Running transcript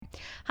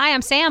Hi,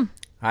 I'm Sam.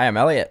 Hi, I'm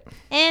Elliot.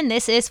 And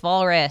this is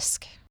Fall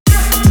Risk.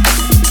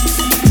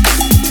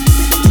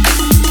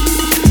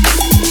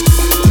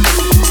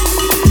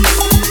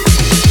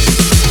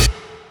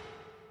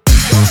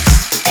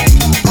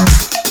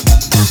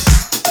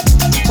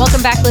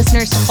 Welcome back,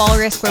 listeners, to Fall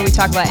Risk, where we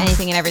talk about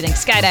anything and everything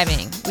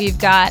skydiving. We've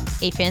got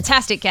a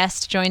fantastic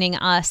guest joining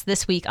us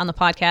this week on the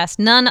podcast,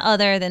 none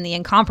other than the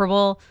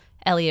incomparable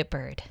Elliot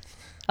Byrd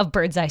of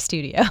Bird's Eye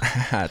Studio.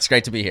 It's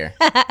great to be here.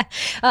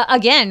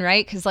 Again,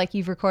 right? Because like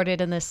you've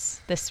recorded in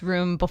this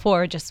room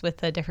before, just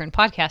with a different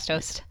podcast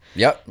host.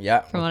 Yep.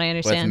 From what I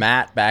understand. With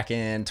Matt back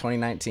in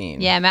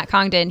 2019. Yeah, Matt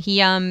Congdon.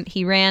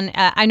 He ran.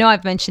 I know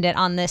I've mentioned it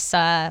on this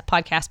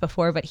podcast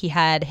before, but he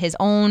had his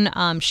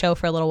own show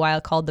for a little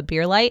while called The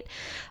Beer Light,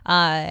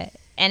 and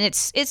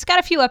it's got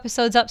a few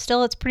episodes up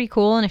still. It's pretty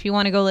cool, and if you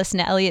want to go listen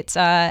to Elliot's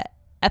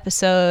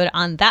episode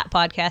on that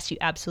podcast, you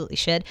absolutely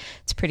should.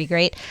 It's pretty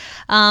great.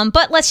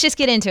 But let's just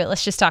get into it.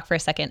 Let's just talk for a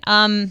second.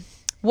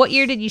 What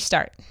year did you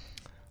start?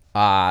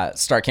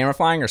 Start camera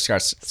flying or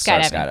start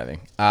skydiving?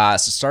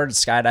 So started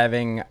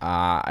skydiving.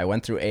 I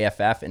went through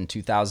AFF in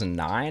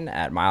 2009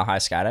 at Mile High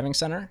Skydiving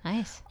Center.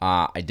 Nice.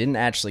 I didn't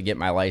actually get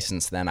my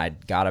license then. I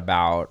got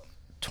about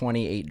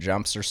 28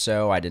 jumps or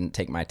so. I didn't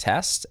take my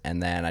test,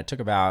 and then I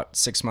took about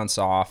 6 months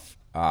off.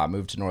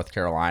 Moved to North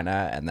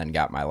Carolina, and then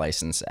got my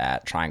license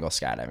at Triangle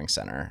Skydiving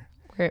Center.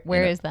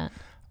 Where is that?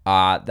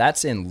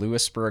 That's in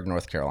Lewisburg,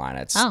 North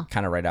Carolina. It's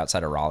kind of right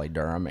outside of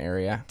Raleigh-Durham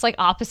area. It's like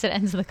opposite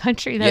ends of the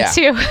country, though,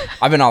 too.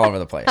 I've been all over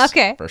the place.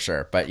 Okay. For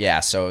sure. But yeah,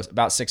 so it was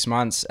about 6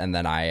 months, and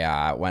then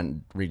I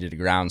went, redid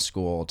ground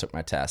school, took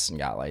my test, and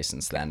got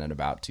licensed then in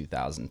about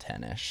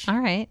 2010-ish. All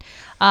right.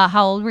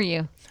 How old were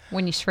you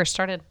when you first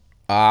started?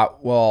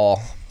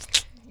 Well,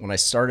 when I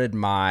started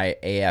my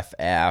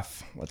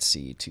AFF,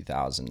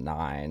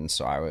 2009,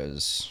 so I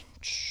was,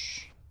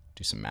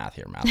 do some math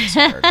here, math is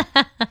hard.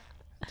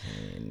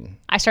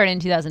 I started in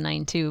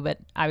 2009 too, but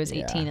I was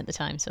 18 at the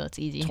time, so it's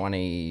easy.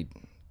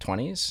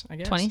 20s, I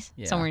guess? 20s?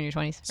 Yeah. Somewhere in your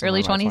 20s? Somewhere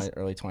Early 20s?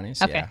 Early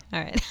 20s, okay. Yeah.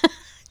 All right.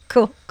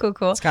 Cool.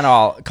 It's kind of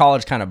all,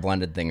 college kind of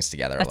blended things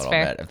together That's a little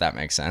fair. bit, if that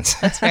makes sense.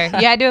 That's fair.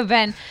 You had to have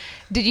been.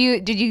 Did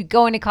you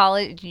go into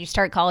college? Did you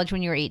start college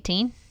when you were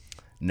 18?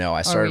 No,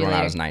 I started when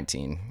I was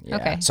 19. Yeah.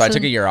 Okay. So I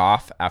took a year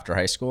off after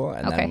high school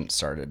and Okay. then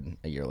started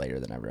a year later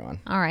than everyone.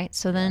 All right.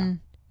 So then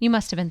you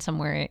must have been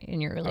somewhere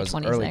in your early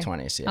 20s. Early there.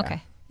 20s, yeah.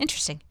 Okay.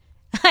 Interesting.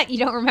 You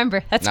don't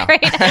remember. That's No.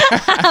 great.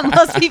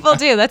 Most people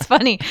do. That's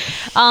funny.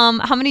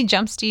 How many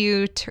jumps do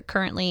you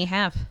currently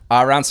have?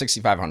 Around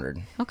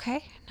 6,500.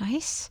 Okay.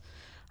 Nice.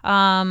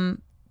 Tunnel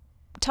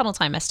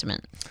time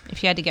estimate,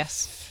 if you had to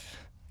guess.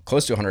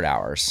 Close to 100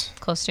 hours.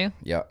 Close to?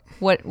 Yep.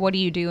 What do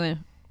you do?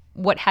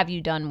 What have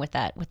you done with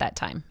that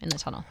time in the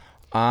tunnel?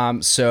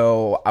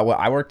 So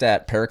I worked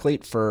at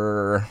Paraclete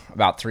for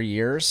about 3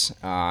 years,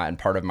 and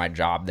part of my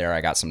job there,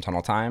 I got some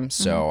tunnel time.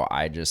 So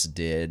I just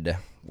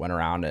went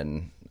around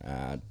and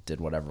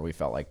did whatever we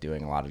felt like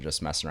doing. A lot of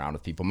just messing around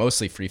with people,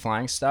 mostly free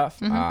flying stuff.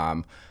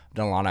 Done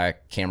a lot of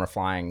camera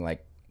flying,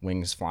 like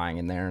wings flying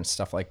in there and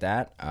stuff like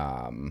that.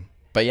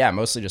 But yeah,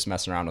 mostly just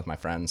messing around with my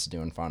friends,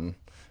 doing fun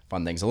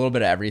things. A little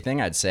bit of everything.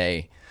 I'd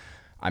say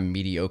I'm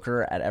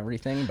mediocre at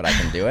everything, but I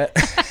can do it.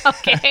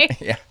 Okay.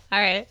 Yeah. All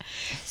right.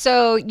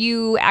 So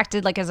you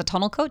acted like as a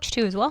tunnel coach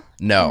too as well?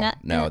 No.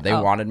 They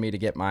wanted me to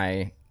get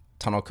my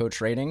tunnel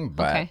coach rating,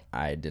 but Okay.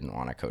 I didn't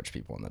want to coach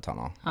people in the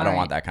tunnel. I All don't right.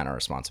 want that kind of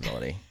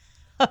responsibility.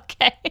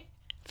 Okay.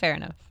 Fair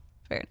enough.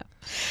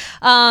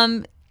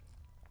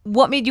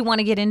 What made you want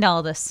to get into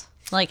all this?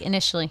 Like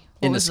initially?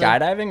 Into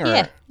skydiving?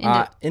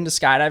 Yeah. Into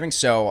skydiving.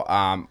 So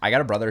I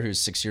got a brother who's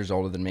 6 years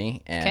older than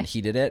me, and Okay.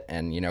 he did it.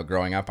 And,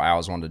 growing up, I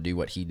always wanted to do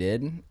what he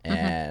did.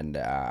 And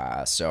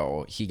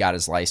so he got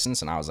his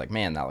license, and I was like,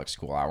 man, that looks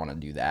cool. I want to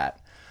do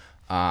that.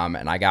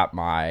 And I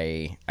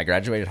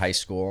graduated high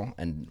school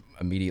and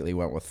immediately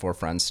went with 4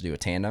 friends to do a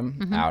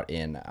tandem out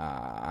in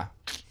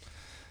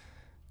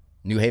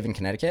New Haven,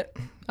 Connecticut.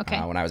 Okay.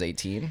 When I was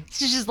 18. It's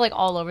just like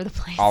all over the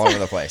place. All over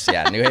the place.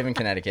 Yeah. New Haven,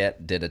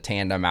 Connecticut. Did a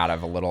tandem out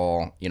of a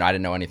little, I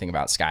didn't know anything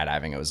about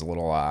skydiving. It was a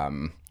little,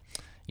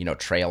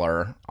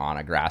 trailer on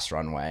a grass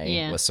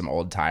runway with some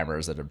old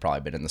timers that had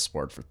probably been in the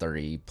sport for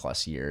 30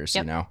 plus years,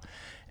 Yep.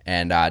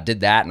 And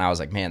did that. And I was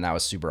like, man, that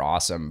was super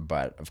awesome.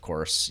 But of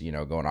course,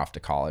 going off to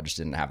college,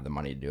 didn't have the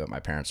money to do it. My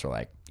parents were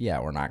like,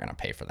 yeah, we're not going to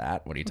pay for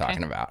that. What are you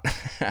talking about?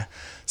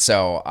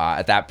 So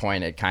at that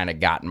point, it kind of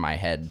got in my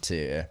head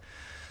to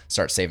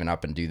start saving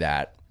up and do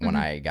that when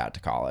I got to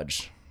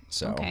college.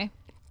 So Okay.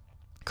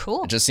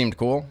 Cool. it just seemed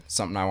cool.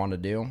 Something I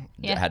wanted to do.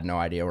 Yeah. Had no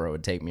idea where it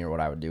would take me or what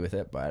I would do with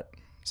it, but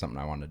something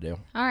I wanted to do.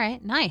 All right.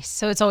 Nice.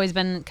 So it's always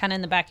been kind of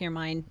in the back of your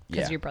mind because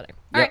Yeah. of your brother.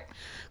 All Yep. right.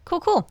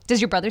 Cool.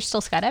 Does your brother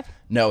still skydive?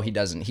 No, he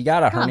doesn't. He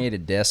got a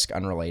herniated disc,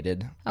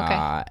 unrelated.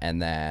 Okay.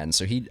 And then,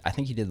 so I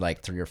think he did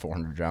like 300 or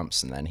 400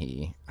 jumps, and then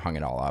he hung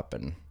it all up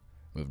and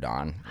moved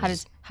on. How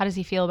does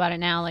he feel about it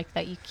now? Like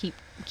that you keep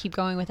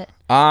going with it?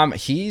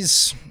 He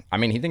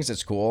thinks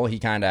it's cool. He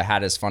kind of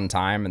had his fun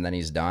time, and then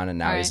he's done, and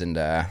now All he's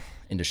right.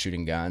 into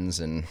shooting guns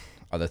and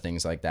other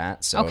things like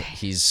that. So Okay.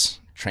 he's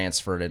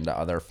transferred into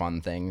other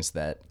fun things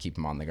that keep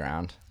him on the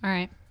ground. All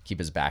right. keep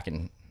his back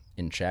in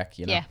check,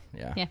 you know?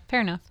 Yeah.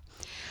 Fair enough.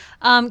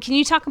 Can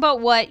you talk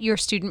about what your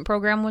student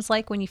program was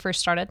like when you first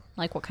started?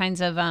 Like what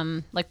kinds of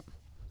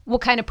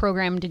what kind of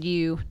program did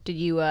you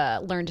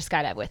learn to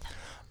skydive with?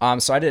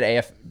 So I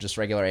did just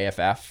regular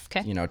AFF,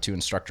 Okay. 2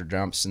 instructor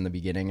jumps in the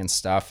beginning and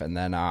stuff. And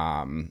then,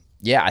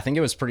 I think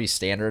it was pretty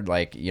standard.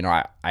 Like,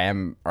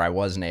 I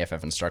was an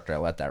AFF instructor. I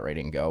let that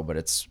rating go, but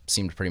it's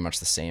seemed pretty much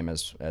the same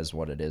as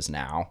what it is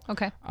now.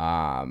 Okay.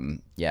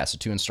 So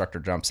 2 instructor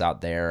jumps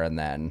out there, and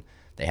then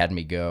they had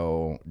me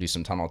go do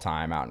some tunnel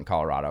time out in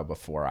Colorado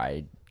before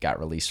I got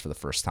released for the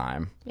first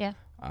time. Yeah.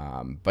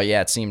 But yeah,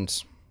 it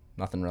seemed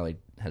nothing really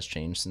has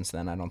changed since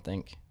then, I don't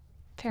think,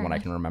 Fair from what I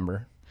enough. can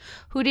remember.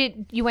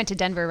 You went to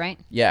Denver, right?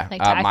 Yeah,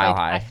 Like to Mile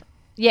High.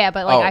 Yeah,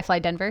 but like I Fly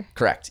Denver.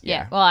 Correct.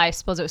 Yeah. Well, I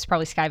suppose it was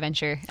probably Sky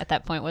Venture at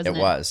that point, wasn't it?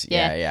 It was.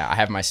 Yeah. I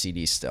have my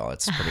CD still.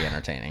 It's pretty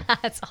entertaining.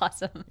 That's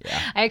awesome.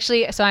 Yeah.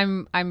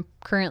 I'm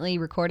currently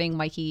recording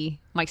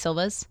Mike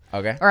Silva's.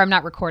 Okay. Or I'm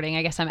not recording.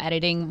 I guess I'm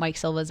editing Mike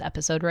Silva's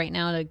episode right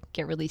now to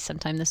get released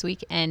sometime this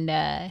week.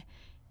 And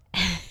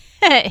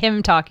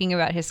him talking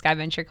about his Sky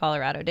Venture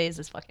Colorado days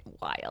is fucking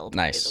wild.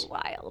 Nice. It is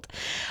wild.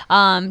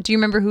 Do you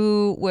remember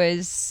who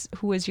was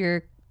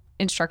your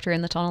instructor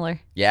in the tunneler?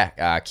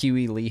 Yeah,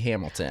 Kiwi Lee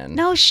Hamilton.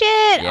 No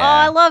shit. Yeah. Oh,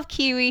 I love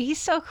Kiwi. He's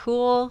so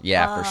cool.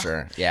 Yeah, for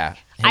sure. Yeah.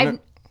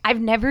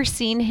 I've never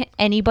seen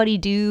anybody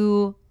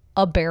do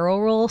a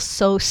barrel roll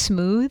so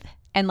smooth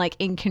and like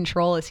in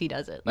control as he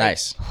does it. Like,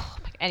 nice.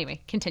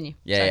 Anyway, continue.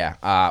 Yeah, Sorry.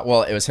 yeah.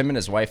 Well, it was him and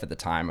his wife at the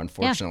time,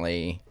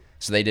 unfortunately.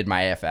 So they did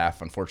my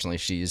AFF. Unfortunately,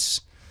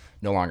 she's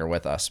no longer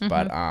with us.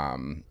 But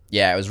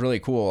it was really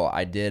cool.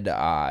 I did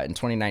in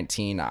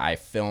 2019. I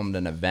filmed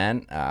an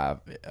event,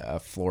 a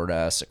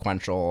Florida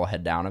sequential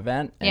head down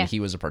event, and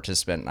he was a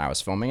participant, and I was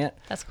filming it.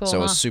 That's cool. So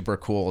it was super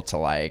cool to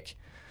like.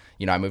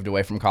 I moved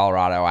away from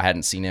Colorado. I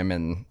hadn't seen him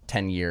in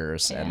 10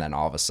 years. And then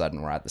all of a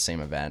sudden we're at the same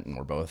event and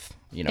we're both,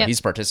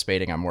 he's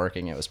participating. I'm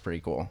working. It was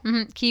pretty cool.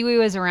 Mm-hmm. Kiwi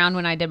was around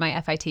when I did my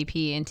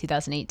FITP in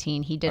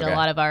 2018. He did a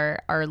lot of our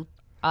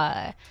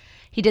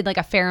he did like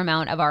a fair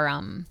amount of our,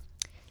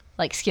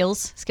 like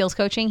skills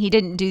coaching. He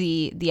didn't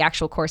do the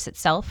actual course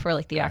itself or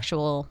like the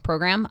actual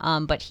program.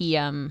 But he,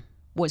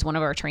 was one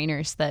of our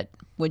trainers that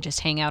would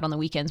just hang out on the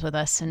weekends with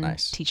us and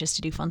teach us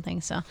to do fun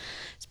things. So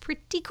it's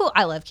pretty cool.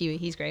 I love Kiwi.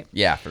 He's great.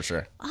 Yeah, for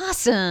sure.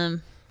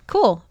 Awesome.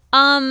 Cool.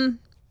 At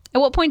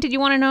what point did you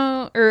want to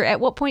know, or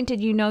at what point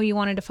did you know you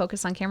wanted to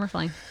focus on camera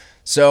flying?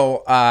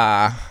 So,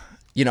 I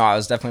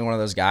was definitely one of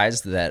those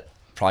guys that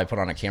probably put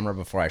on a camera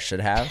before I should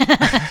have, put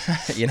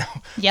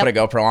a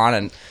GoPro on.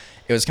 And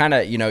it was kind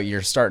of,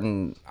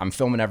 I'm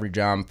filming every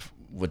jump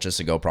with just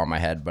a GoPro on my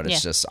head, but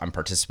it's just, I'm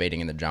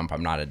participating in the jump.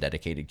 I'm not a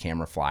dedicated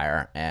camera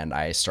flyer. And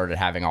I started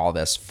having all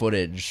this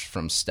footage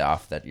from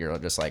stuff that you're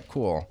just like,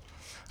 cool.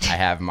 I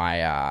have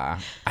I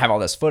have all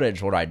this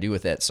footage. What do I do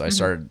with it? So I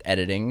started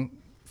editing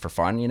for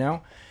fun,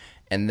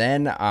 and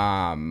then,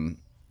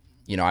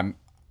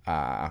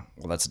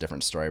 that's a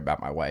different story about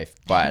my wife,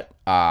 but,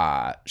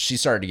 she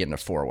started to get into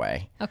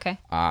 4-way. Okay.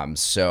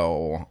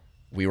 So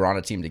we were on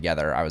a team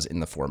together. I was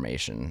in the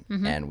formation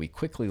and we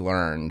quickly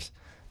learned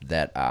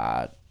that,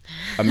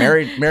 a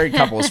married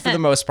couples, for the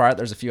most part,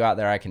 there's a few out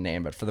there I can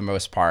name, but for the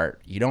most part,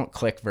 you don't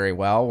click very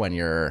well when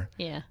you're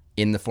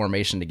in the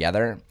formation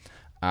together.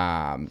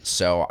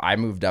 So I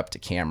moved up to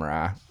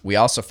camera. We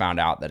also found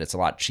out that it's a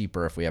lot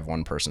cheaper if we have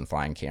one person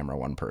flying camera,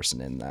 one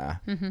person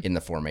in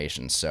the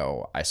formation.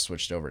 So I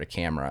switched over to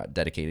camera,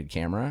 dedicated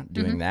camera,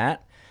 doing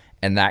that.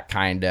 And that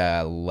kind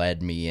of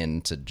led me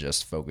into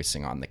just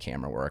focusing on the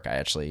camera work. I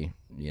actually,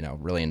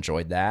 really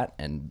enjoyed that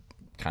and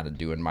kind of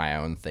doing my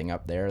own thing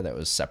up there that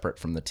was separate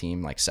from the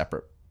team, like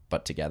separate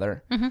but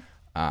together.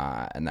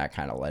 And that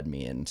kind of led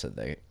me into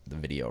the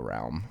video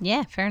realm.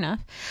 Yeah, fair enough.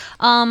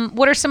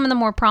 What are some of the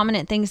more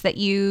prominent things that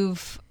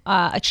you've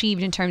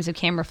achieved in terms of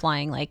camera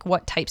flying? Like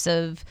what types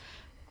of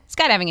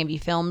skydiving have you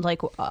filmed,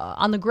 like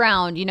on the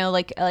ground,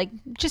 like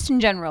just in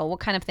general, what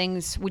kind of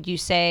things would you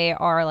say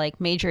are like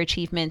major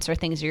achievements or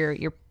things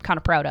you're kind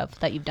of proud of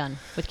that you've done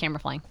with camera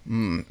flying?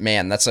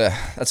 Man, that's a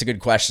good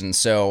question.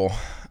 So,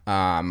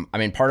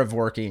 part of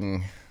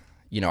working,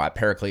 at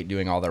Paraclete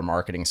doing all their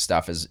marketing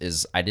stuff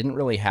is I didn't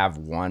really have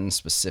one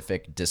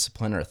specific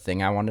discipline or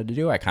thing I wanted to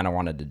do. I kind of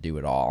wanted to do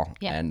it all.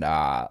 Yeah. And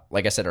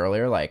like I said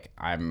earlier, like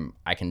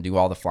I can do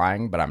all the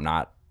flying, but I'm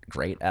not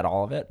great at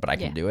all of it, but I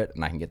can do it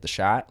and I can get the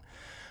shot.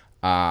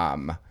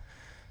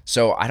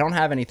 So I don't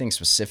have anything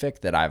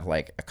specific that I've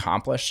like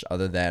accomplished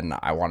other than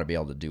I want to be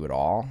able to do it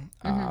all.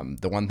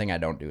 The one thing I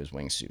don't do is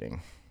wingsuiting.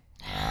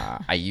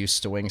 I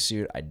used to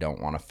wingsuit. I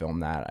don't want to film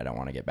that. I don't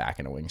want to get back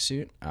in a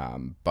wingsuit.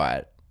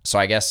 But so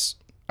I guess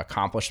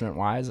accomplishment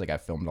wise, like I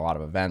filmed a lot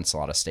of events, a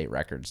lot of state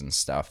records and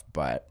stuff,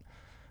 but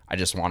I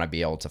just want to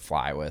be able to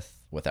fly with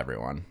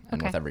everyone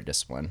and with every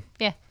discipline.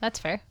 Yeah, that's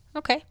fair.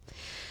 Okay.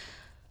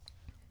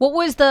 What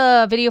was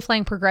the video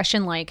flying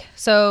progression like?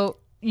 So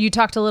you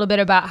talked a little bit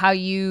about how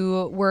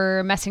you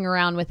were messing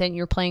around with it and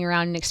you were playing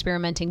around and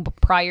experimenting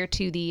prior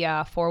to the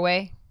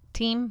 4-way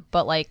team,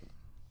 but like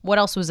what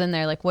else was in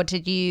there? Like what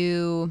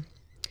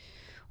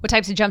What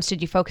types of jumps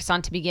did you focus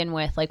on to begin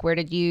with? Like, what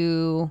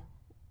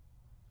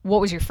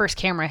was your first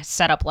camera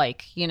setup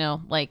like?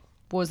 What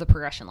was the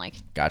progression like?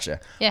 Gotcha.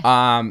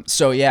 Yeah.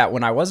 So yeah,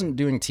 when I wasn't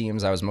doing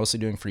teams, I was mostly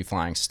doing free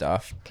flying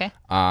stuff. Okay.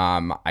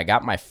 I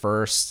got my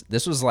first,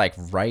 this was like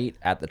right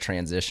at the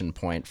transition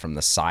point from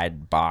the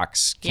side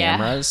box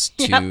cameras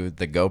to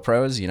the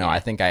GoPros. I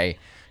think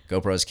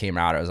GoPros came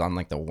out, it was on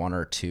like the 1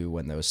 or 2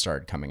 when those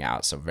started coming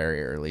out. So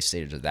very early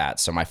stage of that.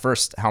 So my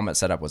first helmet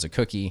setup was a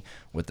cookie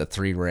with the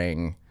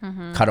 3-ring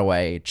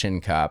cutaway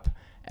chin cup,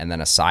 and then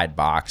a side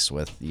box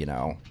with,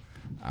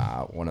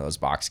 one of those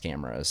box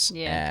cameras.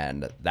 Yeah.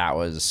 And that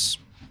was,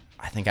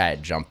 I think I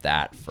had jumped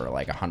that for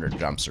like 100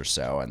 jumps or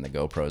so, and the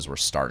GoPros were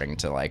starting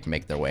to like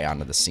make their way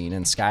onto the scene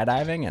in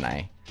skydiving, and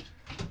I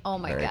Oh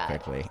my very God.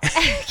 quickly.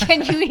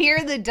 Can you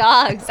hear the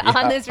dogs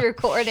on this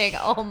recording?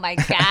 Oh my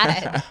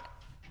God.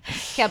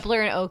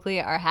 Kepler and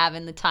Oakley are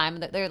having the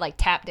time that they're like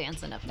tap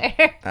dancing up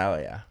there. Oh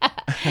yeah.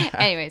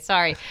 Anyway,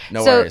 sorry.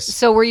 No worries.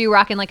 So were you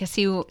rocking like a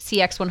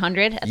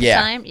CX100 at the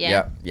time?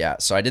 Yeah.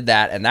 So I did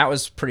that, and that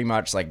was pretty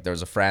much like, there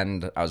was a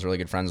friend, I was really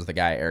good friends with a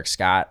guy, Eric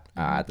Scott,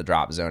 at the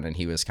Drop Zone, and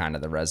he was kind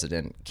of the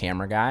resident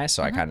camera guy.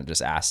 So I kind of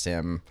just asked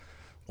him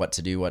what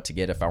to do, what to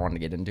get if I wanted to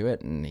get into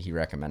it, and he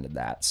recommended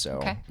that.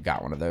 So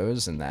got one of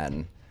those, and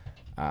then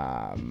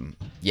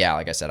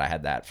like I said, I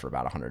had that for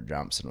about 100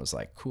 jumps and was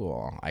like,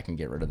 cool, I can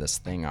get rid of this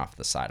thing off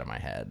the side of my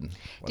head.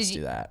 Let's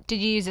do that. Did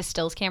you use a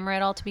stills camera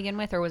at all to begin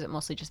with, or was it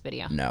mostly just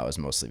video? No, it was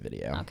mostly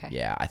video. Okay.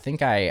 Yeah, I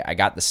think I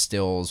got the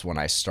stills when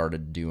I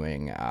started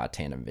doing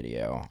tandem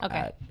video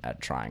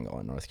at Triangle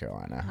in North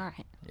Carolina. All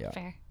right.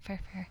 Yeah. Fair.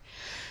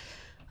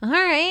 All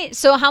right.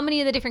 So how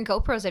many of the different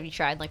GoPros have you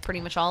tried? Like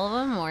pretty much all of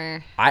them,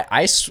 or?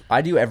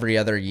 I do every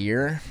other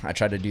year. I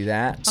try to do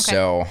that. Okay.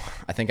 So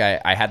I think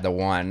I had the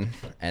one,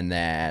 and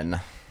then,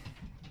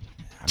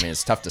 I mean,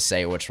 it's tough to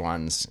say which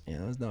ones.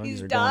 Those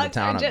dogs are going to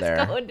town up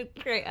there.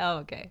 Oh,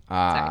 okay.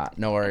 Sorry.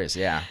 No worries.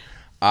 Yeah.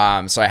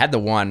 So I had the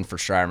one for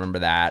sure. I remember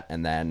that.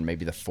 And then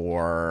maybe the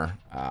 4.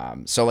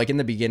 So like in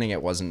the beginning,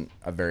 it wasn't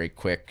a very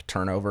quick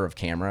turnover of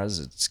cameras.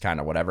 It's kind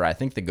of whatever. I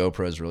think the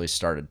GoPros really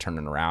started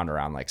turning around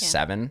like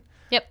 7.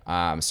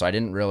 Yep. So I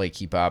didn't really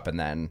keep up, and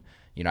then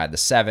I had the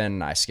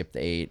 7, I skipped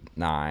the 8,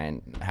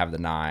 9, have the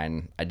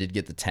 9. I did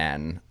get the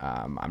 10.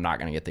 I'm not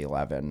gonna get the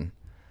 11.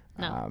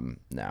 No.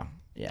 No.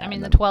 Yeah. I mean,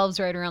 the 12's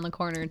right around the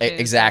corner too.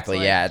 Exactly.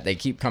 So yeah, they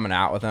keep coming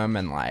out with them,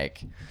 and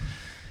like,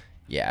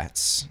 yeah,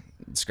 it's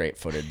great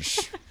footage.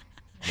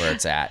 Where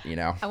it's at,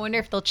 I wonder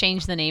if they'll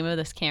change the name of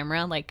this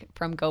camera, like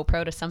from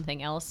GoPro to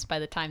something else by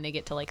the time they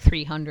get to like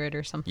 300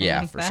 or something.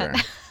 Yeah, like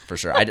that. For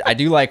sure. I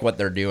do like what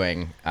they're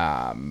doing,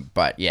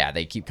 but yeah,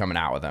 they keep coming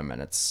out with them,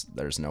 and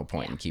there's no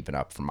point in keeping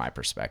up from my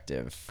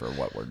perspective for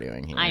what we're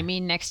doing here. I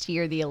mean, next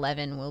year the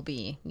 11 will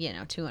be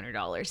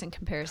 $200 in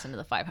comparison to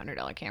the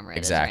 $500 camera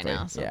exactly. It is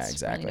right now. So yeah, it's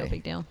exactly. Really no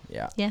big deal.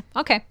 Yeah.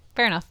 Okay.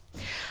 Fair enough.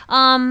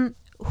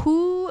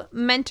 Who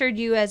mentored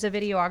you as a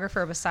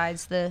videographer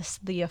besides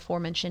the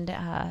aforementioned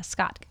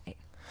Scott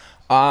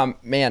guy?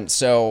 Man,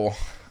 so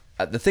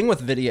the thing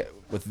with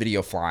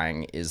video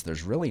flying is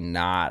there's really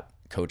not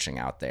coaching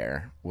out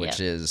there, which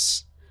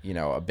is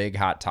a big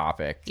hot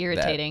topic.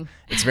 Irritating.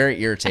 It's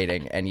very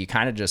irritating, and you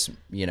kind of just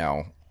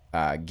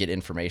get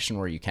information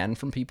where you can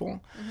from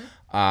people.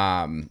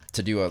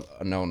 To do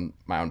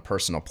my own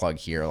personal plug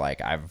here, like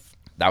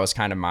that was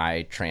kind of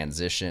my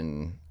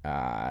transition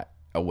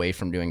away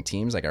from doing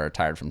teams. Like I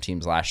retired from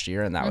teams last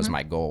year, and that was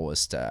my goal,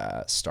 was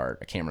to start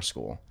a camera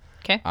school.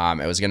 Okay.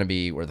 It was going to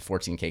be where the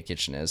 14K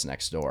kitchen is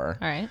next door.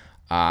 All right.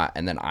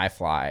 And then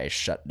iFly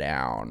shut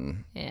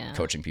down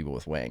coaching people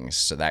with wings.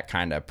 So that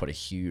kind of put a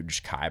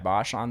huge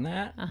kibosh on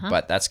that.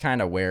 But that's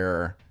kind of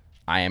where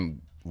I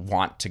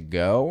want to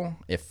go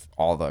if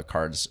all the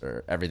cards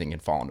or everything can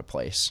fall into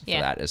place for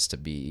that, is to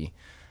be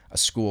a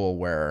school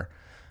where,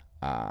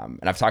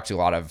 and I've talked to a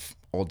lot of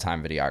old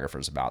time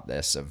videographers about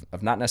this,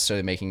 of not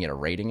necessarily making it a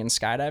rating in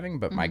skydiving,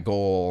 but my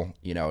goal,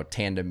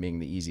 tandem being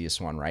the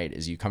easiest one, right,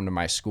 is you come to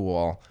my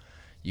school,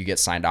 you get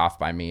signed off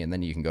by me, and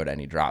then you can go to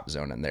any drop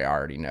zone, and they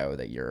already know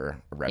that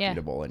you're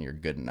reputable and you're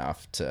good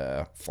enough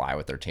to fly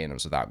with their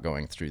tandems without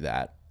going through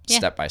that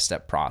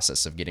step-by-step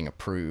process of getting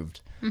approved.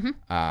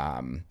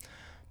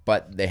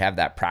 But they have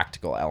that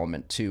practical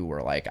element too,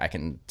 where like I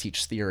can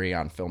teach theory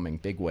on filming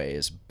big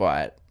ways,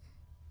 but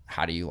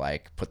how do you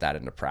like put that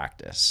into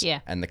practice? Yeah.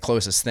 And the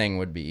closest thing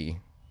would be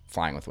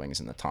flying with wings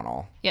in the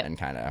tunnel. And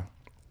kind of,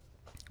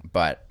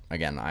 but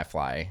again,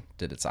 iFly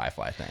did its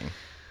iFly thing.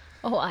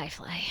 Oh,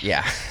 iFly.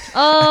 Yeah.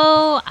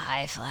 Oh,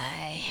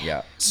 iFly.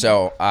 Yeah.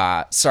 So,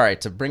 sorry,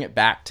 to bring it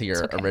back to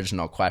your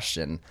original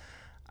question.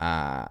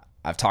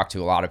 I've talked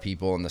to a lot of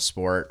people in the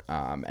sport,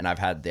 and I've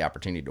had the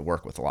opportunity to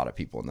work with a lot of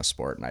people in the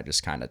sport, and I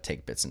just kind of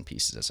take bits and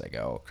pieces as I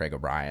go. Craig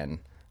O'Brien,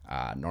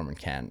 Norman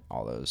Kent,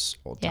 all those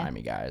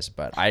old-timey guys.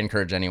 But I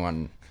encourage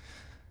anyone,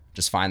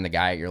 just find the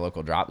guy at your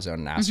local drop zone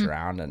and ask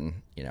around,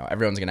 and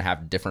everyone's going to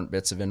have different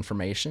bits of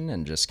information,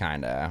 and just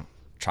kind of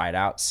try it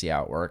out, see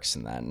how it works,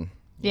 and then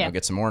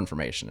get some more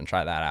information and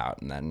try that out,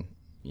 and then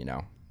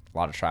a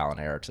lot of trial and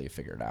error till you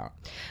figure it out.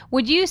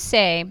 Would you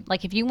say,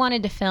 like, if you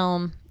wanted to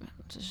film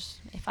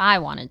if I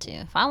wanted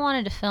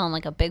to film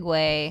like a big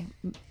way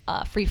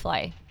free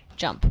fly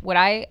jump, would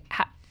I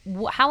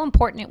how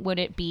important would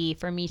it be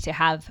for me to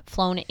have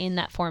flown in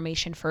that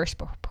formation first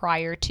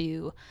prior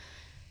to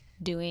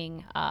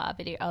doing a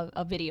video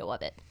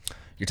of it?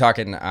 You're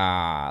talking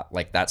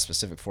like that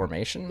specific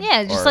formation?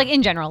 Yeah, just like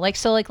in general. Like,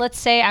 so like, let's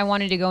say I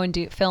wanted to go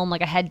and film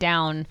like a head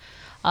down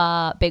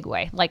big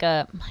way. Like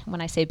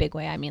when I say big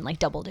way, I mean like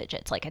double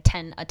digits, like a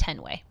 10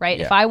 way, right?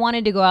 Yeah. If I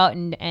wanted to go out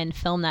and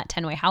film that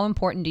 10 way, how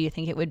important do you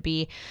think it would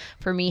be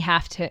for me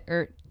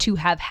to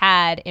have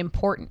had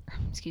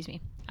excuse me,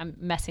 I'm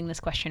messing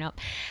this question up.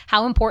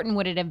 How important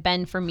would it have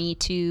been for me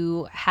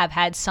to have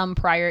had some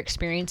prior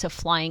experience of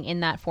flying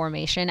in that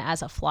formation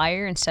as a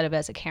flyer instead of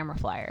as a camera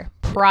flyer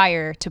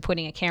prior to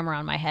putting a camera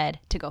on my head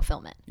to go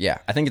film it? Yeah,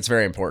 I think it's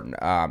very important.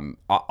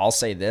 I'll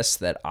say this,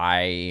 that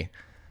I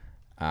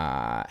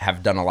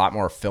have done a lot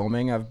more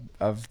filming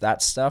of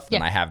that stuff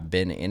than I have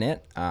been in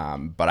it.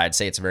 But I'd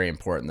say it's very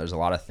important. There's a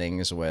lot of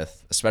things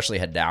with, especially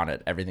head down,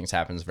 everything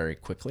happens very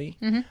quickly.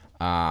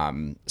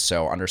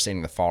 So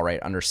understanding the fall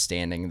rate,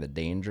 understanding the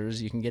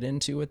dangers you can get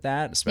into with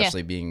that,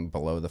 especially being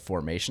below the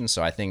formation.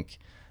 So I think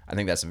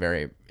that's a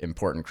very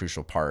important,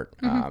 crucial part.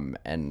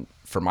 And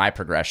for my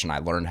progression, I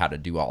learned how to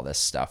do all this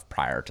stuff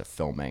prior to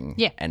filming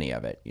any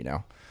of it, you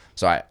know?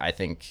 So I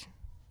think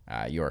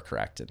you are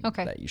correct in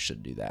that you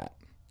should do that.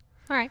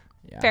 All right.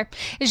 Yeah. Fair.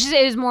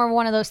 It was more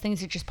one of those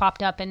things that just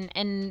popped up,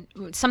 and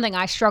something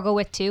I struggle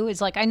with too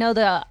is like I know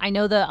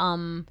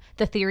the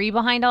theory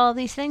behind all of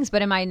these things,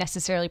 but am I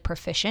necessarily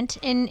proficient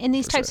in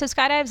these types of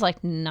skydives?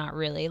 Like not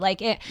really.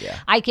 Like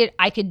I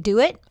could do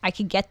it. I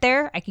could get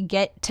there. I could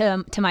get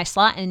to my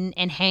slot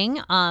and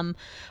hang.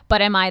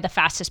 But am I the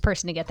fastest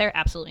person to get there?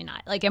 Absolutely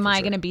not. Like am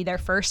I going to be there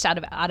first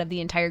out of the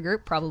entire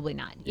group? Probably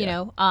not. You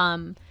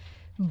know.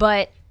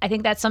 But I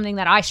think that's something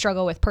that I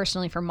struggle with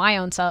personally for my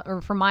own self, or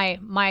for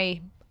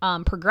my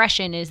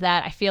progression, is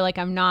that I feel like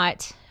I'm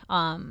not,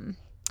 I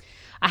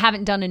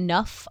haven't done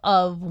enough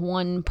of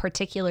one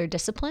particular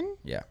discipline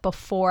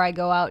before I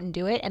go out and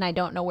do it. And I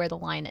don't know where the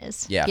line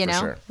is. Yeah, you know?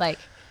 Sure. Like,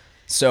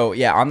 so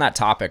yeah, on that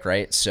topic,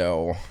 right?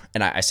 So,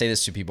 and I say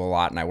this to people a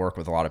lot, and I work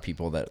with a lot of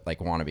people that like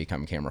want to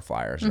become camera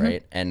flyers,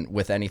 right? And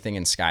with anything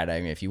in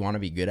skydiving, if you want to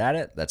be good at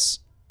it, that's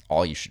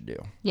all you should do.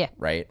 Yeah.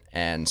 Right.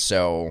 And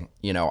so,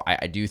 you know,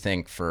 I do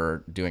think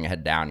for doing a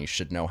head down, you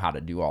should know how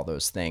to do all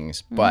those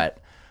things. But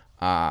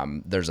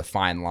there's a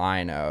fine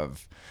line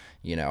of,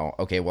 you know,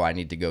 okay, well, I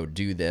need to go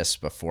do this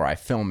before I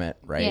film it.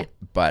 Right. Yeah.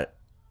 But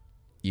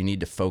you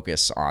need to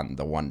focus on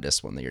the one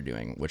discipline that you're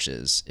doing, which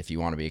is if you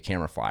want to be a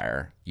camera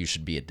flyer, you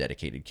should be a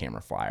dedicated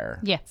camera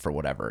flyer for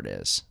whatever it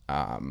is.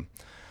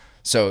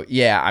 So,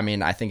 yeah, I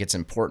mean, I think it's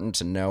important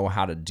to know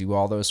how to do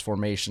all those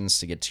formations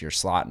to get to your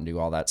slot and do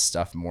all that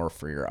stuff more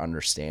for your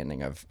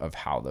understanding of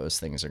how those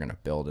things are going to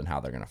build and how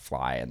they're going to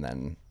fly, and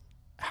then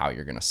how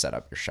you're going to set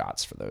up your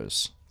shots for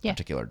those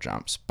particular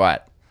jumps.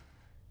 But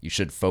you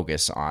should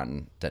focus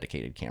on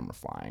dedicated camera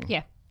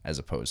flying as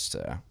opposed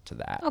to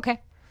that.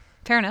 Okay.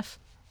 Fair enough.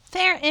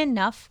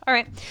 All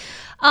right.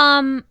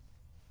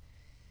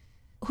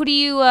 Who do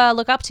you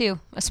look up to,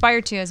 aspire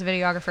to as a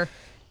videographer?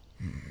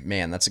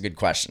 Man, that's a good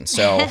question.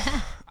 So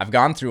I've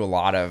gone through a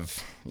lot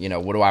of, you know,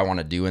 what do I want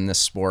to do in this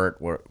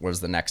sport? What's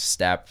the next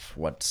step?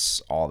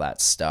 What's all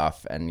that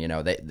stuff? And, you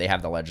know, they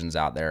have the legends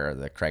out there,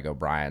 the Craig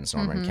O'Briens,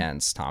 Norman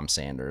Kents, Tom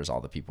Sanders,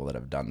 all the people that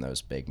have done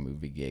those big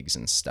movie gigs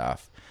and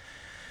stuff.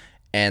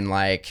 And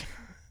like,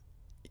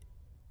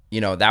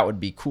 you know, that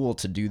would be cool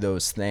to do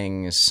those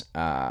things.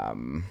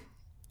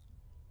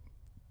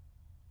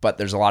 But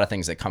there's a lot of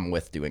things that come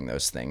with doing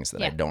those things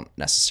that I don't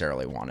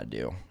necessarily want to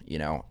do, you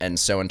know? And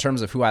so in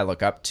terms of who I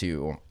look up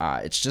to,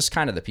 it's just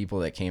kind of the people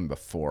that came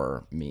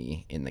before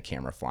me in the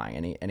camera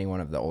flying.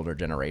 Anyone of the older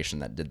generation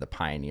that did the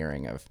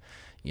pioneering of,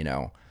 you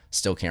know,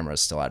 still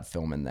cameras still had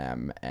film in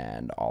them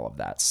and all of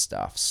that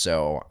stuff.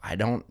 So I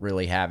don't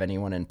really have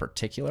anyone in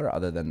particular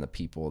other than the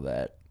people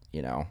that,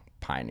 you know,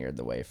 pioneered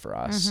the way for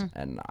us.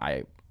 And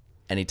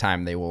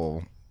anytime they're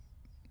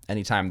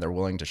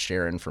willing to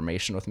share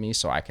information with me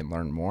so I can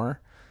learn more,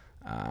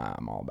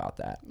 I'm all about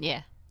that.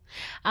 Yeah.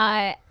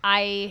 I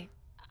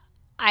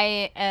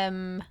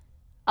am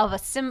of a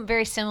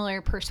very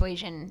similar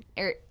persuasion,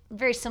 or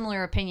very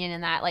similar opinion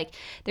in that, like,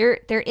 there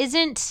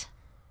isn't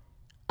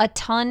a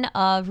ton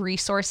of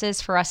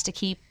resources for us to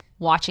keep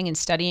watching and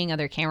studying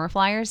other camera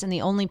flyers. And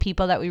the only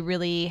people that we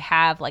really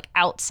have like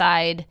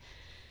outside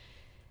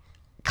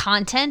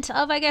content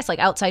of, I guess, like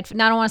outside, I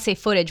don't want to say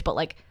footage, but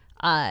like,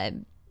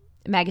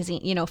 magazine,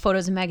 you know,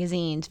 photos and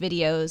magazines,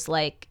 videos,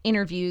 like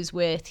interviews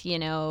with, you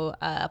know,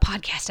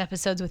 podcast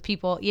episodes with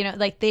people, you know,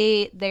 like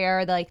they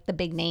are like the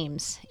big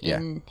names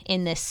in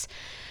this.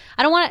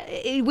 I don't want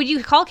to, would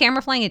you call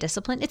camera flying a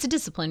discipline? It's a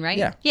discipline, right?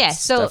 Yeah. Yeah.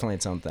 So definitely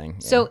its own thing.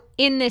 Yeah. So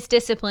in this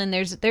discipline,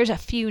 there's a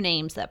few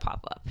names that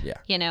pop up,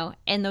 you know,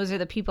 and those are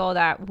the people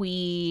that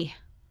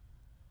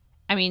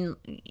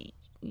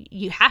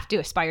you have to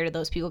aspire to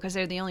those people because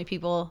they're the only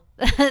people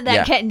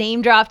that get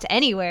name dropped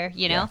anywhere,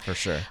 you know? Yeah, for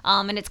sure.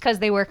 And it's because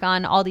they work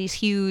on all these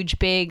huge,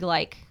 big,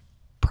 like,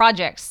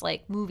 projects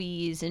like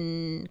movies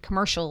and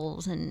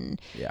commercials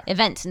and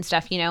events and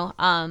stuff, you know.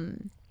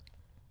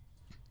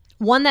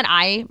 One that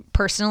I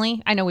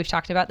personally, I know we've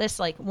talked about this,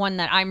 like one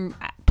that I'm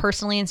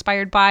personally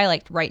inspired by,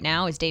 like right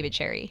now, is David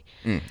Cherry.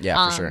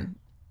 For sure.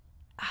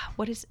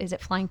 What is it?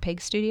 Flying Pig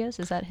Studios?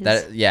 Is that his?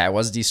 It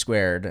was D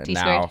Squared, and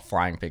now D-Squared?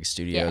 Flying Pig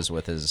Studios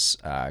with his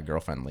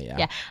girlfriend Leah.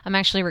 Yeah, I'm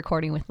actually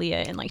recording with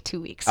Leah in like 2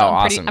 weeks. So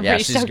awesome! I'm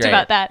pretty she's stoked great.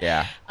 about that.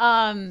 Yeah.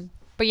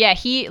 But yeah,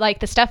 he like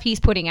the stuff he's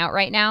putting out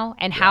right now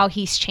and how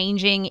he's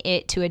changing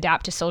it to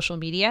adapt to social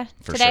media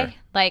today. Sure.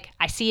 Like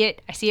I see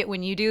it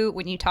when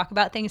you talk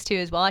about things too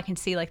as well. I can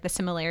see like the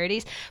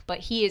similarities, but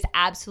he is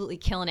absolutely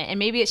killing it. And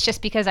maybe it's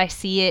just because I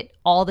see it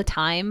all the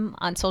time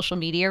on social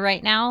media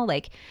right now,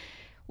 like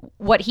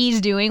what he's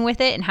doing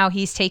with it and how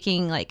he's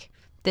taking like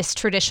this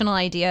traditional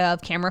idea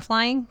of camera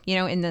flying, you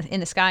know, in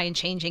the sky and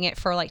changing it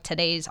for like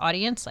today's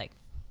audience, like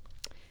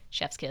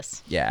chef's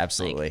kiss. Yeah,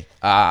 absolutely.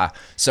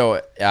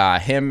 So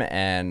him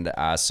and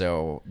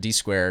so D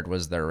Squared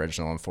was their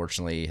original.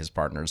 Unfortunately, his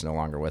partner is no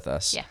longer with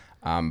us. Yeah.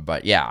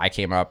 But yeah, I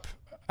came up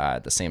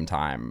at the same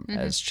time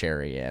as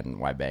Cherry and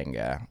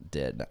Wybanga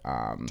did.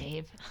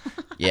 Dave.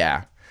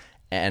 Yeah.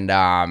 And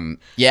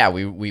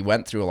we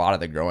went through a lot of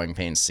the growing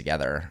pains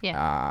together.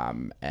 Yeah.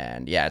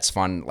 And yeah, it's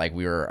fun. Like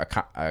we were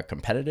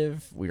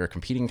competitive. We were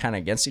competing kind of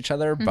against each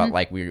other, but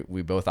like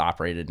we both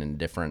operated in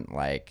different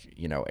like,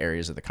 you know,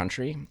 areas of the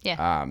country.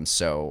 Yeah.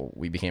 So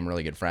we became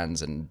really good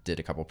friends and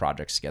did a couple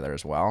projects together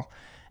as well.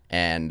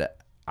 And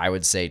I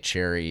would say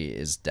Cherry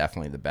is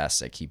definitely the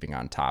best at keeping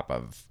on top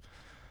of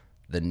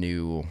the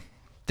new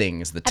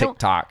things, the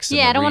TikToks.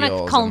 I don't want to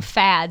call them and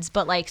fads,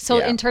 but like, so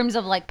in terms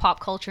of like pop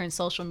culture and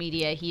social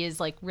media, he is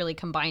like really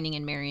combining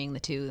and marrying the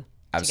two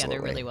together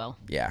really well.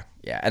 Yeah.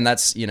 Yeah. And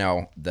that's, you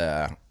know,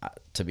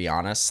 to be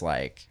honest,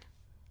 like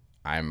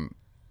I'm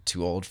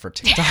too old for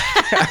TikTok.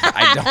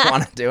 I don't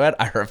want to do it.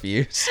 I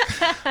refuse.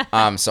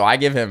 So I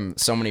give him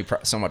so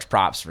much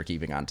props for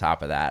keeping on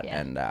top of that. Yeah.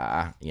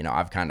 And, you know,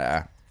 I've kind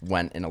of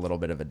went in a little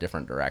bit of a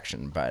different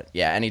direction, but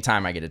yeah,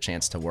 anytime I get a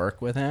chance to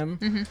work with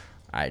him,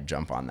 I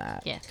jump on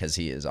that because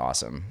he is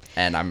awesome.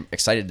 And I'm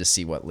excited to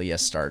see what Leah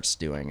starts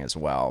doing as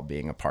well,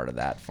 being a part of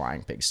that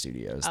Flying Pig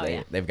Studios.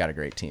 They've got a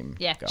great team.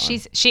 Yeah. Going.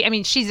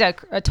 She's a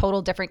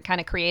total different kind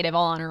of creative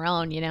all on her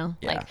own, you know,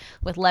 like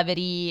with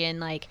levity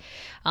and like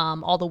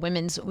all the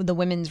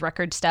women's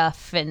record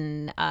stuff.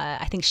 And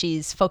I think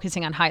she's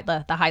focusing on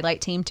the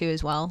highlight team too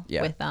as well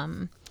with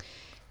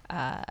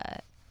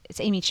it's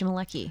Amy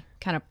Chimalecki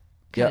kind of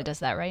does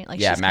that, right?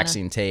 Like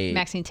Maxine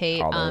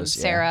Tate,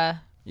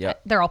 Sarah.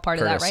 Yep. They're all part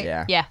Curtis, of that,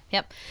 right? Yeah.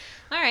 Yep.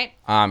 All right.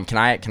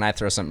 Can I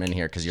throw something in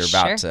here because you're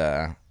about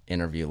to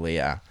interview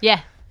Leah?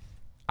 Yeah.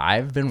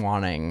 I've been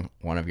wanting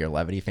one of your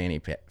levity fanny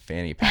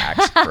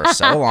packs for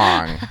so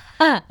long,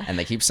 and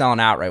they keep selling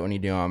out right when you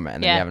do them,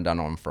 and then you haven't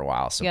done one for a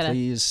while. So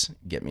please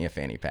get me a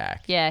fanny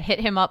pack. Yeah, hit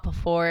him up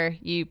before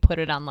you put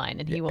it online,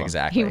 and he will.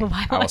 Exactly. He will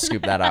buy one. I will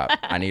scoop that up.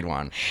 I need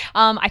one.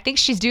 I think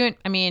she's doing.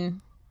 I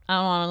mean, I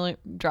don't want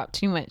to drop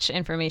too much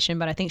information,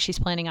 but I think she's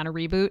planning on a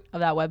reboot of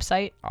that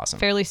website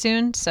fairly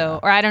soon. So,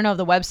 or I don't know if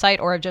the website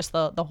or just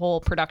the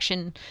whole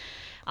production,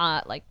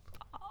 like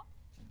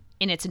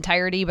in its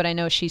entirety, but I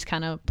know she's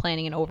kind of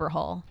planning an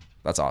overhaul.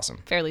 That's awesome.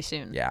 Fatried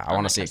soon. Yeah, I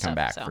want to see it come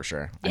back for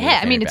sure.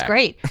 I mean, it's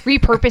great.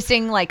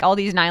 Repurposing like all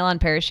these nylon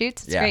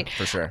parachutes. It's great.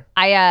 For sure.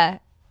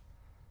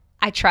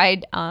 I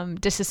tried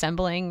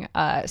disassembling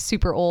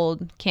super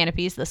old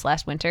canopies this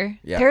last winter.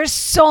 Yeah. There's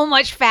so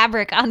much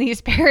fabric on these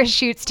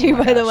parachutes too,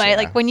 by the way.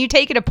 Like when you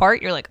take it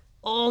apart, you're like,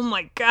 oh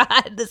my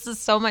God, this is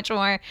so much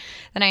more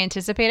than I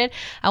anticipated.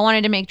 I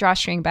wanted to make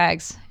drawstring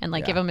bags and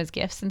like give them as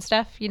gifts and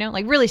stuff, you know,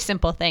 like really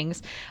simple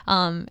things.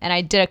 And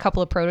I did a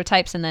couple of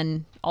prototypes, and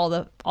then all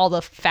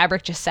the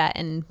fabric just sat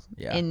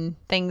in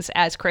things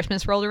as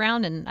Christmas rolled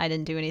around, and I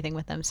didn't do anything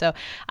with them. So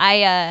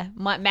I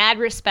mad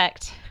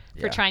respect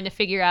for trying to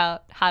figure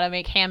out how to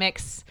make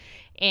hammocks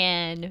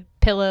and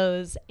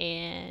pillows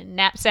and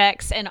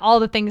knapsacks and all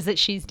the things that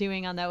she's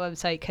doing on that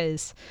website,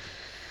 because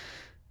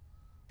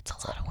it's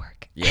a lot of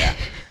work. Yeah.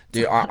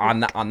 Dude,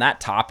 on that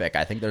topic,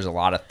 I think there's a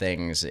lot of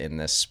things in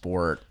this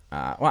sport,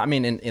 well, I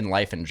mean, in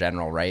life in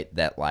general, right,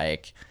 that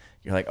like,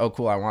 you're like, oh,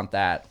 cool, I want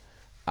that.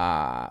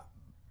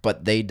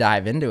 But they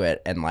dive into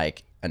it, and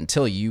like,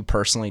 until you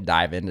personally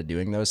dive into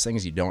doing those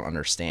things, you don't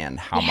understand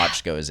how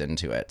much goes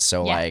into it.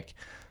 So like,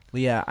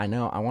 Leah, I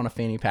know I want a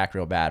fanny pack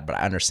real bad, but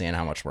I understand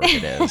how much work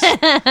it is.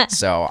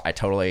 So it's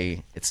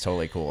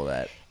totally cool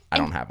that I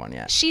don't have one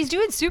yet. She's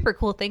doing super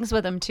cool things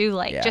with them too,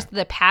 like just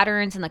the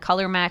patterns and the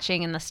color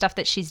matching and the stuff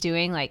that she's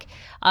doing. Like,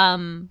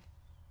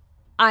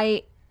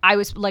 I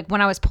was like,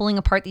 when I was pulling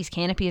apart these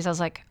canopies, I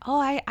was like, oh,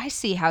 I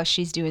see how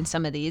she's doing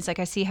some of these. Like,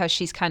 I see how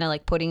she's kind of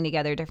like putting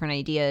together different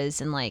ideas,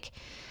 and like,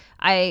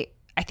 I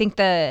think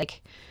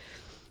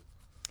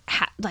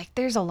like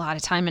there's a lot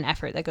of time and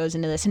effort that goes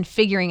into this and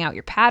figuring out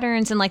your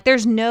patterns, and like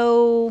there's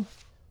no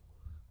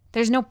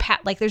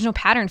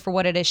pattern for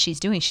what it is she's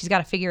doing. She's got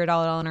to figure it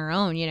all out on her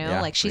own, you know.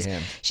 Like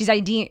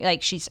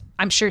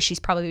I'm sure she's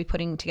probably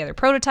putting together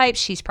prototypes.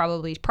 She's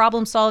probably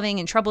problem solving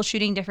and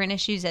troubleshooting different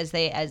issues as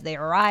they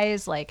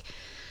arise. Like,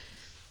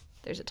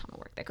 there's a ton of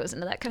work that goes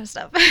into that kind of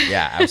stuff.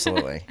 Yeah,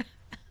 absolutely.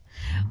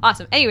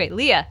 Awesome. Anyway,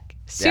 Leah,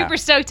 super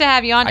stoked to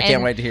have you on. I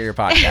can't wait to hear your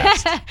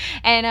podcast.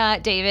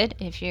 And David,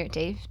 if you're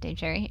Dave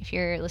Cherry, if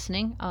you're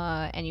listening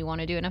and you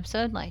want to do an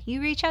episode, like,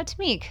 you reach out to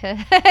me,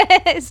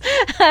 because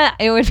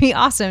it would be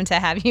awesome to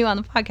have you on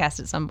the podcast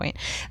at some point.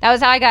 That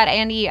was how I got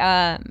Andy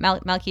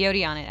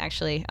Malchiotti on it,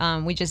 actually.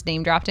 We just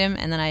name dropped him,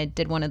 and then I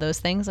did one of those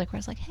things like where I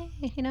was like, hey,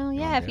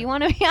 if you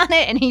want to be on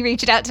it, and he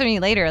reached out to me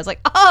later. I was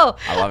like, oh,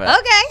 I love it.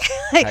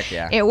 Okay. Heck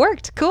yeah. It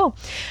worked. Cool.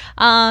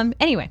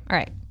 Anyway, all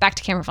right, back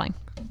to camera flying.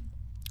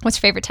 What's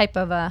your favorite type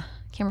of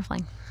camera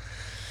flying?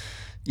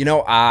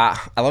 I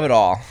love it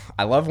all.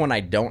 I love when I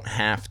don't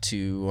have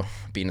to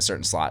be in a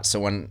certain slot. So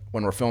when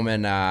we're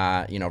filming,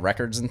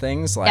 records and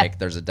things, like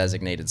there's a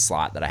designated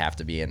slot that I have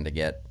to be in to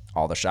get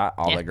all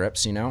the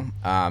grips,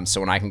 So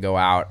when I can go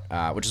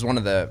out, which is one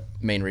of the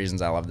main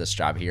reasons I love this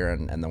job here,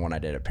 and the one I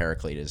did at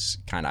Paraclete is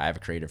kind of I have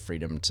a creative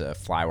freedom to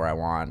fly where I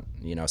want,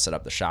 set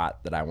up the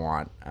shot that I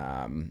want.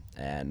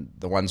 And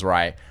the ones where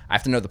I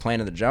have to know the plane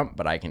of the jump,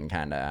 but I can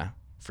kind of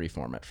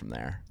freeform it from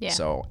there. Yeah.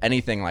 So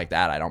anything like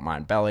that, I don't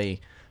mind. Belly,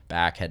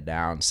 back, head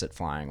down, sit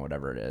flying,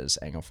 whatever it is,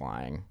 angle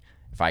flying.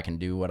 If I can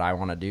do what I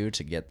want to do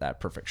to get that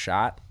perfect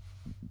shot,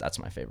 that's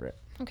my favorite.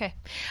 Okay.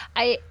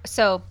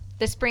 So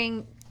this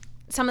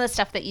some of the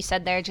stuff that you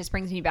said there just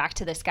brings me back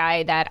to this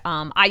guy that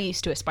I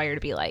used to aspire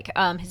to be like.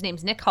 His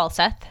name's Nick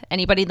Halseth.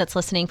 Anybody that's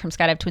listening from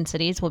Skydive Twin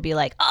Cities will be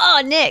like,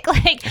 oh, Nick.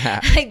 Like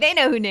they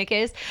know who Nick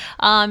is.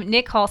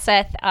 Nick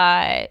Halseth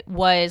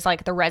was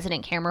like the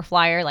resident camera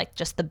flyer, like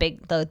just the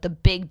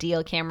big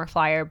deal camera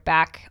flyer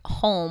back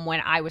home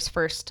when I was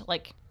first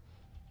like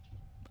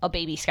a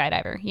baby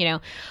skydiver.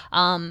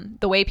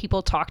 The way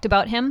people talked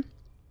about him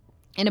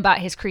and about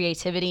his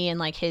creativity and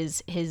like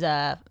his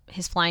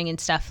flying and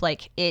stuff,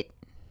 like it.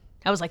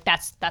 I was like,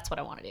 that's what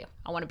I want to do.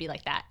 I want to be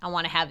like that. I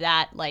want to have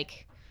that,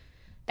 like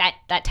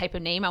that type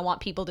of name. I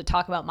want people to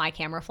talk about my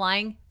camera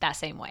flying that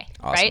same way.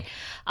 Awesome.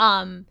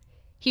 Right.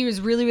 He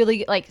was really,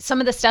 really like some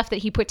of the stuff that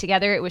he put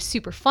together. It was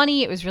super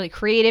funny. It was really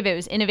creative. It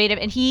was innovative.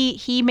 And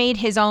he made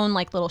his own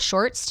like little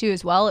shorts too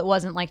as well. It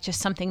wasn't like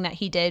just something that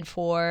he did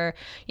for,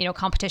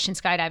 competition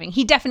skydiving.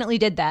 He definitely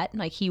did that.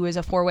 Like he was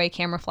a 4-way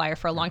camera flyer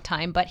for a long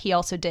time, but he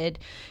also did,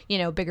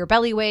 bigger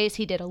belly ways.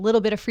 He did a little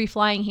bit of free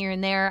flying here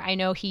and there. I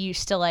know he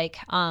used to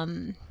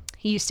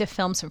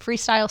film some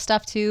freestyle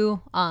stuff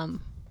too.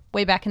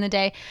 Way back in the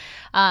day.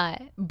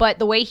 But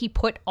the way he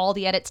put all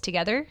the edits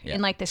together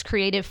in like this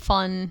creative,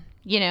 fun,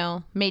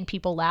 made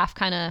people laugh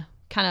kind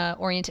of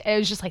oriented. It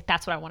was just like,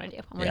 that's what I want to do.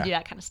 I want to do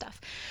that kind of stuff.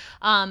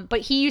 But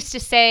he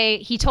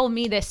told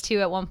me this too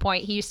at one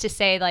point. He used to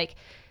say like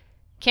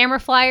camera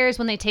flyers,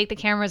 when they take the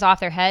cameras off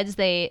their heads,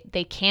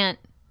 they can't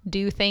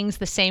do things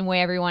the same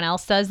way everyone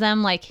else does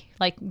them. Like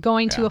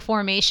going to a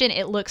formation,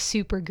 it looks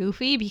super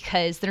goofy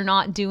because they're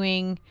not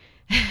doing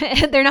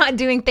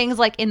things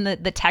like in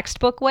the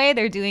textbook way.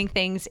 They're doing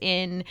things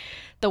in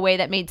the way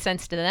that made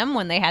sense to them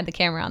when they had the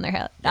camera on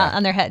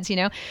their heads.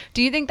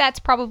 Do you think that's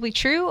probably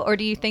true, or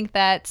do you think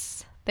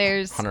there's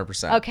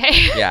 100%?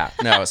 Okay. Yeah.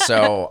 No.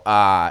 So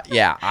I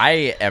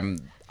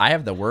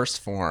have the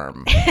worst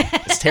form.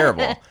 It's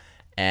terrible,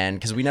 and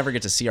because we never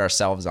get to see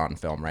ourselves on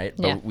film, right?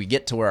 But we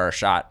get to where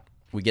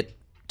we get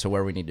to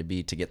where we need to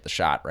be to get the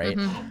shot, right?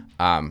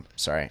 Mm-hmm.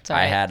 Sorry.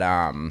 I had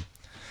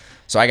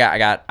So I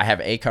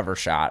have a cover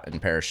shot in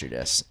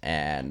Parachutist,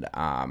 and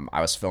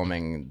I was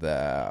filming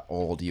the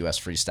old U.S.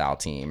 freestyle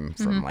team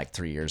from like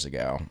 3 years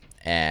ago,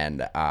 and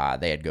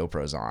they had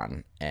GoPros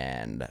on,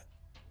 and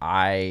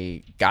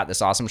I got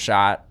this awesome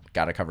shot,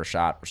 got a cover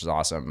shot, which is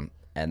awesome,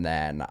 and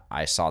then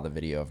I saw the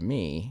video of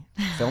me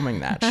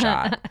filming that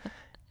shot,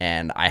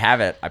 and I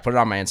have it. I put it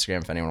on my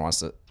Instagram if anyone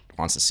wants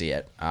to see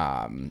it.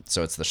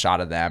 So it's the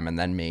shot of them and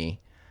then me.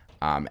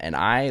 And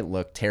I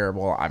look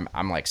terrible.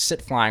 I'm like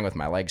sit flying with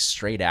my legs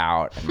straight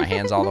out and my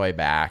hands all the way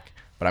back,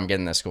 but I'm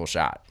getting this cool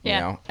shot, you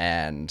know?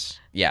 And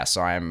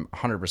so I'm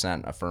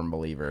 100% a firm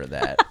believer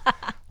that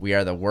we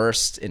are the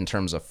worst in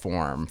terms of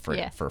form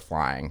for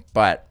flying,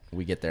 but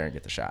we get there and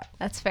get the shot.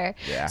 That's fair.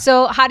 Yeah.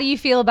 So how do you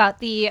feel about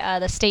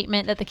the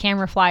statement that the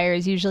camera flyer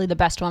is usually the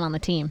best one on the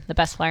team, the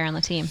best flyer on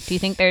the team? Do you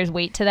think there's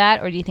weight to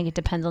that, or do you think it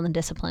depends on the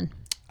discipline?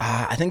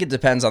 I think it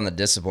depends on the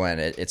discipline.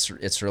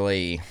 It's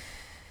really,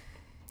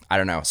 I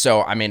don't know.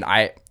 So, I mean,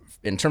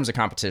 in terms of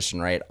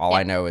competition, right, all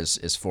I know is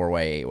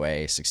 4-way,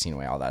 8-way,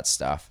 16-way, all that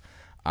stuff.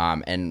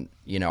 And,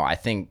 I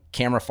think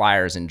camera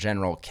flyers in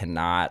general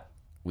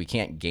we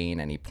can't gain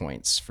any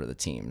points for the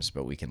teams,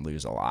 but we can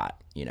lose a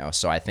lot,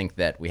 So I think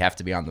that we have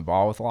to be on the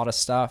ball with a lot of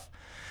stuff.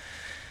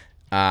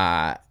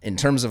 In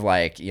terms of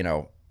like,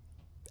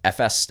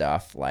 FS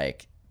stuff,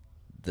 like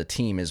the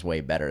team is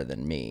way better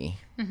than me.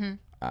 Mm-hmm.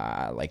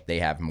 Like they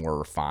have more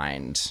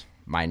refined,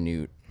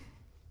 minute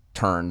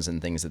turns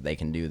and things that they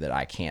can do that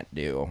I can't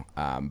do.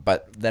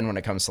 But then when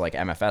it comes to like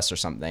MFS or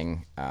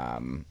something,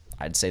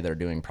 I'd say they're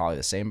doing probably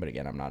the same. But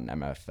again, I'm not an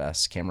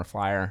MFS camera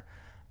flyer.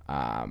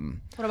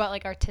 What about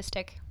like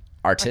artistic?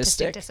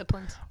 Artistic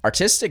disciplines.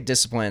 Artistic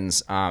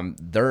disciplines,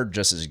 they're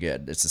just as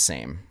good. It's the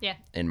same. Yeah.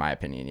 In my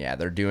opinion. Yeah.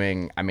 They're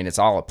doing, I mean, it's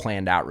all a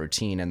planned out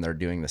routine and they're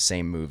doing the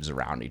same moves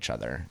around each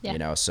other, Yeah. you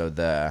know? So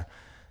the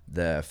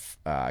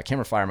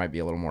Cameraflyer might be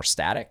a little more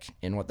static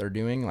in what they're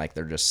doing. Like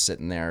they're just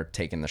sitting there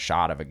taking the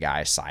shot of a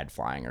guy side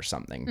flying or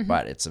something,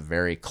 but it's a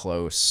very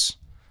close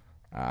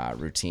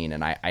routine.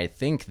 And I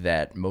think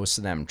that most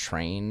of them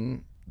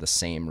train the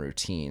same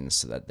routine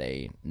so that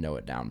they know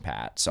it down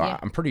pat. So Yeah.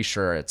 I'm pretty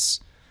sure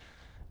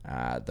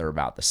they're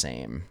about the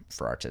same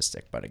for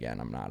artistic, but again,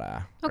 I'm not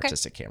a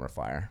artistic camera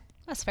flyer.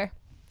 That's fair.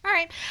 All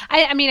right.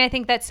 I mean, I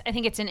think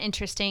it's an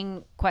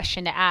interesting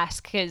question to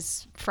ask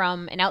because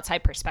from an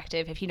outside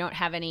perspective, if you don't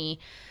have any,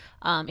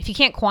 if you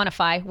can't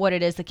quantify what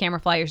it is the camera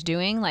flyer is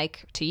doing,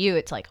 like to you,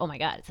 it's like, oh my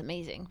God, it's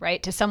amazing,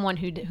 right? To someone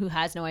who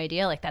has no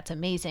idea, like that's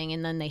amazing.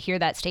 And then they hear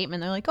that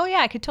statement, they're like, oh yeah,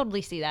 I could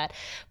totally see that.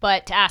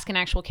 But to ask an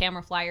actual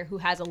camera flyer who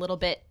has a little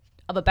bit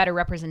of a better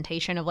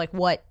representation of like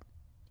what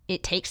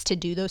it takes to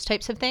do those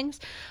types of things,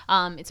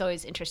 it's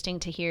always interesting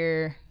to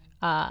hear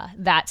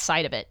that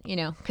side of it, you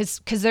know,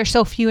 because they're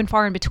so few and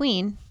far in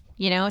between.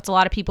 You know, it's a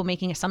lot of people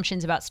making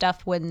assumptions about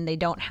stuff when they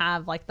don't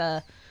have like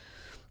the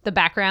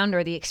background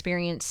or the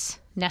experience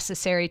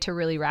necessary to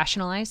really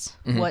rationalize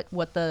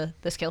what the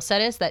skill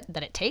set is that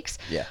it takes.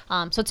 Yeah.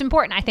 So it's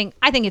important. I think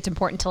it's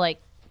important to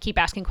like keep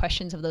asking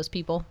questions of those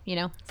people, you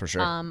know, For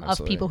sure.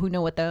 of people who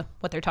know what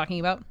they're talking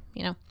about,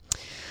 you know.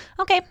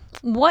 Okay.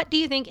 What do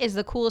you think is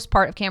the coolest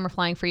part of camera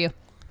flying for you?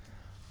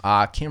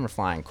 Camera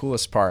flying,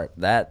 coolest part.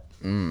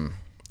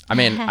 I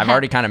mean, I've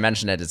already kind of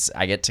mentioned it.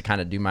 I get to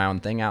kind of do my own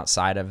thing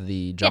outside of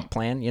the jump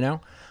plan, you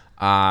know?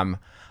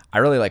 I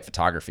really like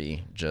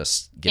photography,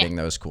 just getting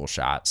those cool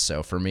shots.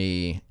 So for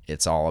me,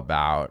 it's all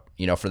about,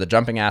 you know, for the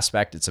jumping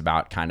aspect, it's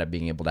about kind of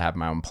being able to have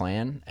my own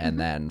plan. And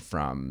then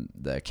from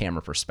the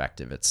camera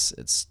perspective, it's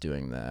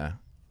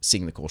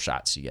seeing the cool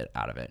shots you get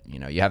out of it. You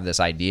know, you have this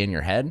idea in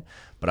your head,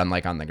 but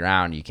unlike on the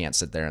ground, you can't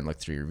sit there and look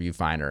through your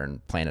viewfinder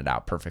and plan it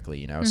out perfectly,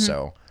 you know?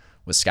 So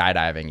with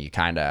skydiving, you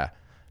kind of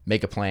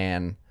make a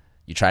plan,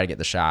 you try to get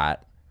the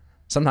shot.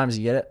 Sometimes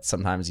you get it,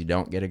 sometimes you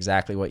don't get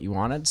exactly what you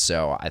wanted.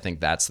 So I think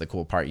that's the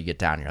cool part. You get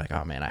down, you're like,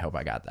 oh man, I hope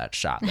I got that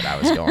shot that I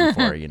was going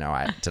for. You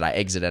know, did I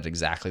exit at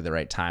exactly the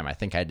right time? I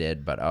think I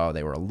did, but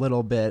they were a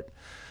little bit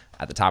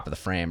at the top of the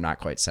frame, not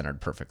quite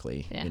centered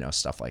perfectly, you know,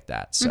 stuff like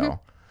that. So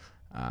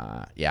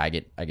I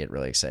get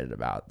really excited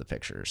about the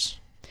pictures.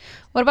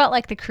 What about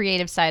like the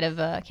creative side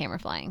of camera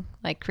flying?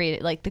 Like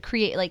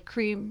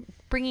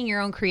bringing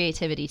your own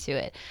creativity to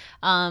it.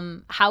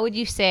 How would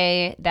you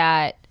say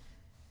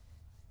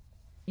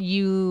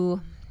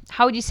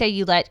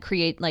you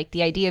let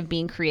the idea of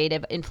being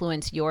creative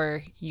influence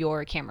your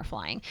camera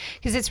flying?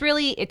 Because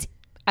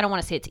I don't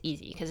want to say it's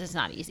easy because it's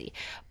not easy,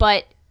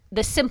 but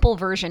the simple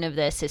version of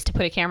this is to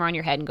put a camera on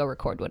your head and go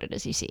record what it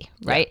is you see,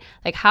 right? Yeah.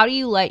 Like, how do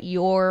you let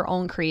your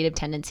own creative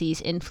tendencies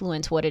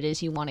influence what it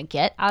is you want to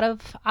get out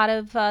of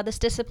this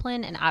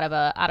discipline and out of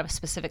a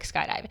specific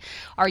skydive?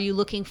 Are you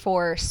looking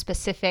for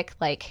specific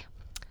like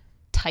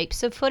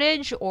types of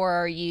footage,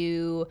 or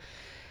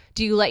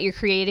do you let your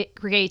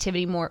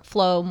creativity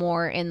flow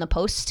more in the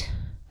post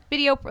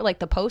video, like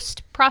the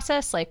post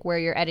process, like where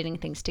you're editing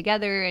things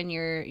together and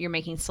you're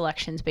making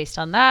selections based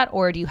on that?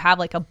 Or do you have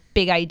like a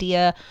big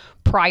idea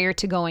prior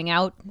to going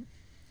out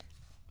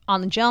on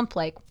the jump?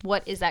 Like,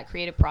 what is that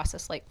creative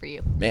process like for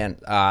you? Man,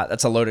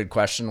 that's a loaded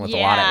question with a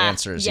lot of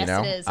answers, yes, you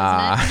know? It is,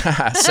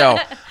 isn't it? So,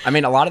 I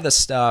mean, a lot of the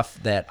stuff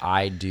that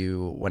I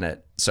do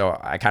so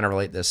I kind of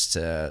relate this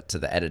to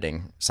the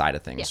editing side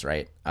of things,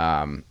 right?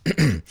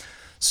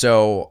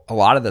 So a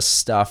lot of the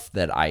stuff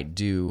that I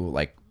do,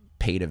 like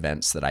paid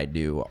events that I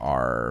do,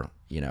 are,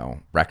 you know,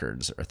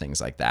 records or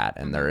things like that.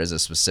 And there is a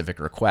specific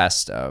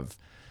request of,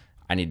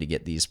 I need to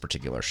get these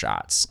particular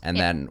shots. And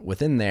then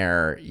within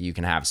there, you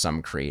can have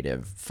some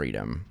creative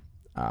freedom,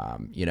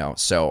 you know.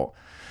 So,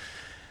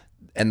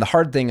 and the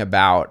hard thing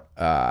about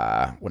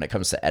when it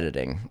comes to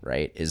editing,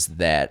 right, is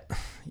that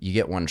you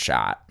get one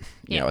shot,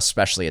 you know,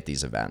 especially at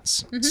these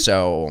events.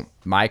 So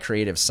my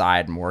creative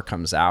side more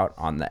comes out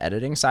on the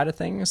editing side of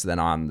things than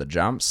on the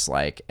jumps.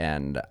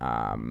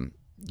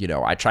 You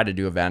know, I try to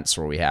do events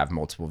where we have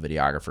multiple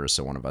videographers,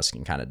 so one of us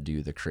can kind of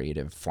do the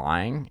creative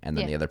flying, and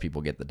then the other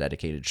people get the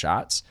dedicated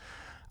shots.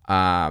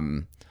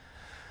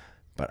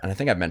 But I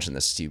think I've mentioned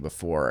this to you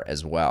before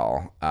as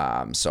well.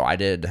 So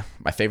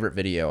my favorite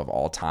video of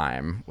all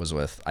time was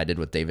with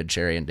David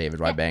Cherry and David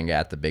Wybanga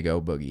at the Big O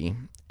Boogie.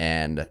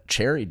 And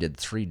Cherry did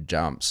 3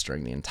 jumps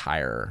during the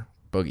entire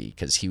boogie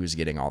because he was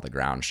getting all the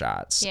ground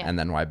shots. Yeah. And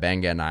then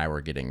Wybanga and I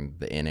were getting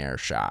the in-air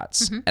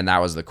shots. And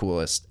that was the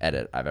coolest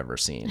edit I've ever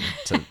seen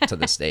to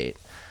this date.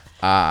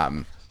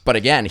 But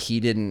again,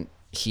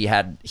 we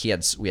had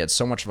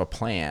so much of a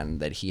plan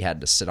that he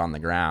had to sit on the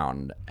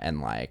ground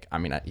and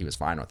he was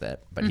fine with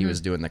it, but he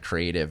was doing the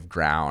creative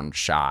ground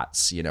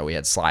shots. You know, we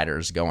had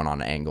sliders going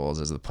on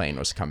angles as the plane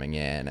was coming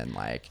in, and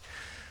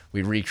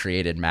we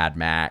recreated Mad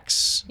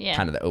Max,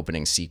 kind of the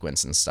opening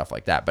sequence and stuff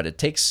like that.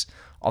 But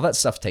all that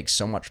stuff takes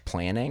so much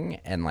planning,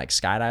 and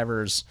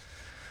skydivers,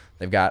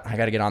 I got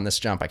to get on this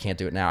jump. I can't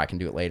do it now. I can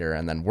do it later.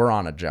 And then we're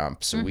on a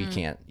jump. So we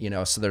can't,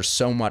 so there's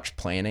so much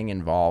planning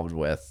involved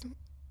with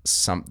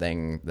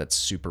something that's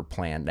super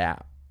planned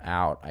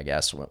out, I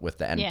guess, with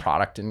the end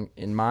product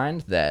in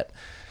mind, that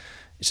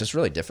it's just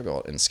really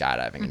difficult in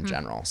skydiving in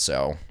general.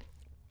 So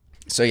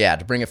yeah,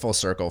 to bring it full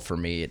circle for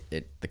me,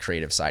 the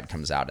creative side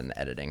comes out in the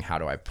editing. How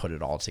do I put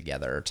it all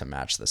together to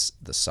match the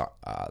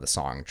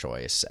song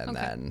choice, and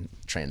then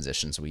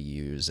transitions we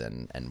use,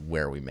 and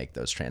where we make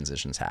those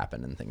transitions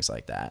happen, and things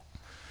like that.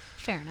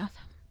 Fair enough.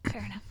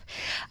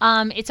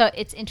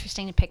 It's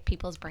interesting to pick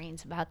people's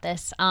brains about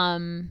this.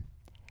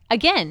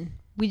 Again,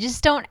 we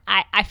just don't.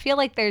 I feel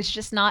like there's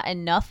just not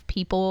enough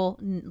people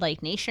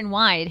like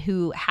nationwide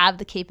who have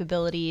the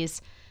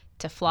capabilities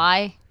to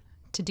fly,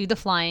 to do the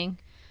flying,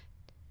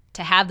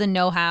 to have the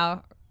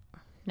know-how,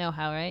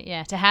 right?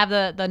 Yeah, to have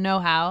the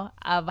know-how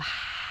of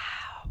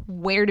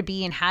where to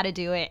be and how to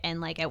do it,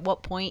 and like at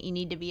what point you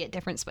need to be at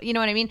different spots. You know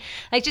what I mean?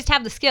 Like, just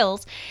have the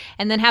skills,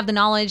 and then have the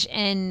knowledge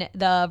and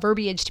the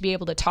verbiage to be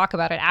able to talk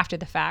about it after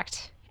the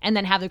fact, and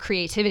then have the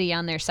creativity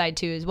on their side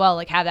too as well.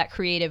 Like, have that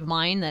creative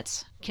mind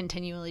that's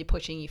continually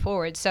pushing you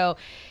forward. So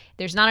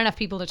there's not enough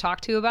people to talk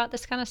to about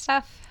this kind of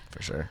stuff.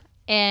 For sure.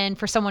 And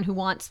for someone who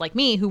wants, like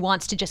me, who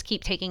wants to just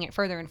keep taking it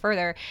further and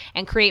further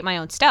and create my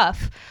own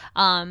stuff,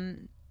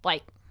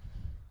 like,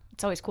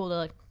 it's always cool to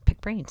like pick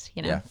brains,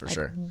 Yeah, for like,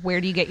 sure.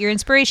 Where do you get your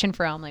inspiration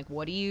from? Like,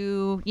 what do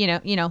you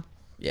know?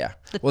 Yeah.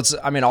 Well,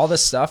 all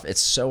this stuff,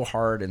 it's so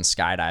hard in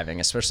skydiving,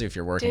 especially if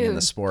you're working in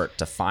the sport,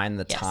 to find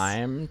the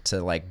time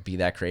to like be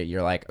that creative.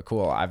 You're like,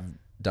 cool, I've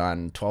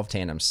done 12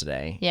 tandems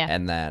today. Yeah.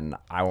 And then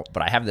I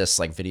have this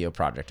like video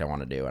project I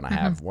want to do, and I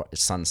have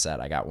sunset.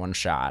 I got one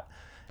shot,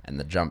 and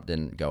the jump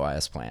didn't go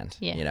as planned,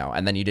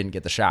 and then you didn't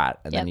get the shot,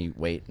 and then you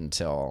wait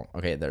until,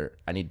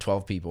 I need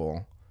 12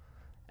 people,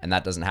 and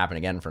that doesn't happen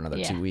again for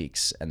another 2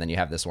 weeks. And then you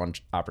have this one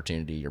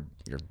opportunity,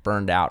 you're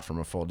burned out from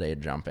a full day of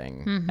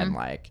jumping. And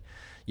like,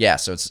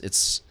 so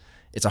it's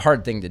a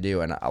hard thing to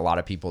do. And a lot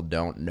of people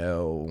don't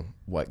know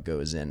what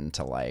goes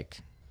into like,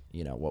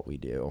 what we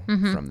do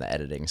from the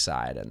editing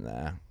side and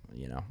the,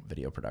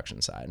 video production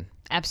side.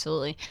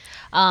 Absolutely.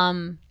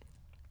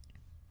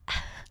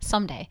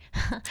 Someday.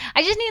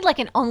 I just need like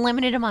an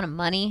unlimited amount of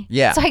money.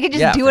 Yeah. So I could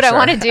just do what I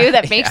want to do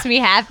that makes me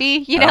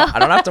happy, I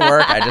don't have to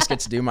work. I just get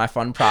to do my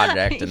fun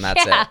project, and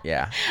that's it.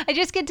 Yeah. I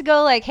just get to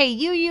go like, hey,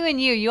 you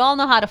and you all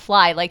know how to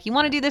fly. Like, you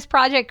want to do this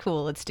project?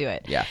 Cool, let's do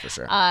it. Yeah, for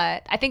sure.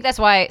 I think that's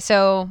why.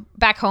 So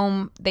back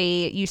home,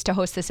 they used to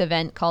host this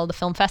event called the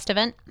Film Fest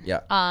event.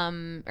 Yeah.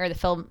 Or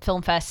the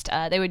Film Fest.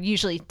 They would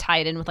usually tie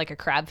it in with like a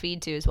crab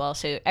feed too as well.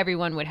 So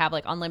everyone would have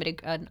like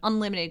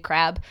unlimited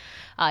crab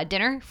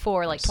dinner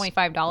for like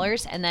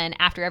 $25. And then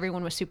after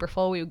everyone was super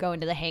full, we would go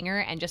into the hangar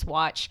and just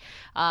watch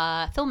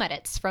film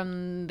edits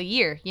from the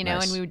year,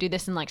 Nice. And we would do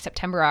this in like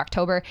September or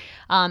October.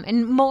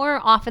 And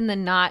more often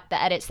than not,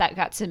 the edits that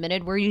got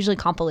submitted were usually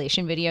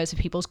compilation videos of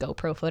people's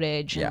GoPro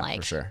footage and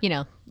like, for sure.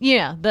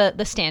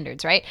 The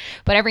standards, right?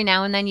 But every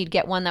now and then you'd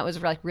get one that was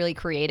like really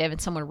creative,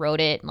 and someone wrote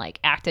it and like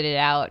acted it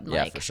out and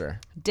like for sure.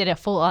 did a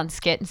full on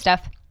skit and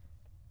stuff.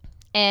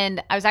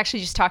 And I was actually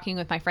just talking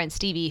with my friend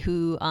Stevie,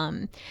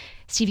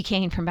 Stevie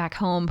Kane from back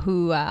home,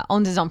 who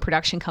owns his own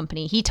production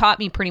company. He taught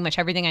me pretty much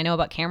everything I know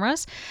about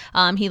cameras.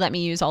 He let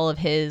me use all of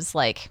his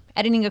like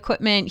editing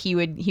equipment. He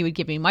would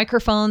give me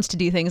microphones to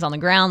do things on the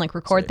ground, like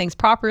record things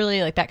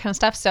properly, like that kind of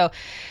stuff. So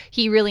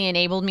he really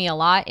enabled me a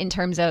lot in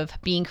terms of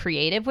being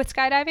creative with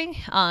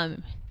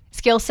skydiving.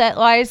 Skill set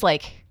wise,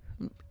 like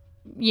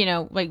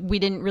we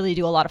didn't really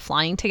do a lot of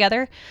flying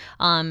together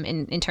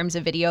in terms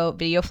of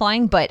video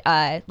flying, but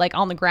like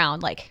on the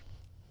ground, like,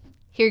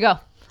 here you go.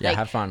 Yeah, like,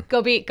 have fun.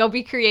 Go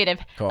be creative.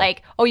 Cool.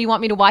 Like, oh, you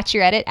want me to watch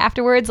your edit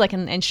afterwards, like,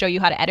 and show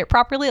you how to edit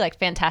properly? Like,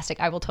 fantastic.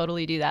 I will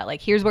totally do that.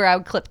 Like, here's where I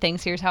would clip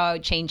things. Here's how I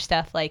would change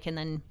stuff, like, and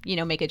then,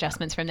 make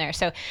adjustments from there.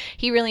 So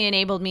he really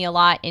enabled me a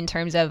lot in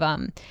terms of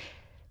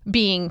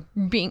being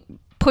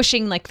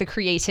pushing like the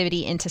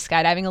creativity into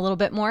skydiving a little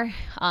bit more.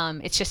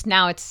 It's just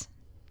now it's,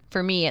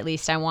 for me at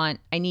least, I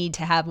need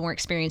to have more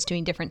experience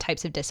doing different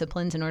types of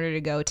disciplines in order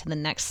to go to the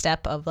next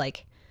step of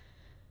like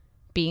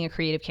being a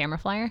creative camera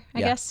flyer,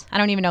 I guess. I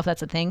don't even know if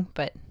that's a thing,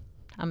 but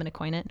I'm going to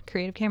coin it,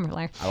 creative camera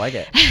flyer. I like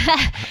it.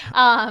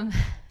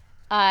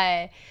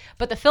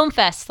 But the Film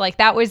Fest, like,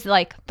 that was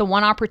like the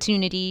one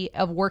opportunity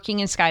of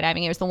working in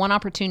skydiving. It was the one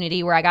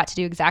opportunity where I got to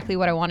do exactly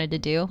what I wanted to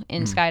do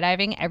in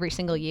skydiving every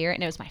single year.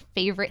 And it was my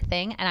favorite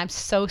thing. And I'm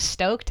so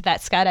stoked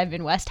that Skydive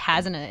Midwest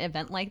has an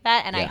event like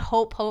that. And I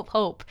hope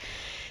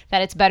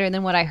that it's better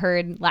than what I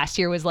heard last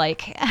year was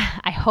like.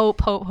 I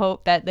hope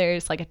that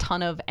there's like a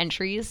ton of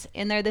entries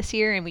in there this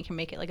year and we can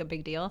make it like a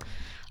big deal.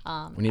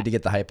 We need to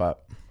get the hype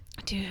up.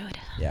 Dude.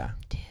 Yeah.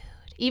 Dude.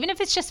 Even if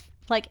it's just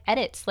like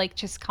edits, like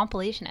just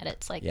compilation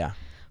edits, like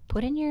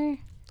put in a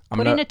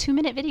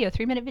 2-minute video,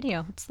 3-minute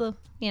video. It's the,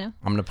 I'm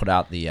going to put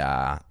out the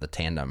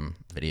tandem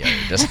video.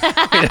 We just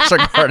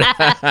recorded.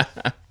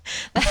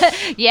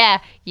 Yeah.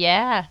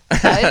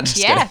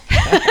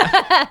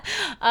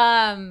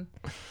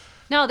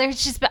 No,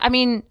 there's just,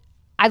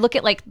 I look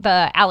at like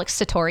the Alex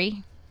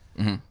Satori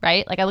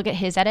right? Like I look at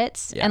his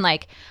edits Yeah. and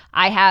like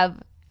I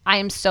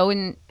am so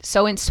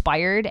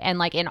inspired and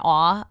like in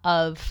awe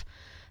of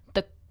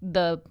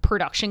the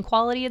production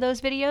quality of those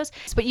videos.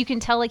 But you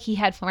can tell like he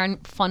had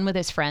fun with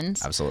his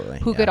friends. Absolutely.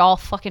 Who could all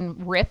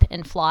fucking rip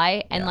and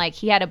fly. And like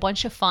he had a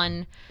bunch of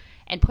fun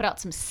and put out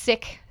some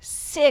sick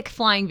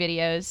flying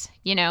videos,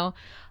 you know?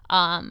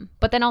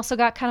 But then also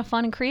got kind of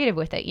fun and creative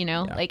with it, you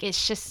know? Like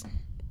it's just,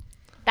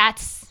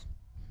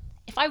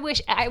 I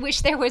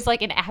wish there was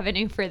like an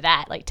avenue for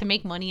that, like to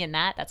make money in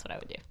that. That's what I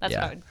would do. That's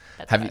what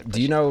I would. Do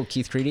you know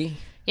Keith Creedy?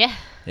 Yeah.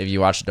 Have you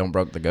watched Don't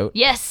Broke the Goat?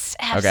 Yes,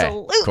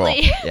 absolutely.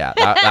 Okay, cool. Yeah,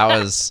 that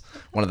was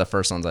one of the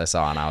first ones I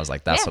saw, and I was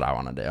like, that's what I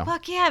want to do.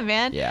 Fuck yeah,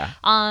 man. Yeah.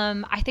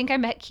 I think I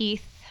met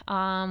Keith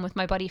with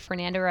my buddy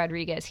Fernando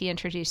Rodriguez. He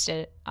introduced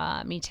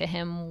me to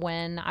him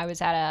when I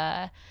was at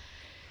a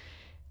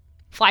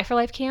Fly for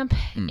Life camp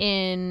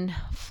in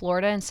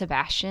Florida in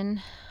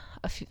Sebastian.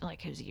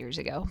 It was years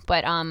ago,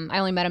 but I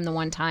only met him the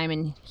one time,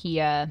 and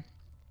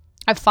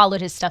I've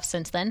followed his stuff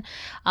since then.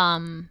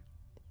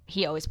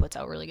 He always puts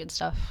out really good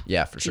stuff.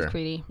 Yeah, for sure.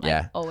 Creedy,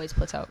 always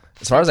puts out.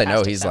 As far as I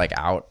know, he's stuff. like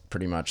out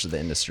pretty much of the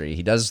industry.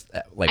 He does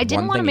like I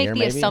didn't want to make the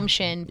maybe?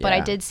 assumption, but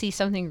I did see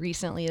something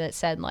recently that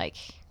said like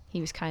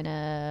he was kind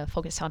of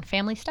focused on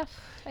family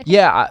stuff.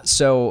 Yeah,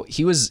 so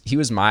he was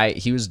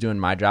doing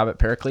my job at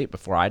Paraclete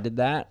before I did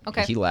that.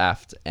 Okay. He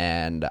left,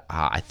 and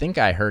I think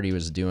I heard he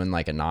was doing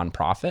like a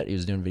nonprofit. He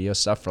was doing video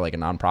stuff for like a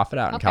nonprofit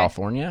out in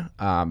California.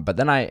 But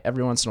then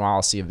every once in a while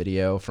I'll see a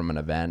video from an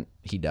event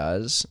he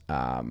does.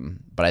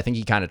 But I think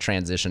he kind of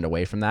transitioned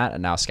away from that,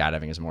 and now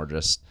skydiving is more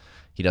just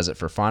he does it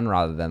for fun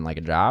rather than like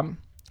a job,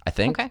 I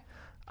think. Okay.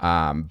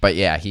 But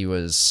yeah, he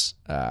was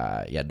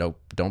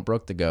don't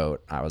broke the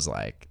goat. I was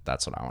like,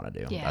 that's what I want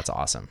to do. Yeah. That's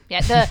awesome.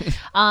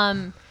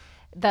 Yeah,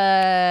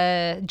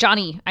 the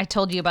Johnny, I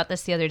told you about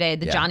this the other day,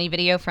 the Johnny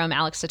video from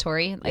Alex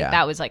Satori,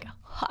 that was like,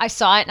 I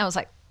saw it and I was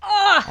like,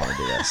 oh, I want to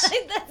do this.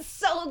 that's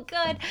so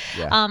good.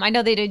 Yeah. I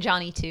know they did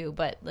Johnny too,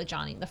 but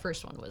the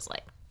first one was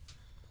like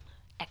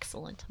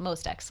excellent,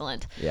 most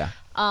excellent. Yeah.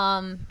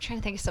 Trying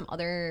to think of some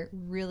other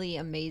really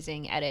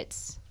amazing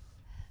edits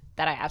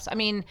that I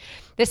mean,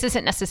 this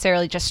isn't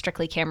necessarily just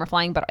strictly camera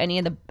flying, but any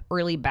of the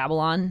early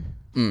Babylon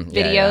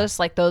videos,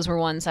 like those were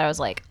ones that I was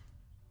like,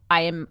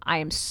 I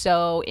am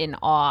so in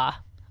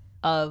awe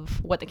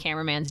of what the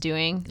cameraman's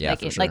doing. Yeah,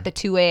 for sure. Like the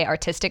two-way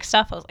artistic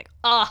stuff. I was like,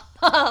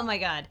 oh my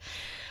God.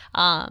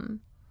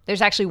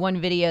 There's actually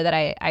one video that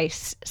I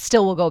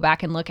still will go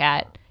back and look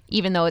at,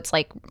 even though it's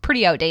like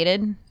pretty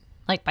outdated,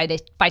 like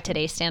by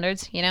today's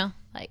standards, you know,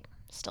 like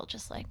still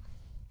just like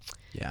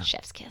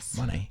chef's kiss.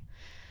 Money.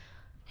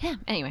 Yeah.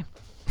 Anyway,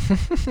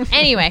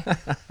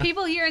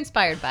 people you're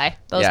inspired by,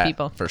 those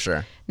people. For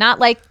sure. Not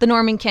like the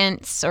Norman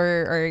Kents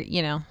or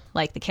you know,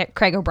 like the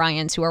Craig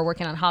O'Briens who are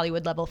working on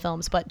Hollywood level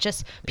films, but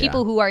just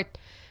people who are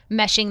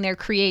meshing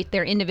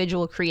their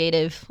individual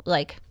creative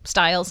like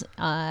styles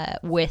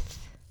with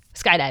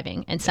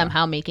skydiving and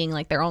somehow making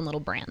like their own little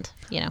brand,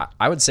 you know.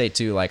 I would say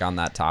too, like on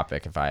that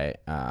topic, if I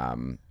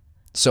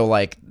so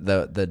like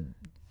the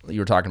you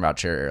were talking about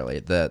Cherry earlier,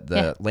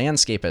 the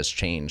landscape has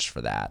changed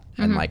for that.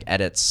 And like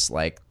edits,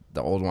 like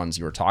the old ones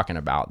you were talking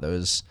about,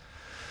 those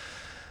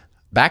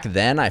back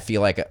then, I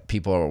feel like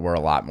people were a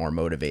lot more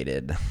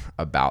motivated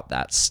about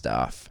that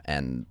stuff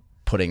and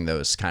putting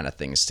those kind of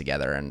things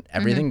together, and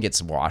everything gets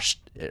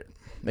washed.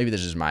 Maybe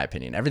this is my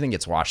opinion. Everything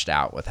gets washed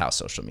out with how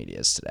social media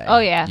is today. Oh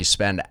yeah. You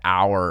spend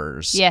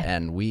hours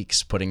and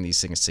weeks putting these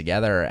things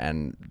together,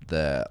 and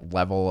the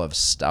level of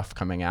stuff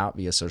coming out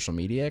via social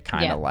media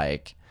kind of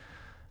like,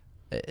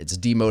 it's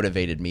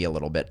demotivated me a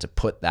little bit to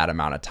put that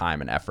amount of time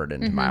and effort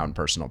into my own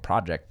personal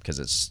project, because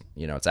it's,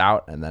 you know, it's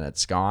out and then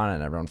it's gone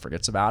and everyone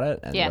forgets about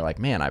it. And you're like,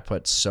 man, I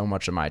put so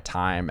much of my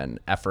time and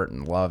effort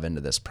and love into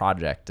this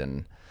project,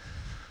 and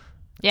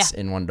it's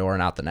in one door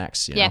and out the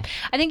next, you know?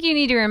 I think you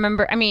need to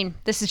remember, I mean,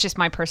 this is just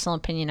my personal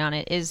opinion on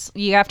it, is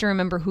you have to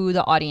remember who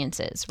the audience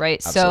is,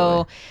 right?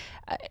 Absolutely.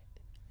 So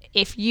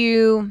if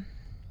you,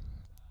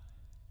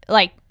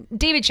 like,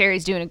 David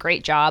Cherry's doing a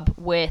great job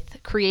with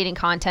creating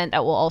content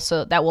that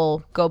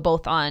will go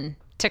both on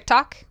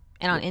TikTok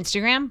and on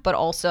Instagram, but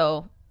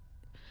also,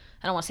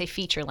 I don't want to say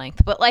feature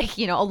length, but like,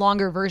 you know, a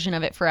longer version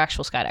of it for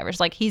actual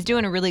skydivers. Like, he's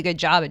doing a really good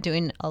job at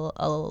doing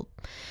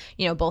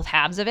you know, both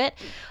halves of it.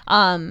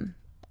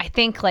 I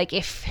think like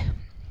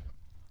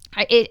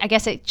I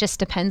guess it just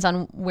depends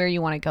on where you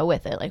want to go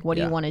with it. Like, what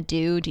do you want to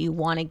do? Do you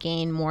want to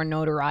gain more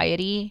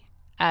notoriety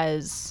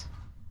as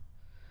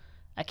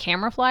a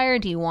camera flyer?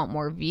 Do you want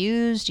more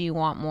views? Do you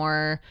want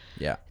more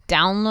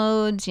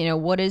downloads? You know,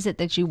 what is it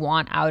that you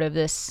want out of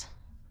this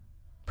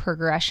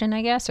progression,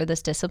 I guess, or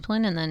this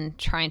discipline, and then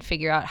try and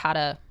figure out how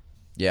to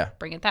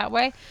bring it that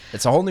way.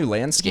 It's a whole new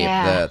landscape.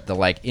 The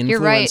like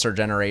influencer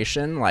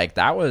generation, like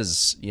that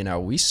was, you know,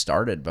 we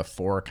started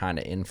before kind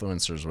of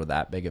influencers were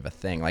that big of a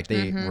thing. Like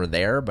they were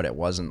there, but it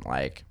wasn't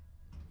like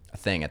a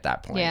thing at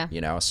that point,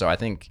 you know? So I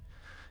think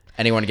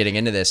anyone getting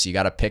into this, you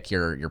got to pick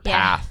your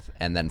path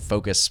and then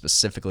focus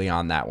specifically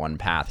on that one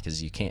path,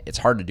 because it's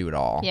hard to do it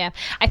all. Yeah.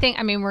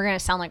 I mean, we're going to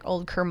sound like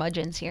old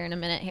curmudgeons here in a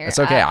minute here. It's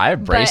okay. I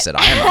embrace it.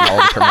 I am an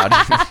old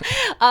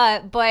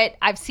curmudgeon. But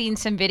I've seen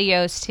some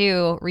videos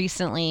too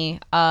recently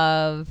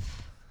of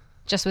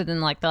just within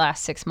like the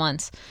last 6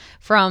 months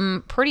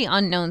from pretty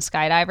unknown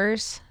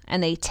skydivers,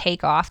 and they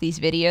take off these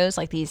videos,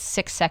 like these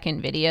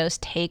 6-second videos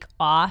take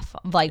off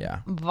like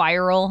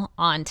viral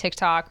on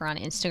TikTok or on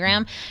Instagram,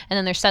 and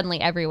then they're suddenly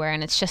everywhere,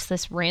 and it's just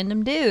this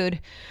random dude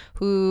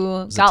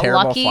who got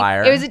lucky.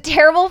 Flyer. It was a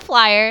terrible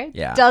flyer.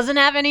 Yeah. Doesn't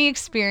have any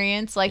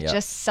experience, like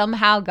just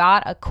somehow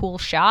got a cool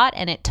shot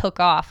and it took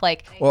off.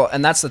 Like, well,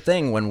 and that's the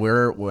thing when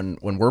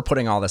we're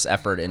putting all this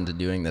effort into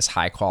doing this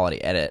high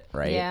quality edit,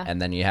 right? Yeah.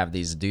 And then you have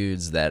these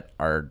dudes that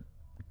are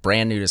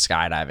brand new to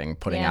skydiving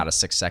putting out a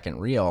 6-second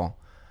reel.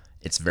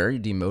 It's very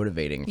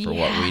demotivating for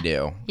what we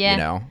do, you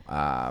know?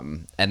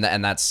 And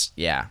that's,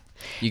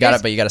 you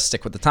got to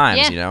stick with the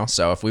times, you know?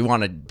 So if we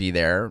want to be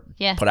there,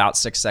 put out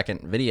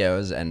 6-second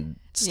videos and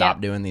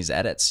stop doing these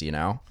edits, you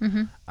know?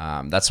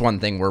 That's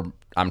one thing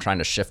I'm trying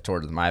to shift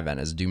towards with my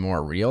event, is do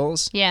more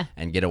reels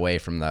and get away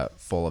from the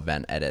full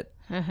event edit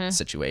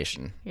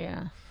situation.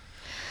 Yeah.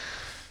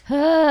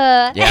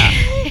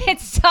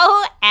 It's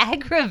so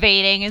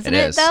aggravating, isn't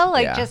it though?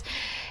 Like just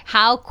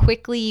how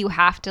quickly you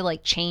have to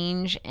like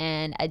change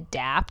and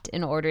adapt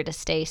in order to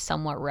stay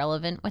somewhat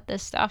relevant with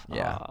this stuff.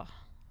 Yeah. Oh.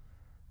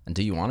 And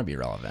do you want to be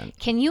relevant?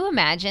 Can you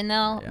imagine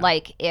though,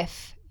 like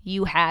if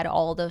you had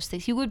all those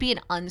things, you would be an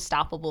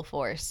unstoppable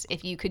force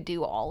if you could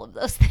do all of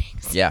those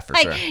things. Yeah, for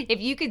sure. If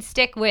you could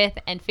stick with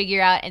and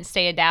figure out and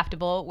stay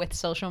adaptable with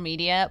social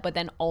media, but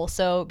then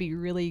also be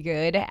really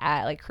good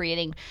at like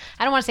creating,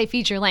 I don't want to say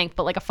feature length,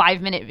 but like a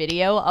 5-minute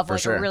video of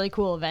like a really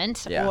cool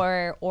event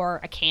or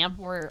a camp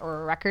or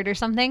a record or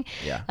something.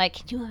 Yeah. Like,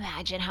 can you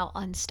imagine how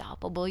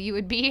unstoppable you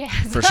would be?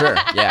 For sure.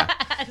 Yeah.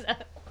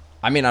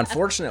 I mean,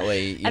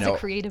 unfortunately, you know, as a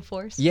creative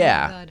force.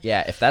 Yeah,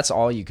 if that's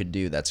all you could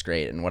do, that's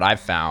great. And what I've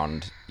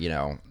found, you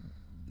know,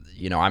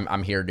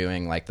 I'm here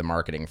doing like the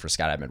marketing for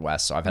Skydive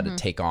Midwest, so I've had to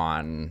take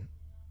on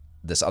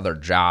this other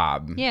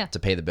job to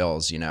pay the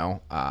bills. You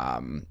know,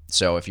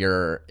 so if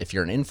you're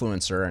an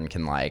influencer and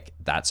can like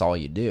that's all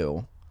you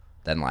do,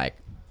 then like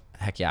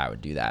heck yeah, I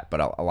would do that.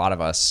 But a lot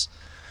of us,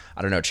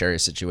 I don't know,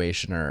 Cherry's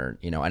situation or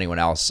you know anyone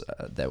else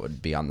that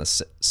would be on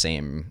the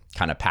same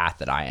kind of path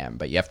that I am,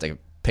 but you have to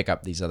pick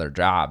up these other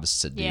jobs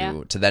to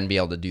do to then be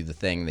able to do the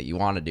thing that you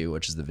want to do,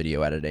 which is the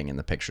video editing and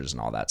the pictures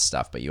and all that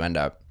stuff. But you end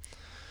up,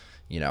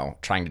 you know,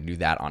 trying to do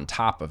that on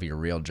top of your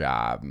real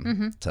job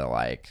to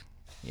like,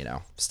 you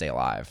know, stay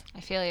alive.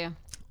 I feel you.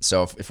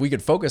 So if we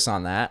could focus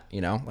on that, you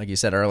know, like you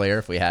said earlier,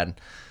 if I had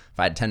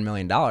 $10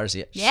 million,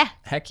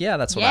 heck yeah,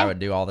 that's what I would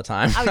do all the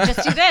time. I would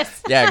just do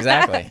this. Yeah,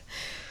 exactly.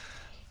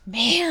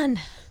 Man.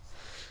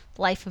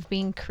 Life of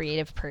being a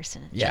creative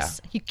person. Yeah.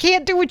 You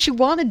can't do what you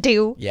want to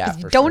do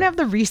because you don't have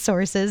the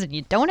resources and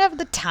you don't have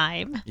the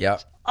time.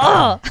 Yep.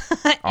 Oh.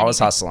 Always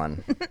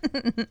hustling.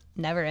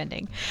 Never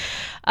ending.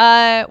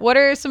 What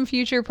are some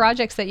future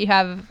projects that you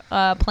have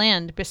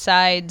planned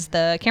besides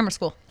the camera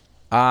school?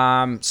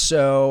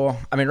 So,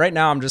 I mean, right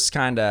now I'm just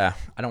kind of,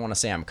 I don't want to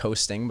say I'm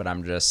coasting, but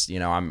I'm just, you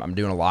know, I'm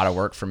doing a lot of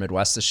work for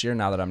Midwest this year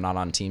now that I'm not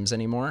on teams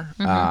anymore.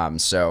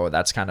 So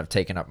that's kind of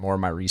taken up more of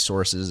my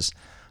resources.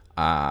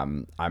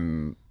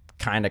 I'm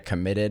kind of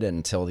committed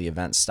until the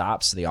event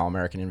stops, the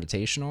All-American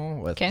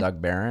Invitational with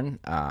Doug Barron.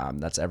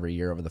 That's every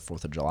year over the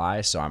 4th of July.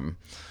 So I'm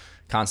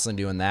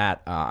constantly doing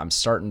that. I'm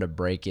starting to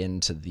break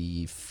into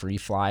the free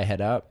fly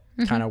head up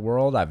kind of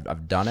world.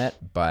 I've done it,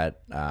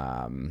 but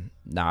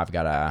now I've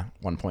got a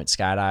 1 Point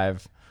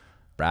Skydive,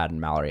 Brad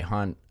and Mallory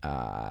Hunt.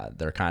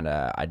 They're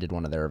I did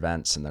one of their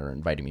events and they're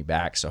inviting me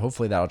back. So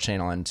hopefully that'll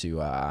channel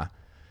into,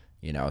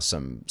 you know,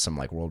 some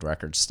like world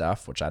record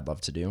stuff, which I'd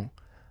love to do.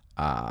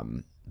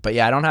 But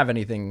yeah, I don't have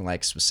anything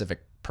like specific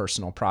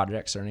personal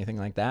projects or anything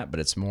like that, but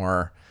it's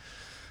more,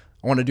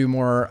 I want to do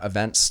more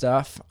event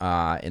stuff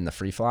in the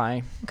free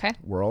fly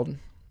world.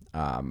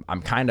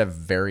 I'm kind of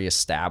very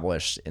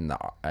established in the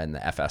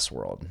FS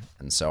world.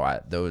 And so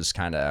I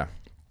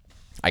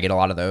get a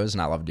lot of those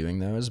and I love doing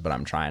those, but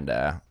I'm trying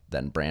to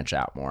then branch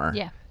out more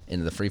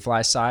into the free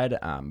fly side.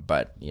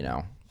 But you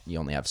know, you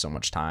only have so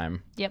much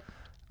time. Yep.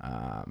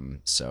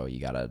 So you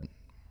gotta,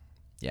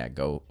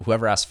 go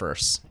whoever asks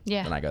first.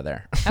 Yeah. Then I go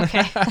there.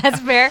 Okay. That's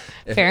fair.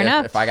 Fair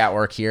enough. If I got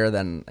work here,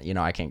 then, you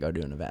know, I can't go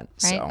do an event.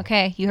 Right. So,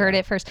 okay. You heard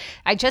it first.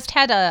 I just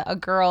had a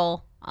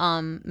girl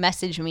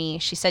message me.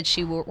 She said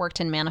she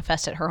worked in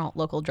Manifest at her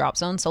local drop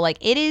zone. So like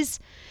it is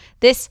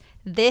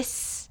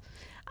this,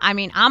 I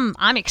mean,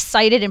 I'm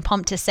excited and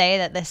pumped to say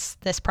that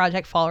this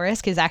Project Fall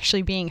Risk is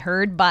actually being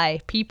heard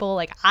by people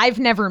like I've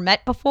never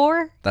met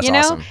before. That's you know?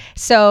 Awesome.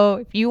 So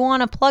if you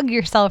want to plug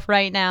yourself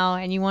right now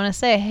and you want to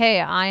say,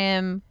 hey, I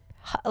am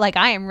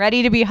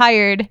ready to be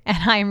hired and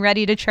I am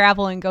ready to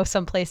travel and go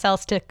someplace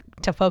else to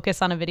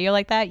focus on a video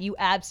like that.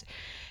 Not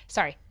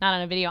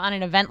on a video, on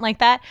an event like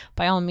that,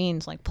 by all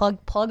means, like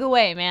plug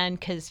away, man.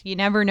 'Cause you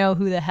never know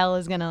who the hell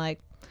is going to like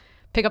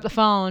pick up the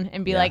phone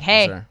and be Yeah, like, for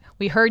hey, sure.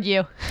 we heard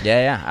you.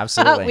 Yeah,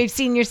 absolutely. We've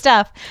seen your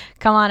stuff.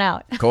 Come on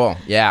out. Cool.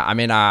 Yeah. I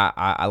mean,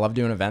 I love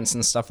doing events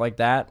and stuff like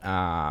that.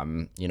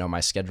 My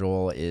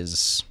schedule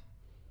is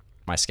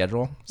my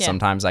schedule. Yeah.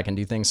 Sometimes I can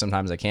do things,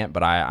 sometimes I can't,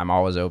 but I'm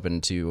always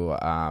open to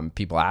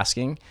people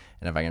asking.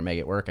 And if I can make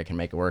it work, I can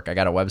make it work. I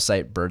got a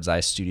website,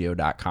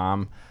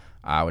 birdseyestudio.com,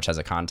 which has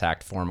a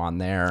contact form on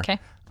there. Okay.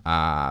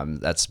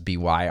 That's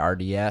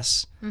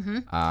BYRDS.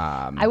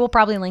 I will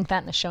probably link that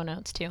in the show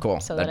notes too. Cool.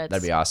 So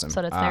That'd be awesome.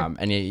 So that's there.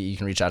 And you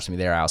can reach out to me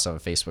there. I also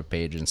have a Facebook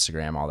page,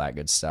 Instagram, all that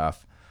good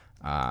stuff.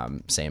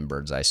 Same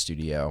Bird's Eye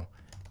Studio.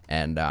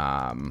 And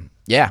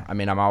yeah, I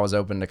mean, I'm always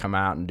open to come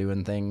out and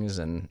doing things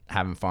and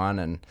having fun.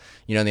 And,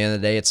 at the end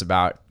of the day, it's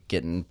about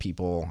getting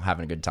people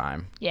having a good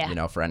time.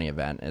 Yeah. For any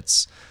event.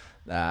 It's,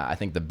 I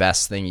think the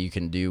best thing you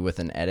can do with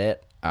an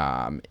edit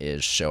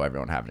is show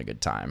everyone having a good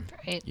time.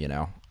 Right.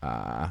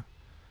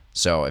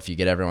 So if you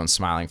get everyone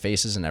smiling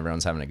faces and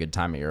everyone's having a good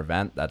time at your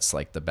event, that's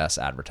like the best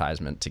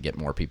advertisement to get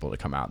more people to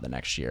come out the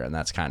next year. And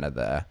that's kind of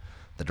the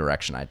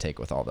direction I take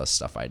with all this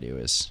stuff I do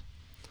is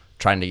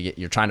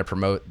you're trying to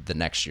promote the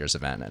next year's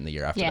event and the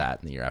year after that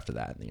and the year after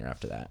that and the year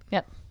after that.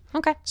 Yep.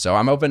 Okay. So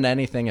I'm open to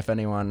anything if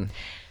anyone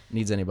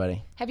needs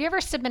anybody. Have you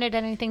ever submitted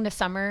anything to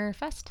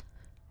Summerfest?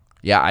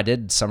 Yeah, I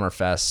did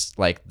Summerfest,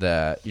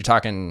 you're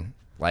talking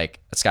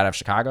like Skydive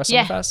Chicago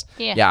Summerfest?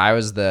 Yeah. Yeah, I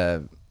was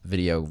the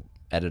video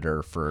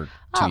editor for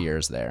 2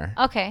 years there.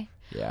 Okay.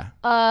 Yeah.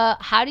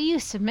 How do you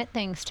submit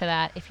things to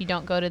that if you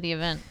don't go to the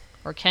event,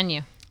 or can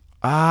you?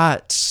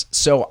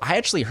 So I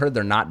actually heard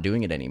they're not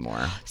doing it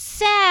anymore.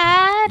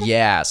 Sad.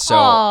 Yeah, so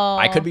Oh.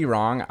 I could be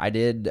wrong. I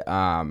did.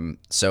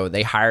 So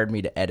they hired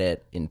me to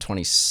edit in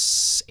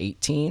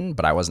 2018,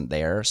 but I wasn't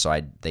there. So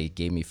they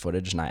gave me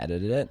footage and I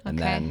edited it. And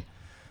then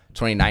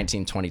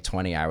 2019,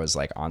 2020, I was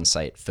like on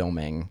site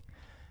filming.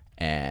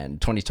 And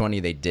 2020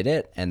 they did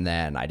it, and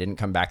then I didn't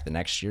come back the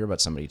next year,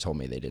 but somebody told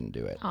me they didn't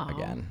do it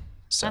again.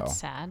 So That's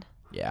sad.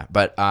 yeah,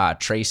 but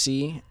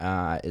Tracy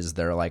is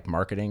their like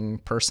marketing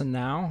person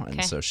now,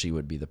 and so she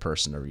would be the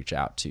person to reach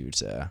out to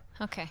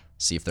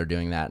see if they're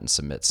doing that and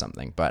submit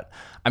something. But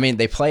I mean,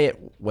 they play it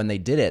when they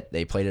did it.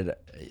 They played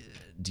it.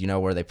 Do you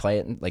know where they play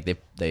it? Like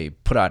they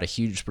put out a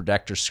huge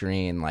projector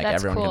screen, like That's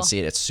everyone cool. can see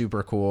it. It's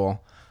super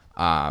cool.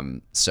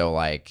 So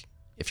like,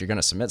 if you're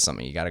gonna submit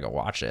something, you got to go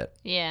watch it.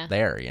 Yeah.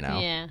 There,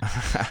 Yeah.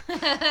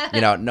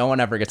 No one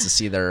ever gets to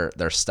see their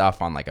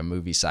stuff on like a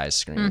movie size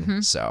screen.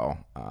 Mm-hmm. So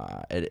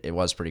it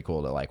was pretty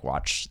cool to like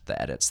watch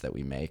the edits that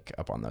we make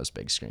up on those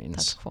big screens.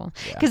 That's cool.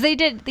 Yeah. Because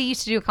they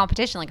used to do a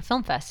competition, like a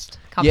film fest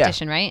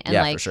competition, right? And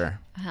yeah, like, for sure.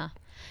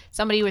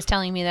 Somebody was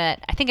telling me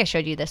that, I think I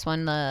showed you this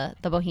one, the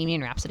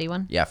Bohemian Rhapsody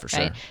one. Yeah, for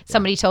sure. Right? Yeah.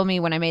 Somebody told me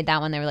when I made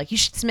that one, they were like, you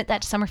should submit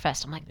that to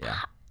Summerfest. I'm like,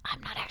 I'm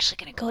not actually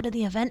going to go to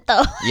the event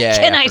though. Yeah,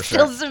 Can yeah, I for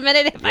still sure. submit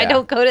it if I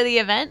don't go to the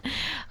event?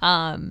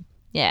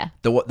 Yeah.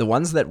 The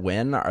ones that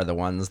win are the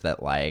ones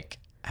that like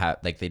have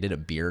like they did a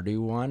beer do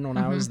one when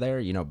I was there.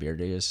 You know beer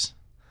do's.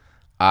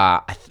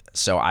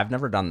 So I've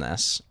never done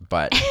this,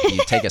 but you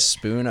take a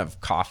spoon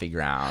of coffee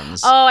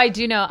grounds. Oh, I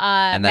do know.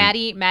 then-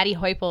 Maddie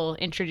Heupel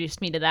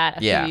introduced me to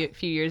that Yeah.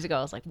 few years ago.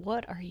 I was like,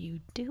 what are you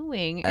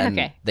doing? And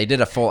Okay. they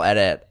did a full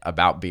edit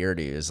about beer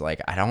do's.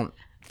 Like I don't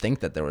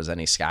think that there was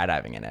any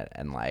skydiving in it,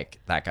 and like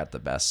that got the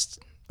best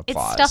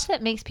applause. It's stuff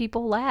that makes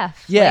people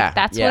laugh. Yeah, Like,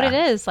 that's what yeah.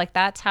 it is. Like,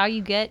 that's how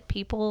you get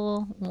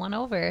people won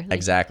over. Like,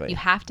 Exactly. You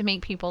have to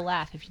make people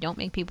laugh. If you don't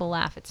make people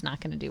laugh, it's not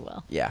going to do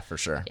well. Yeah, for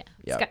sure.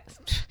 Yeah. Yep.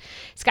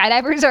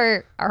 Skydivers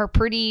are a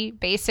pretty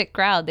basic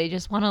crowd. They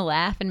just want to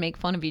laugh and make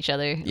fun of each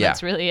other. Yeah.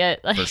 That's really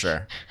it. Like, For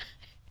sure.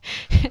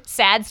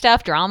 sad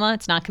stuff, drama,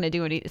 it's not going to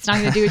do any. It's not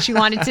going to do what you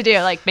want it to do.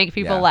 Like, make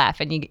people Yeah.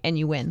 laugh and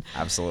you win.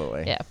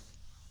 Absolutely. Yeah.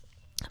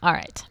 All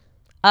right.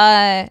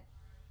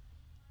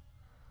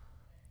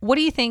 What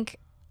do you think?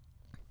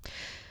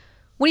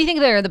 What do you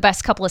think are the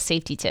best couple of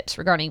safety tips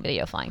regarding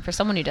video flying for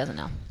someone who doesn't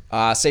know?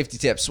 Safety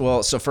tips.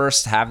 Well, so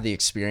first, have the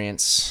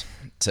experience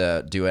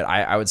to do it.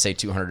 I would say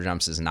 200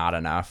 jumps is not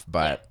enough,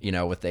 but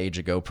with the age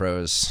of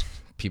GoPros,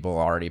 people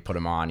already put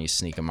them on. You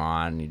sneak them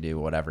on. You do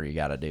whatever you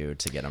got to do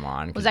to get them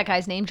on. Was that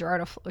guy's name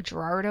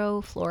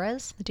Gerardo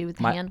Flores, the dude with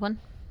the hand one?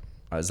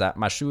 Is that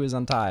my shoe is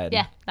untied?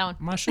 Yeah, that one.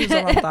 My shoes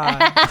are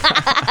untied.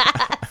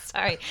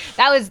 Sorry,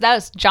 that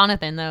was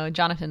Jonathan though.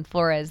 Jonathan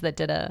Flores that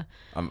did a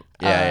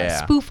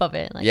spoof of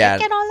it. Like,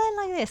 get all in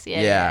like this.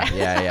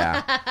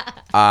 Yeah.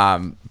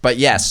 But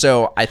yeah,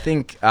 so I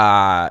think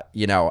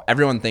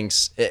everyone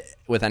thinks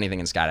with anything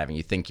in skydiving,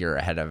 you think you're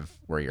ahead of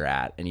where you're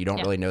at, and you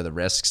don't really know the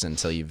risks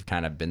until you've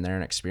kind of been there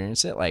and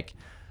experienced it. Like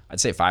I'd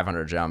say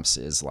 500 jumps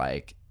is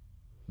like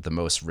the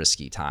most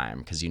risky time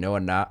because you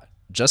know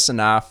just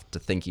enough to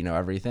think you know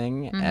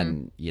everything,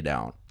 and you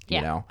don't.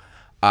 You know.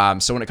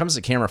 So when it comes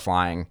to camera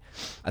flying,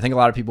 I think a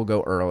lot of people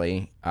go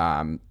early,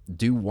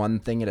 do one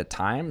thing at a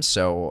time.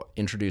 So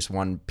introduce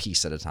one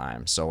piece at a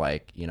time. So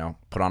like,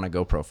 put on a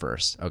GoPro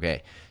first.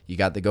 Okay. You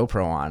got the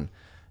GoPro on,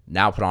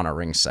 now put on a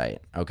ring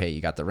sight. Okay.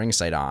 You got the ring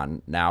sight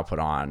on, now put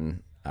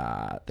on,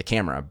 the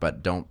camera,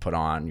 but don't put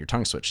on your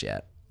tongue switch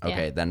yet.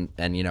 Okay. Then,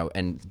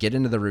 and get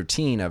into the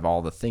routine of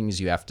all the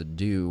things you have to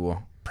do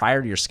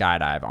prior to your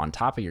skydive on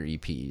top of your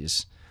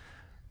EPs,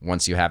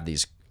 once you have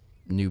these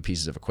new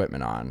pieces of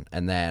equipment on.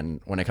 And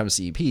then when it comes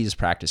to EPs,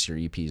 practice your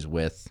EPs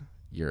with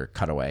your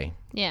cutaway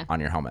on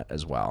your helmet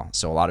as well.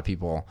 So a lot of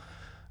people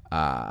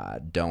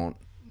don't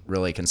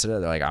really consider,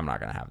 they're like, I'm not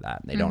going to have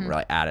that. And they don't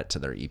really add it to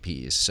their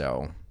EPs.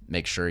 So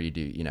make sure you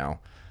do, you know,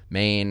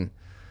 main,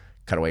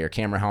 cut away your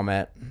camera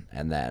helmet,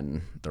 and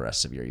then the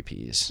rest of your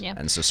EPs. Yeah.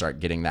 And so start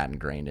getting that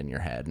ingrained in your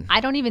head.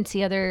 I don't even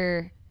see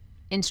other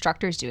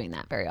instructors doing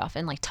that very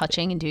often, like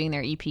touching and doing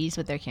their EPs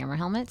with their camera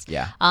helmets.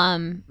 Yeah.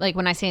 Like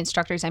when I say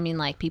instructors, I mean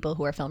like people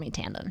who are filming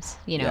tandems,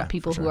 you know,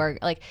 people who are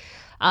like,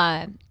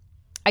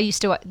 I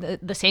used to,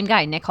 the same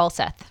guy, Nick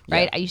Halseth,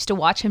 right? I used to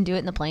watch him do it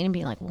in the plane and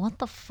be like, what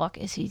the fuck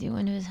is he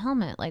doing to his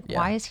helmet? Like,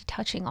 why is he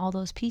touching all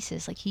those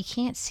pieces? Like, he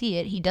can't see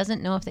it. He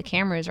doesn't know if the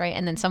camera is right.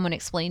 And then someone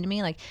explained to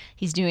me, like,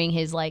 he's doing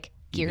his, like,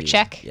 gear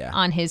check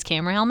on his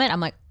camera helmet. I'm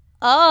like,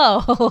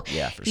 oh,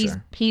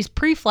 he's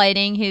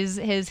pre-flighting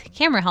his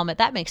camera helmet.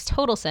 That makes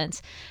total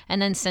sense.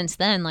 And then since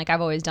then, like I've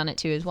always done it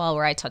too as well,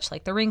 where I touch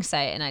like the ring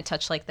sight and I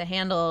touch like the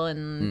handle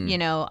and you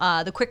know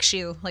the quick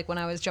shoe, like when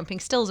I was jumping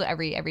stills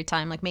every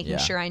time, like making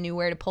sure I knew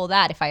where to pull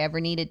that if I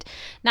ever needed.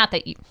 Not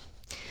that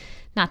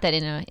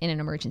in an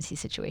emergency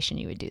situation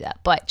you would do that,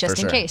 but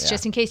just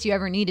in case you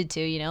ever needed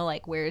to, you know,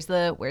 like where's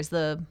the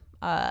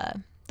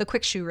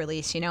quick shoe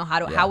release, you know,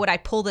 how would I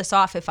pull this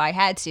off if I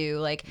had to,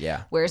 like,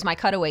 where's my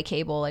cutaway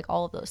cable, like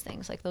all of those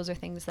things, like those are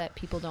things that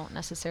people don't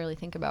necessarily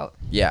think about.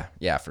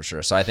 Yeah, for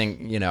sure. So I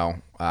think, you know,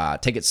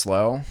 take it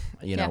slow,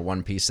 you know,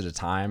 one piece at a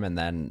time. And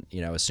then, you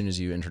know, as soon as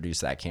you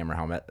introduce that camera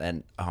helmet,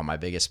 and my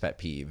biggest pet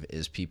peeve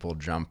is people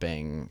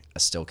jumping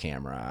a still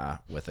camera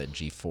with a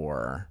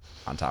G4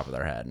 on top of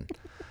their head.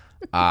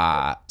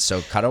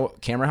 So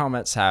camera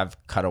helmets have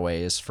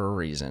cutaways for a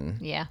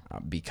reason.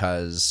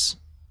 Because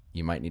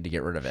you might need to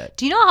get rid of it.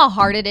 Do you know how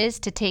hard it is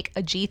to take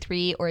a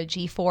G3 or a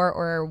G4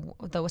 or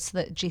what's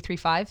the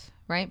G3.5,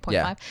 right?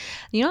 0.5.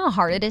 You know how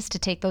hard it is to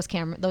take those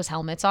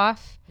helmets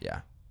off? Yeah.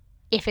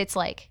 If it's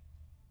like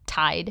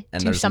tied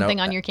to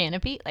something on your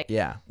canopy, like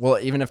well,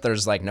 even if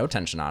there's like no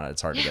tension on it,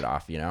 it's hard to get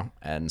off, you know.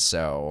 And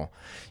so,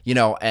 you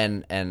know,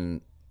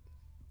 and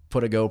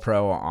put a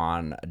GoPro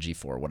on a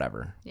G4,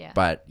 whatever.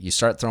 But you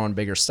start throwing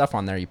bigger stuff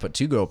on there. You put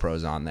 2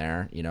 GoPros on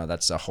there. You know,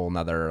 that's a whole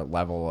nother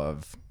level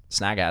of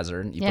snag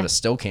hazard. You put a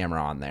still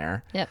camera on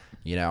there,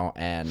 you know,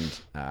 and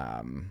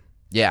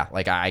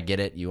like I get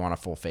it, you want a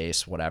full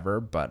face,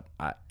 whatever, but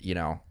you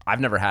know, I've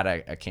never had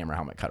a camera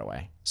helmet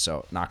cutaway,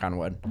 so knock on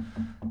wood,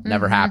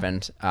 never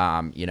happened.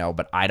 You know,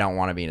 but I don't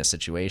want to be in a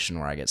situation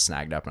where I get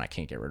snagged up and I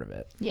can't get rid of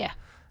it.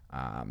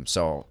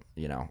 So,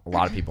 you know, a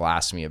lot of people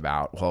ask me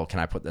about, well, can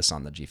I put this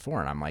on the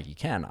G4? And I'm like, you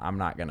can. I'm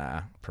not going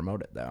to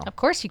promote it, though. Of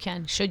course you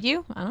can. Should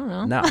you? I don't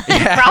know. No.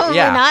 Probably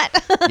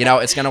not. You know,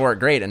 it's going to work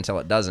great until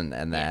it doesn't,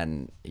 and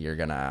then you're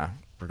going to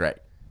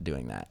regret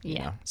doing that, you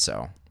know?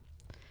 So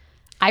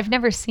I've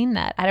never seen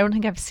that. I don't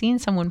think I've seen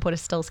someone put a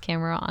stills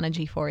camera on a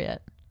G4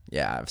 yet.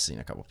 Yeah, I've seen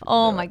a couple people.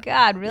 Oh my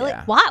God, really?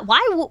 Yeah. Why?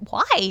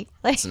 Like,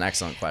 that's an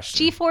excellent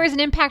question. G4 is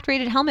an impact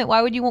rated helmet.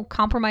 Why would you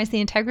compromise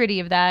the integrity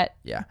of that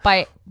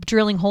by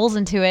drilling holes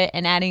into it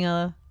and adding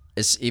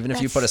even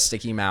if you put a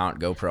sticky mount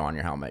GoPro on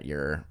your helmet,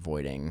 you're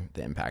voiding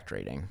the impact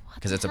rating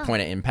because it's a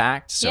point of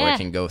impact, so it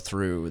can go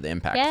through the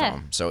impact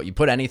foam. So you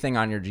put anything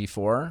on your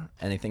G4,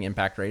 anything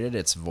impact rated,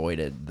 it's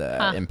voided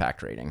the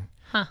impact rating,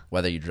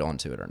 whether you drill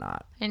into it or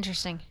not.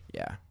 Interesting.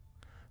 Yeah.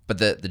 But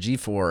the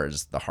G4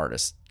 is the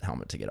hardest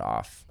helmet to get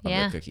off of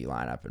the Cookie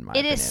lineup, in my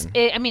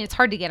opinion. I mean, it's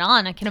hard to get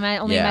on. I can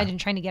only imagine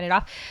trying to get it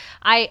off.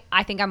 I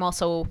think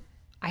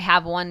I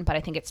have one, but I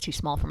think it's too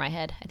small for my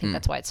head. I think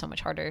that's why it's so much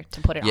harder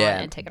to put it on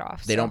and take it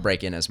off. They don't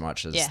break in as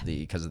much as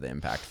because of the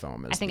impact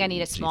foam. I think I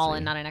need a small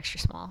and not an extra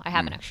small. I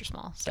have an extra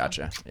small. So.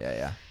 Gotcha.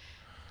 Yeah.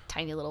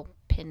 Tiny little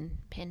pin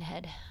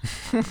head.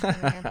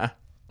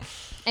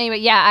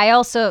 Anyway, I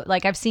also,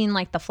 like, I've seen,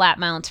 like, the flat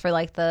mounts for,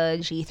 like, the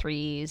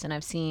G3s, and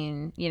I've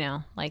seen, you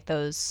know, like,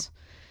 those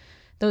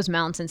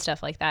mounts and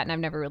stuff like that, and I've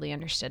never really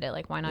understood it.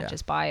 Like, why not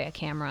just buy a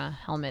camera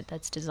helmet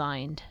that's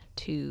designed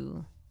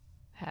to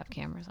have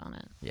cameras on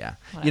it? Yeah.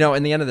 Whatever. You know,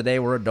 in the end of the day,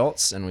 we're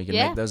adults, and we can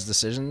make those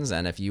decisions,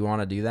 and if you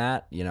want to do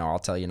that, you know, I'll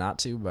tell you not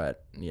to,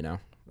 but, you know,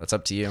 that's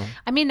up to you.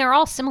 I mean, they're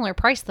all similar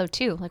price, though,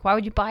 too. Like, why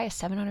would you buy a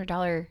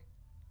 $600,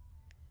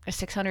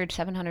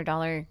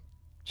 $700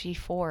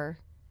 G4,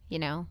 you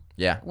know?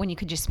 Yeah. When you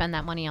could just spend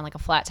that money on like a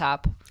flat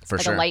top, for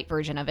like sure. a light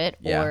version of it,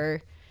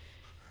 or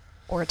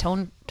a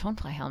tone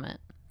fly helmet.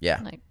 Yeah.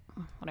 Like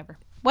whatever.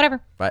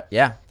 But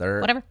yeah,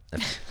 whatever.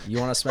 If you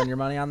want to spend your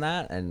money on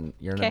that and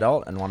you're an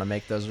adult and want to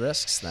make those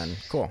risks, then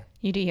cool.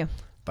 You do you.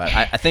 But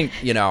I think,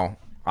 you know,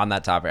 on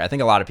that topic, I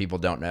think a lot of people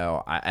don't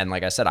know. And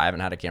like I said, I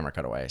haven't had a camera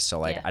cutaway. So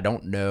like, I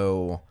don't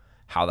know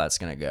how that's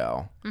going to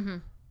go,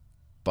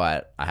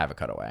 but I have a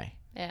cutaway.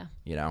 Yeah.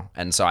 You know,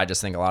 and so I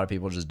just think a lot of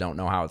people just don't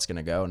know how it's going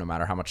to go, no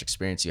matter how much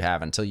experience you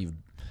have. Until you've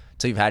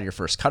had your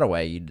first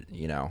cutaway,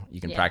 you know, you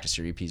can practice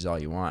your EPs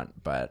all you want,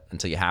 but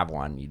until you have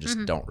one, you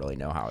just don't really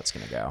know how it's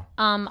going to go.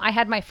 I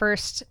had my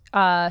first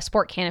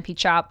sport canopy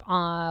chop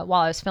while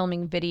I was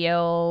filming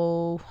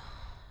video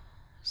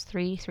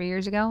three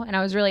years ago, and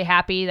I was really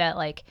happy that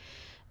like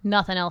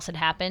nothing else had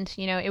happened.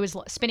 You know, it was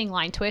spinning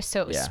line twist,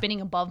 so it was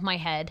spinning above my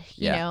head.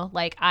 You know,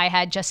 like I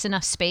had just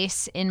enough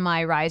space in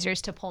my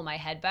risers to pull my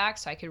head back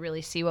so I could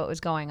really see what was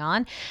going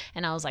on.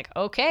 And I was like,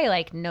 okay,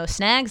 like no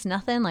snags,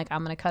 nothing. Like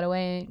I'm gonna cut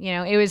away. You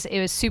know, it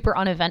was super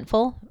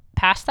uneventful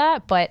past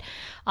that, but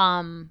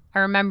I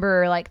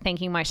remember like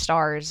thanking my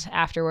stars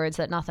afterwards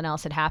that nothing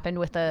else had happened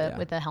with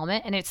the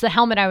helmet. And it's the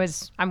helmet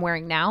I'm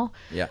wearing now.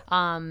 Yeah.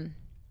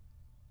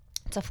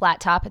 It's a flat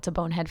top. It's a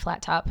bonehead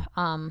flat top.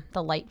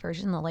 The light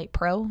version, the Light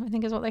Pro, I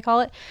think is what they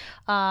call it.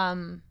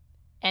 And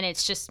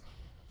it's just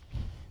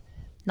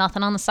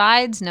nothing on the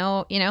sides.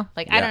 No, you know,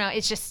 like, I don't know.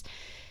 It's just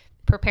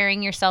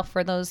preparing yourself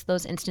for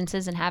those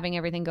instances and having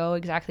everything go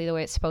exactly the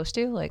way it's supposed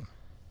to. Like,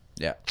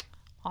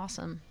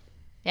 awesome.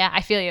 Yeah,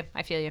 I feel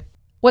you.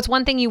 What's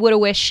one thing you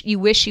wish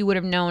you would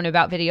have known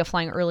about video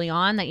flying early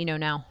on that you know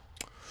now?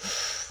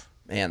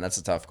 Man, that's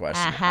a tough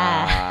question.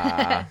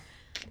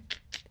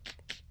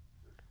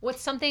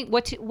 What's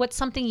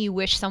something you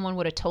wish someone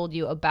would have told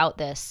you about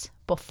this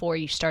before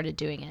you started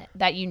doing it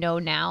that you know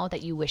now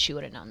that you wish you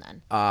would have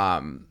known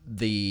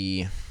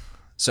then?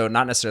 So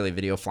not necessarily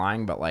video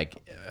flying, but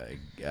like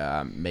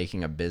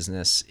making a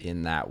business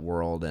in that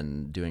world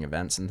and doing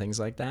events and things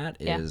like that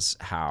is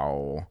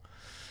how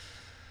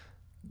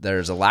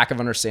there's a lack of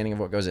understanding of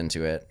what goes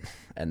into it,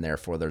 and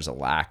therefore there's a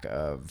lack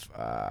of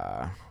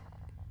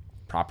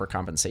proper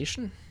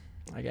compensation,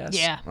 I guess.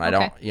 Yeah. I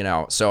don't, you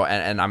know, so,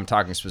 and I'm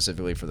talking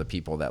specifically for the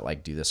people that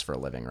like do this for a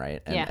living, right?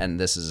 And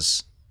this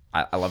is,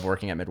 I love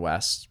working at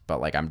Midwest,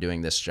 but like I'm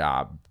doing this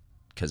job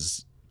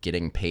because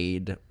getting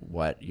paid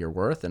what you're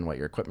worth and what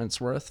your equipment's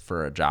worth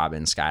for a job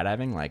in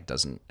skydiving like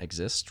doesn't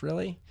exist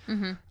really.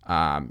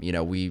 Mm-hmm. You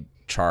know, we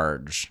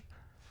charge,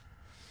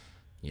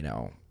 you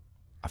know,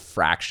 a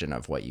fraction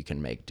of what you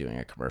can make doing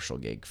a commercial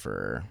gig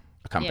for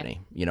a company.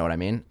 You know what I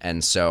mean?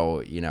 And so,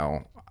 you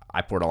know,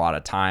 I poured a lot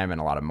of time and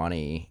a lot of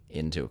money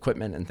into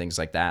equipment and things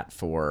like that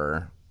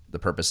for the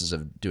purposes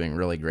of doing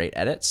really great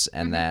edits.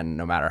 And then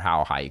no matter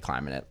how high you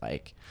climb in it,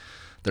 like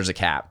there's a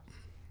cap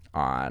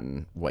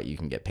on what you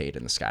can get paid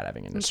in the skydiving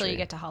industry. Until you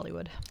get to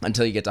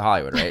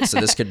Hollywood. Right? So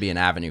this could be an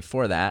avenue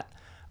for that.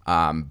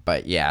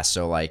 But yeah,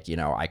 so like, you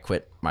know, I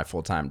quit my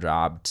full-time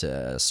job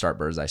to start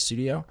Bird's Eye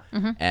Studio,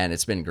 and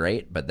it's been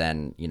great, but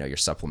then, you know, you're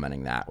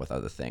supplementing that with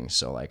other things.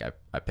 So like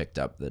I picked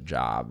up the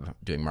job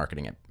doing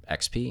marketing at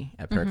XP,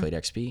 at Paraclete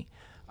XP.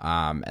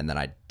 And then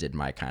I did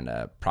my kind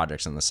of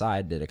projects on the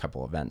side, did a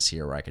couple events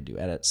here where I could do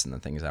edits and the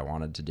things I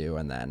wanted to do.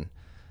 And then,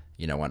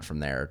 you know, went from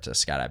there to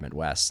Skydive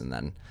Midwest. And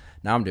then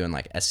now I'm doing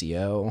like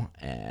SEO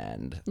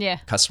and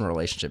customer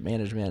relationship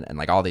management and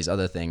like all these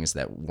other things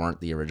that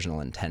weren't the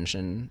original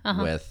intention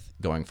with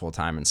going full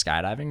time in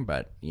skydiving.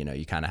 But, you know,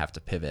 you kind of have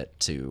to pivot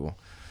to,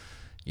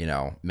 you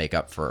know, make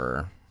up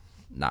for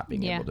not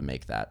being able to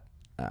make that,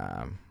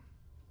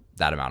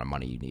 that amount of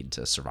money you need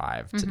to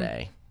survive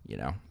today, you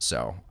know?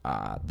 So,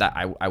 that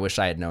I wish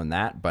I had known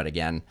that, but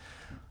again,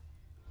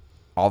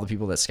 all the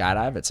people that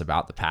skydive, it's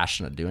about the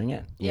passion of doing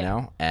it, you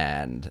know,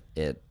 and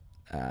it,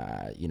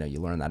 you know, you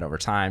learn that over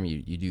time.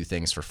 You do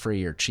things for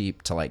free or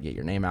cheap to like get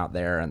your name out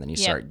there, and then you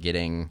start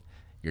getting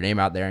your name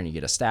out there and you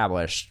get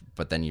established,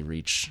 but then you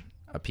reach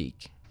a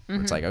peak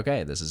where it's like,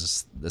 okay, this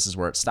is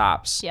where it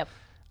stops. Yep.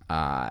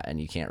 And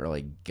you can't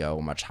really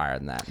go much higher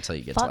than that until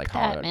you get to like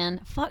Hollywood.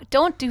 Man.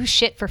 Don't do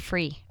shit for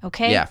free,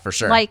 okay? Yeah, for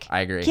sure. Like,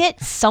 I agree.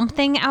 Get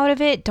something out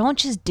of it. Don't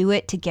just do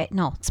it to get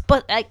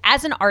But like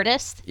as an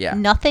artist,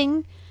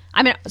 nothing.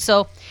 I mean,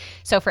 so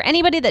for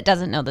anybody that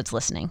doesn't know that's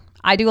listening,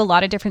 I do a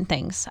lot of different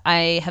things.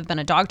 I have been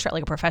a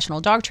like a professional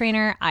dog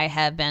trainer.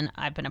 I've been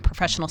a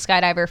professional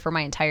skydiver for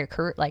my entire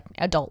career, like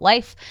adult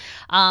life.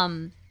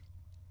 And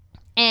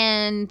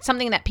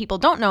something that people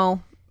don't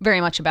know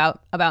very much about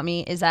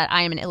me is that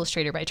I am an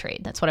illustrator by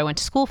trade. That's what I went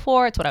to school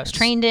for. It's what I was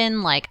trained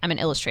in. Like, I'm an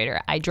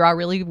illustrator. I draw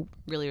really,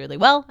 really, really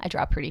well. I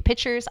draw pretty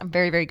pictures. I'm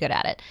very, very good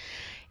at it.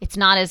 It's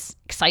not as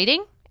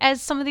exciting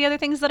as some of the other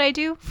things that I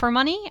do for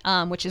money,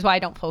 which is why I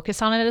don't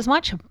focus on it as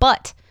much.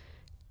 But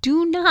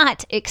do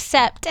not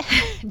accept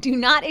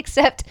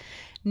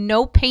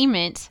no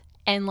payment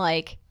and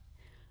like,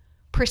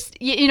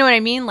 you know what I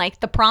mean?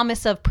 Like the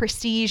promise of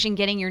prestige and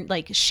getting your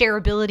like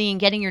shareability and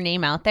getting your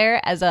name out there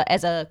as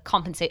a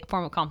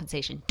form of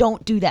compensation.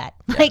 Don't do that.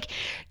 Yeah. Like,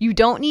 you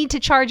don't need to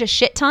charge a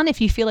shit ton if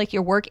you feel like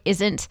your work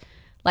isn't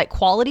like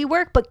quality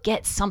work, but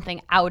get something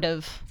out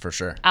of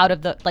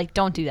the, like,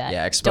 don't do that.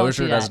 Yeah.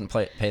 Exposure doesn't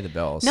pay the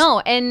bills. No.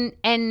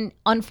 And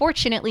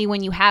unfortunately,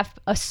 when you have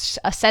a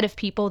set of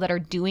people that are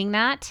doing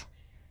that,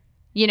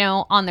 you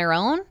know, on their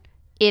own,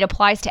 it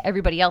applies to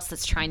everybody else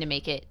that's trying to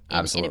make it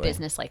in a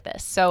business like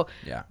this. So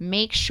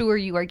make sure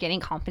you are getting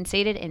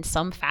compensated in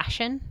some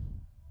fashion,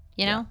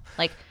 you know,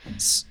 like,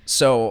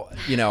 so,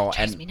 you know,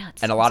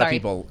 and a lot of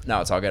people, no,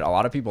 it's all good. A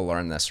lot of people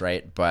learn this,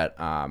 right? But,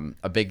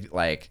 a big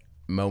like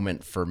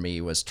moment for me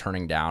was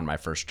turning down my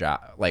first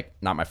job, like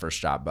not my first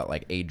job, but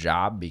like a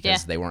job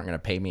because they weren't going to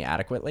pay me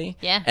adequately.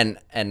 Yeah.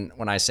 And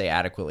when I say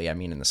adequately, I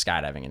mean in the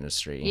skydiving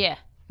industry. Yeah.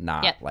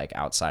 Not like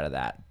outside of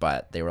that,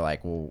 but they were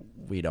like, well,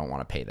 we don't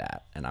want to pay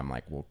that. And I'm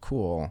like, well,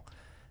 cool.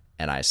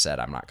 and I said,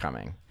 I'm not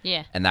coming.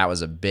 Yeah. And that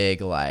was a big,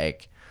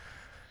 like,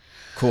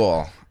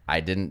 cool. I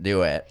didn't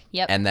do it.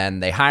 Yep. And then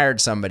they hired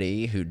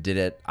somebody who did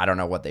it. I don't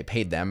know what they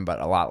paid them, but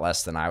a lot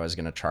less than I was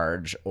going to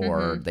charge,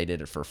 or they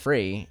did it for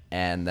free.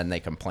 And then they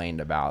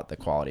complained about the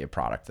quality of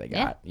product they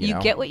got. You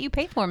know? get what you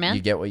pay for, man.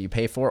 You get what you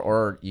pay for,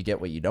 or you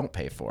get what you don't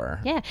pay for.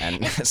 Yeah. And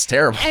it's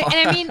terrible.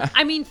 And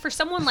I mean, for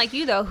someone like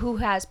you though, who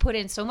has put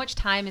in so much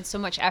time and so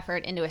much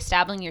effort into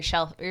establishing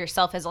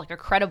yourself as like a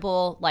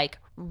credible, like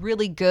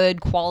really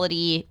good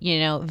quality, you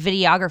know,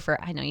 videographer.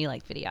 I know you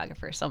like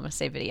videographer, so I'm gonna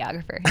say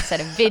videographer instead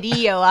of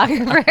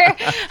videographer.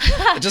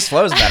 It just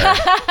flows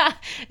better.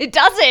 It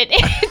doesn't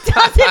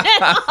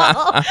at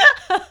all.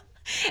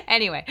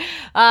 Anyway,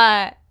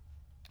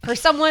 for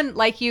someone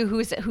like you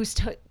who's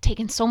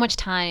taken so much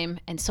time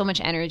and so much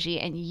energy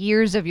and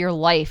years of your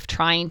life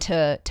trying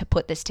to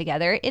put this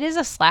together, it is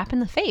a slap in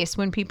the face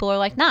when people are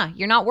like, nah,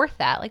 you're not worth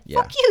that. Like,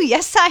 fuck you.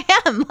 Yes, I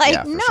am.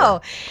 Like, no.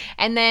 Sure.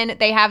 And then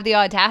they have the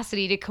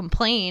audacity to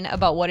complain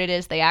about what it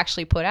is they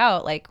actually put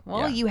out. Like,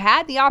 well, you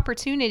had the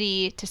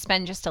opportunity to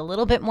spend just a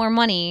little bit more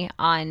money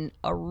on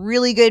a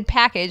really good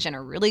package and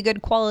a really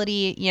good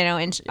quality, you know,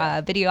 and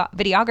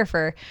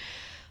videographer.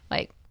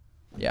 Like,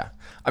 yeah.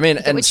 I mean,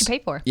 and what you pay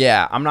for.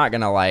 Yeah, I'm not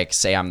gonna like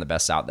say I'm the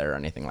best out there or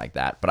anything like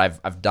that, but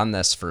I've done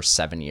this for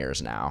 7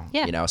 years now.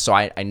 Yeah. You know, so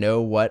I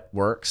know what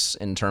works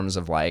in terms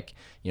of, like,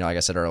 you know, like I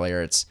said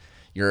earlier, it's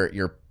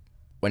you're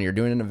when you're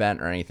doing an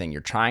event or anything,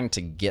 you're trying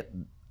to get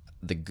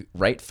the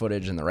right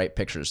footage and the right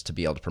pictures to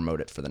be able to promote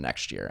it for the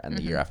next year and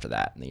the year after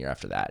that and the year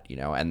after that. You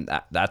know, and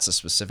that's a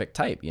specific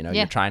type. You know,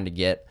 you're trying to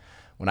get.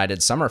 When I did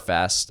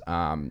Summerfest,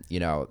 you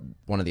know,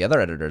 one of the other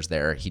editors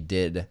there, he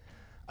did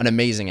an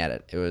amazing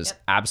edit. It was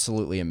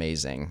absolutely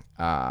amazing.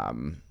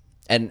 And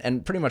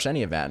pretty much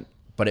any event,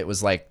 but it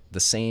was like the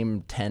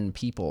same 10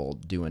 people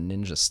doing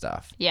ninja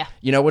stuff. Yeah.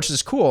 You know, which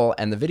is cool.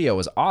 And the video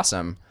was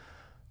awesome.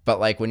 But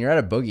like when you're at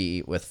a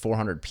boogie with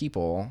 400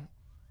 people,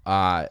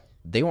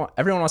 everyone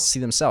wants to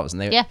see themselves.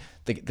 And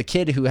the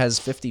kid who has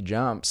 50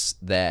 jumps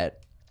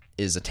that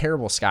is a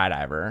terrible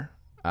skydiver,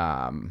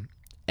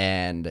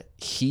 and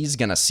he's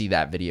going to see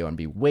that video and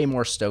be way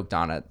more stoked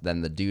on it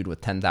than the dude with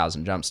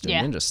 10,000 jumps doing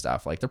ninja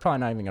stuff. Like, they're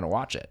probably not even going to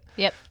watch it.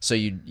 Yep. So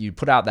you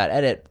put out that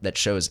edit that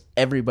shows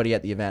everybody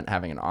at the event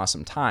having an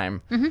awesome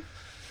time.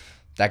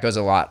 That goes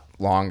a lot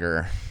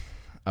longer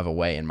of a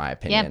way, in my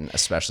opinion,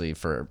 especially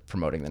for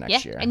promoting the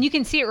next year. And you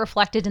can see it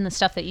reflected in the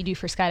stuff that you do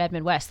for Skydive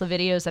Midwest, the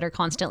videos that are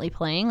constantly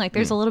playing. Like,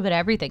 there's a little bit of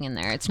everything in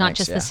there. It's not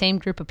just the same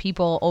group of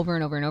people over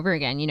and over and over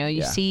again. You know,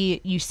 you see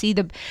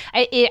the,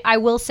 I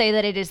will say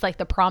that it is like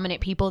the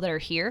prominent people that are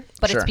here,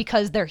 but it's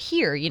because they're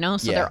here, you know,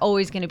 so they're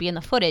always going to be in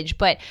the footage.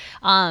 But,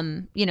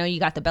 you know,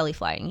 you got the belly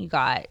flying, you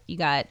got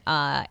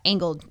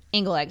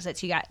angle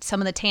exits, you got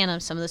some of the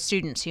tandems, some of the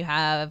students, you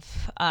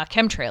have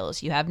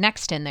chemtrails, you have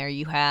next in there,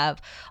 you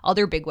have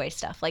other big way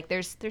stuff. Like,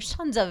 there's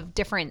tons of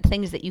different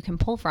things that you can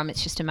pull from.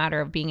 It's just a matter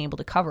of being able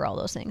to cover all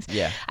those things.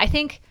 Yeah. I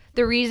think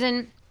the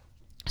reason,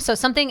 so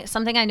something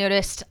I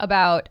noticed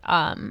about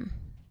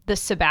the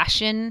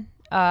Sebastian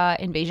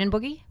Invasion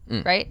Boogie,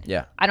 right?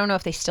 Yeah. I don't know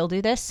if they still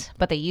do this,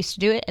 but they used to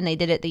do it, and they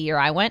did it the year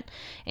I went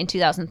in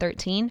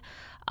 2013.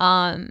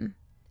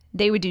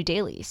 They would do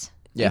dailies.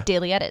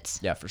 Daily edits.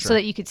 Yeah, for sure. So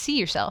that you could see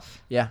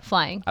yourself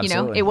flying.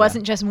 Absolutely. You know, it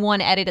wasn't just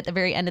one edit at the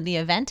very end of the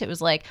event. It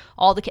was like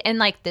all the, and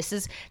like this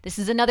is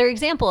another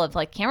example of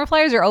like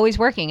Cameraflyers are always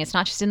working. It's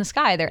not just in the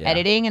sky. They're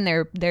editing, and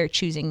they're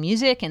choosing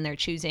music, and they're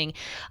choosing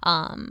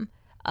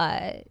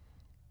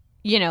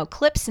you know,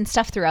 clips and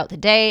stuff throughout the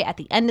day. At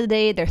the end of the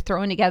day, they're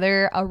throwing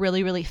together a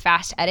really, really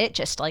fast edit,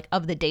 just like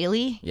of the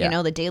daily, you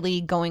know, the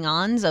daily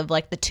going-ons of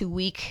like the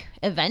 2-week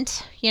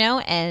event, you know,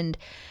 and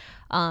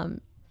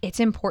it's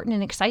important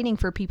and exciting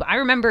for people. I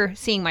remember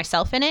seeing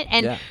myself in it,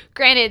 and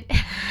granted,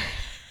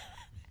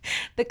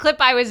 the clip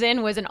I was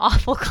in was an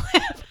awful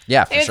clip.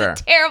 Yeah, for sure. It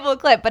was a terrible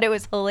clip, but it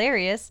was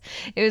hilarious.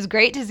 It was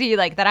great to see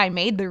like that I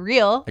made the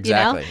reel,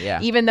 exactly, you know?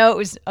 Yeah. Even though it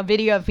was a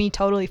video of me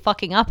totally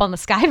fucking up on the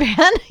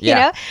Skyvan, you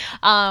know?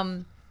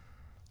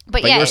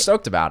 But yeah, you were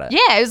stoked about it.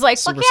 Yeah, it was like,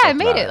 fuck yeah, I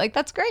made it. Like,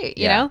 that's great,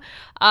 you know?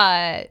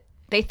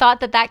 They thought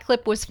that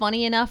clip was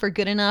funny enough or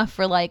good enough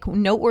or like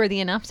noteworthy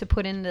enough to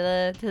put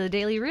into the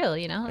daily reel,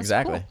 you know? That's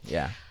exactly. Cool.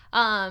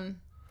 Yeah.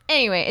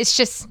 Anyway, it's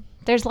just,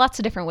 there's lots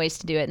of different ways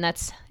to do it,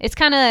 and it's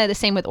kind of the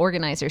same with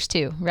organizers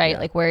too, right?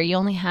 Like where you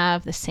only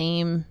have the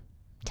same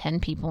 10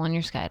 people on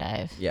your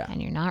skydive,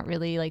 and you're not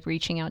really like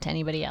reaching out to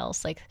anybody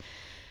else. Like,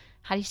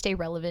 how do you stay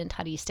relevant?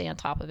 How do you stay on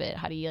top of it?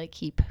 How do you like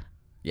keep?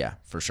 Yeah,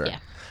 for sure. Yeah.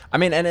 I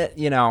mean, and it,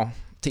 you know,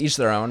 to each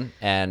their own,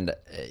 and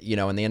you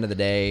know, in the end of the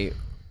day,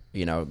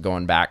 you know,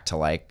 going back to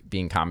like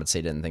being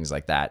compensated and things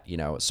like that, you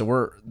know,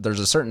 so there's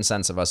a certain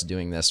sense of us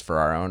doing this for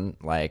our own,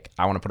 like,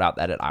 I want to put out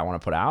the edit I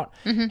want to put out.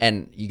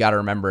 And you got to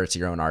remember it's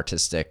your own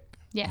artistic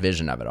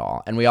vision of it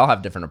all. And we all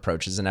have different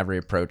approaches, and every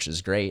approach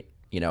is great,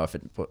 you know, if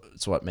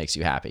it's what makes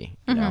you happy,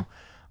 you know?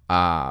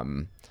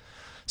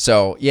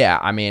 So yeah,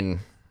 I mean,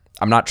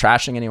 I'm not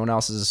trashing anyone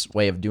else's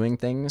way of doing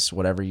things.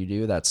 Whatever you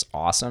do, that's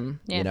awesome,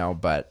 you know,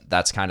 but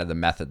that's kind of the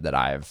method that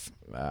I've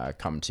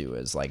come to,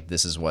 is like,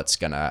 this is what's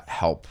going to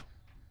help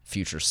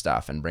future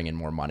stuff and bring in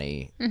more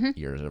money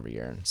years over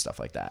year and stuff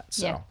like that.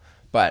 So, Yeah.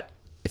 but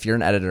if you're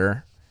an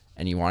editor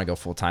and you want to go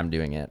full time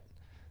doing it,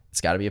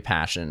 it's got to be a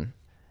passion,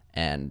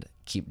 and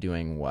keep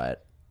doing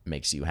what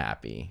makes you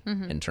happy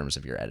in terms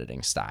of your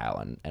editing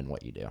style and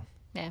what you do.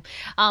 Yeah.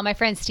 My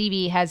friend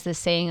Stevie has this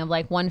saying of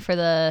like one for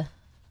the,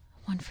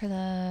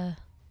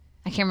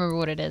 I can't remember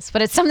what it is,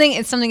 but it's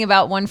something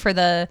about one for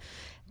the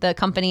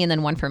company and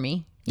then one for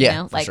me. You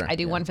know? For Like sure. I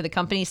do one for the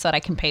company so that I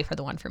can pay for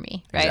the one for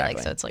me. Right. Exactly.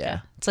 Like,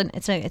 so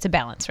it's like it's a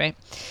balance, right?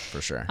 For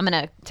sure. I'm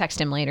going to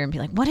text him later and be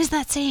like, what is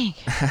that saying?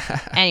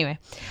 Anyway,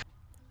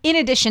 in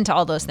addition to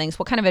all those things,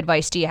 what kind of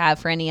advice do you have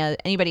for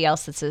anybody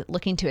else that's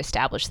looking to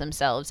establish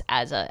themselves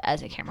as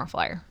a camera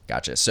flyer?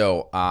 Gotcha.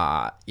 So,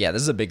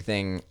 this is a big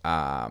thing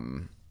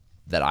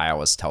that I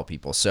always tell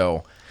people.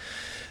 So,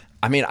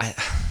 I mean,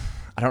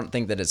 I don't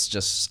think that it's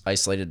just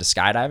isolated to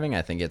skydiving.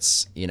 I think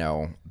it's,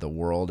 the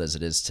world as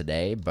it is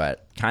today,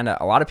 but kind of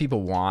a lot of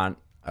people want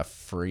a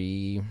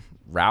free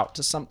route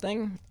to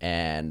something,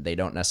 and they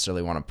don't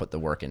necessarily want to put the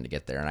work in to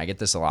get there. And I get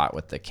this a lot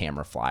with the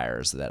camera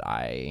flyers that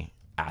I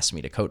ask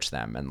me to coach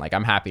them. And like,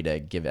 I'm happy to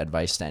give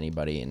advice to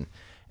anybody and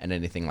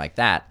anything like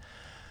that.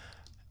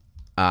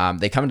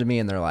 They come to me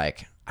and they're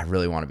like, I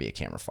really want to be a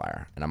camera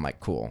flyer. And I'm like,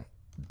 cool.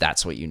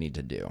 That's what you need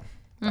to do.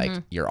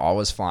 Like, you're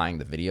always flying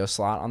the video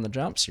slot on the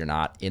jumps. You're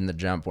not in the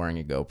jump wearing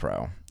a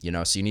GoPro,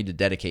 so you need to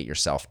dedicate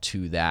yourself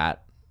to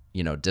that,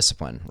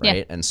 discipline. Right.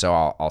 Yeah. And so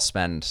I'll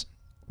spend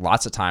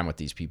lots of time with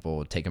these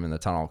people, take them in the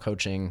tunnel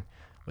coaching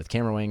with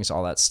camera wings,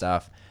 all that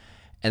stuff.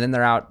 And then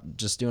they're out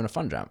just doing a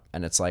fun jump.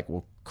 And it's like,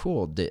 well,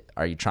 cool.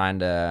 Are you trying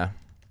to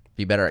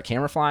be better at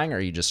camera flying, or are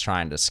you just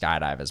trying to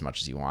skydive as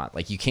much as you want?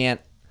 Like, you can't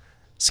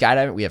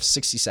skydive. We have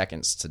 60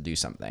 seconds to do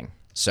something.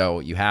 So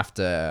you have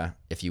to,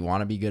 if you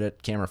want to be good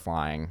at camera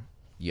flying,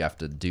 you have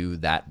to do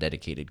that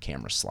dedicated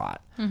camera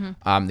slot.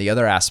 The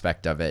other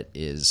aspect of it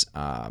is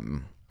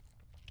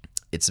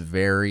it's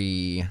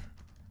very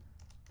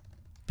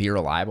be a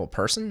reliable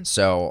person.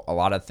 So a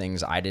lot of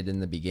things I did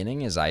in the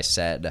beginning is I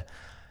said,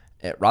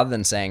 rather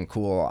than saying,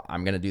 cool,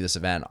 I'm going to do this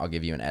event, I'll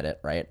give you an edit,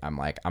 right? I'm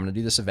like, I'm going to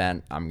do this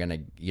event. I'm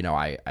going to,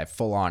 I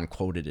full on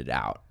quoted it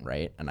out,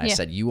 right? And I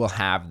said, you will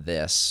have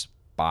this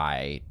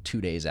by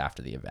 2 days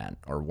after the event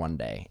or 1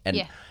 day. And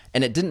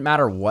it didn't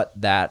matter what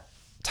that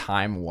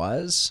time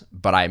was,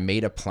 but I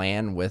made a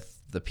plan with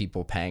the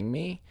people paying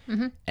me,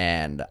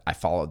 and I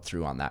followed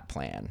through on that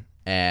plan.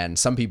 And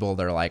some people,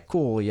 they're like,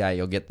 cool, yeah,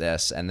 you'll get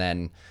this. And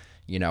then,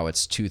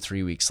 it's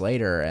 2-3 weeks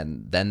later,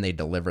 and then they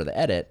deliver the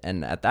edit.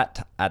 And at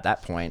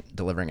that point,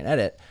 delivering an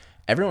edit,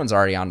 everyone's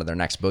already on to their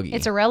next boogie.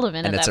 It's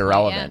irrelevant. And it's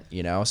irrelevant,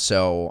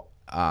 So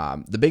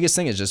the biggest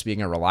thing is just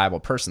being a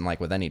reliable person. Like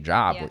with any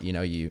job,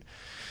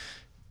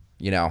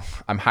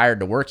 I'm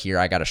hired to work here.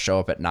 I got to show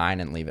up at 9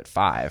 and leave at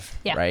 5,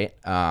 right?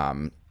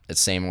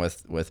 It's same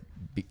with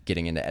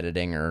getting into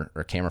editing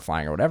or camera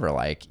flying or whatever.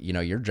 Like,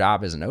 your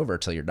job isn't over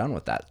till you're done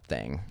with that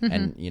thing.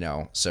 And,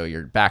 so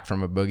you're back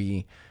from a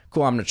boogie.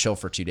 Cool, I'm going to chill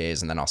for 2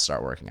 days and then I'll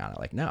start working on it.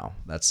 Like, no,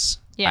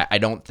 I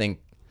don't think,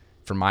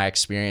 from my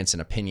experience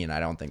and opinion, I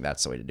don't think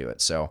that's the way to do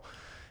it. So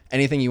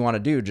anything you want to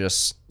do,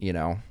 just,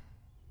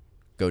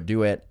 go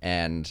do it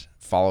and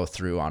follow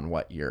through on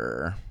what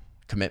your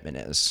commitment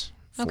is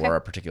for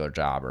a particular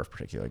job or a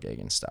particular gig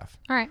and stuff.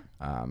 All right.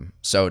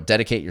 So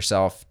dedicate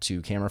yourself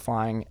to camera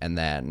flying. And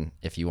then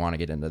if you want to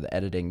get into the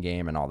editing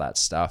game and all that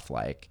stuff,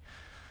 like,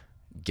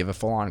 give a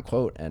full on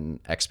quote and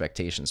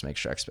expectations, make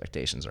sure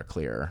expectations are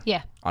clear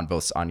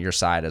on your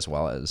side as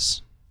well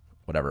as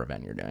whatever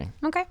event you're doing.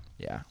 Okay.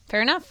 Yeah.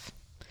 Fair enough.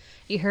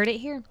 You heard it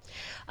here.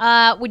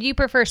 Would you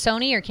prefer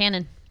Sony or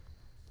Canon?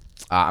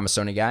 I'm a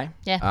Sony guy.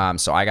 Yeah.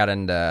 So I got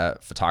into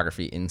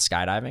photography in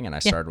skydiving, and I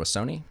started with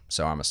Sony.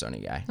 So I'm a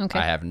Sony guy. Okay.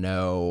 I have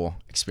no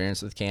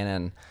experience with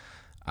Canon.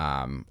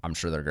 I'm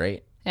sure they're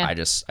great. Yeah.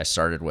 I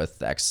started with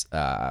the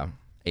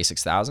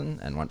A6000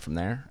 and went from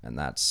there, and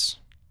that's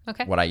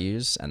what I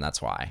use, and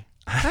that's why.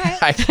 All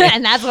right.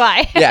 And that's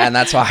why. Yeah, and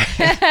that's why.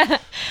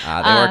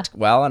 They worked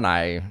well, and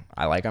I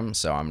like them,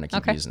 so I'm going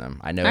to keep using them.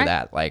 I know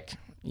that, like,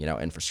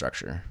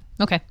 infrastructure.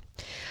 Okay.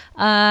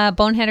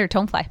 Bonehead or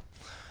Tonefly?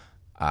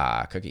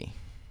 Cookie.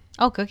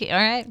 Oh, Cookie. All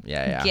right.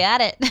 Yeah.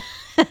 Got it.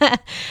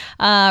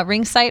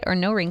 Ring sight or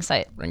no ring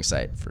sight? Ring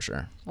sight, for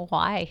sure.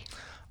 Why?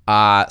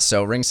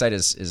 So ring sight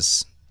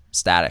is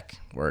static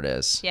where it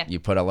is. Yeah. You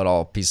put a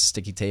little piece of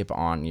sticky tape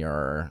on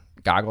your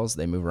goggles,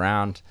 they move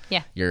around.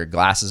 Yeah. Your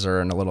glasses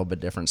are in a little bit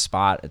different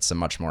spot. It's a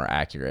much more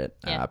accurate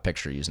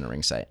picture using a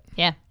ring sight.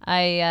 Yeah.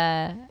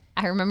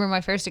 I remember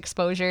my first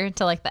exposure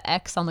to like the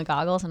X on the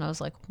goggles, and I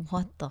was like,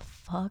 what the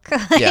fuck?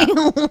 Yeah.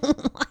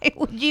 Why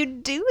would you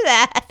do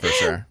that? For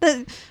sure.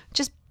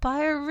 Just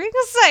buy a ring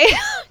sight.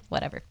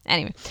 Whatever.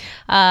 Anyway,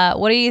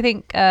 what do you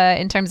think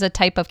in terms of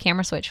type of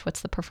camera switch?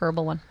 What's the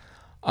preferable one?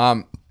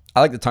 I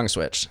like the tongue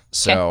switch.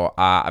 So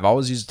I've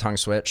always used a tongue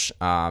switch.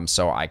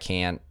 So I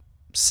can't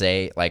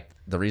say, like,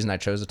 the reason I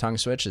chose a tongue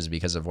switch is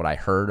because of what I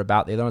heard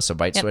about the other one. So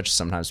bite switch,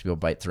 sometimes people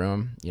bite through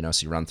them,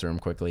 so you run through them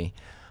quickly.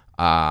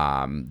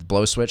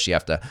 Blow switch, you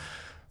have to,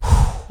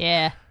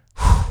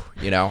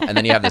 and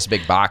then you have this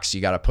big box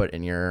you got to put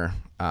in your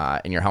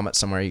in your helmet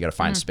somewhere. You got to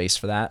find space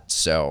for that.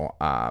 So,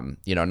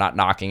 not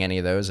knocking any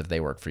of those. If they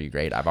work for you,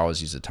 great. I've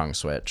always used a tongue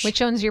switch.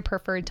 Which one's your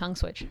preferred tongue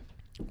switch?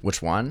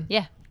 Which one?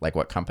 Yeah. Like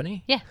what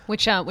company? Yeah.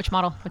 Which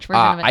model? Which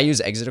version of it? I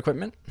use Exit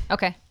Equipment.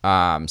 Okay.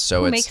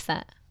 So Who makes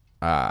that?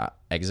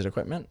 Exit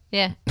Equipment.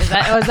 Yeah. Is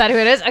that who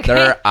it is?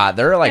 Okay.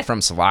 They're like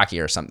from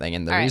Slovakia or something.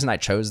 And the reason I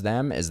chose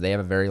them is they have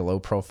a very low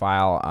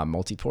profile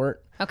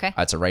multi-port. Okay.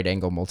 It's a right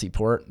angle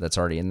multi-port that's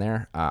already in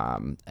there.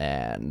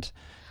 And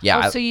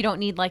yeah. So you don't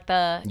need like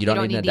you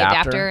don't need the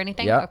adapter or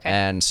anything? Yep. Okay.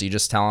 And so you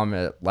just tell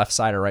them left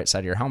side or right side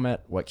of your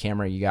helmet, what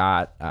camera you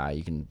got.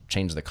 You can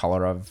change the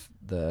color of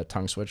the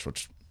tongue switch,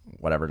 which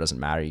whatever, doesn't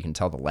matter. You can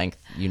tell the length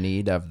you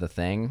need of the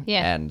thing.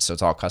 Yeah. And so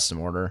it's all custom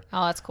order.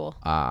 Oh, that's cool.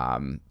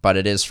 But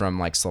it is from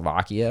like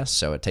Slovakia,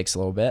 so it takes a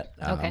little bit.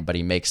 Okay. But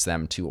he makes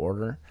them to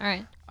order. All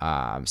right.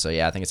 So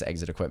yeah, I think it's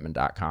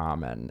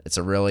exitequipment.com, and it's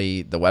the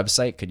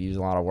website could use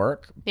a lot of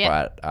work,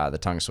 but the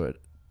tongue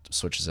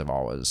switches have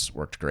always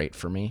worked great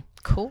for me.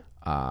 Cool.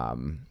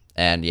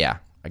 And yeah,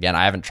 again,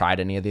 I haven't tried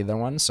any of the other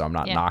ones, so I'm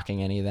not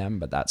knocking any of them,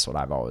 but that's what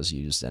I've always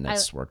used, and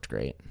it's worked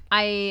great.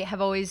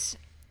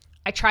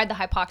 I tried the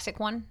hypoxic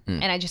one,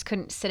 and I just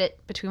couldn't sit it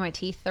between my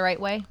teeth the right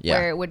way,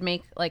 where it would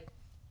make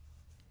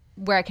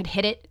where I could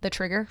hit the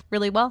trigger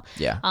really well.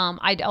 Yeah.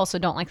 I also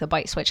don't like the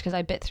bite switch because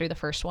I bit through the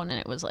first one and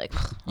it was like,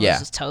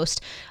 this is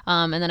toast.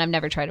 And then I've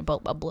never tried a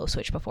blow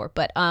switch before,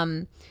 but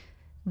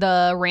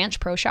the Ranch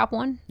Pro Shop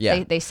one,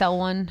 they sell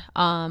one.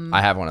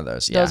 I have one of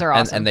those. Yeah. Those are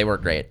awesome. And they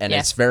work great. And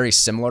it's very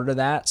similar to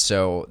that.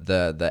 So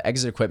the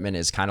Exit Equipment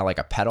is kind of like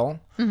a pedal,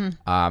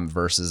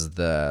 versus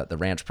the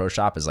Ranch Pro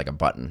Shop is like a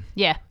button.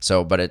 Yeah.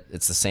 So, but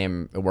it's the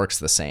same. It works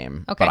the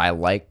same. Okay. But I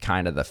like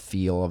kind of the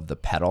feel of the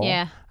pedal.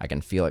 Yeah. I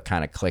can feel it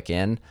kind of click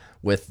in.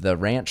 With the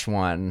Ranch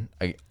one,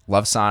 I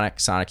love Sonic,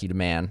 you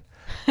demand.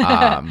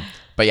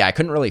 But yeah, I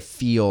couldn't really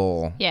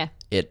feel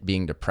it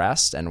being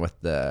depressed, and with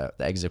the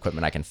Exit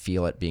Equipment, I can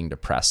feel it being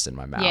depressed in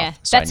my mouth. Yeah,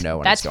 so I know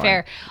when it's going.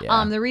 That's fair.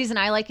 Yeah. The reason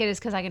I like it is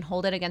because I can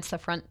hold it against the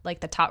front,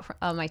 like the top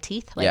of my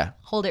teeth.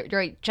 Hold it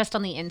right just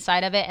on the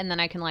inside of it, and then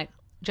I can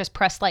just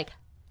press the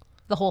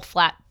whole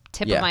flat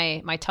tip of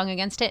my tongue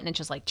against it, and it's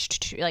just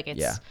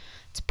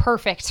it's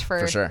perfect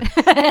for sure.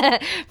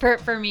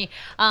 for me.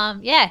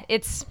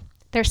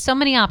 There's so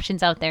many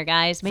options out there,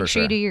 guys. Make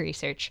sure you do your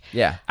research.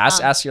 Yeah.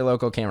 Ask your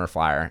local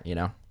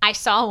Cameraflyer, I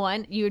saw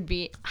one.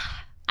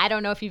 I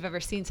don't know if you've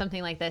ever seen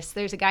something like this.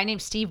 There's a guy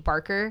named Steve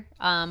Barker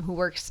who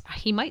works,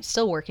 he might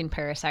still work in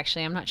Paris,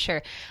 actually. I'm not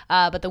sure.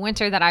 But the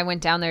winter that I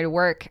went down there to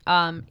work,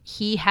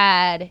 he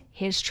had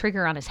his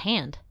trigger on his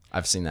hand.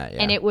 I've seen that,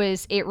 yeah. And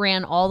it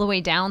ran all the way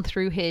down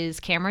through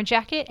his camera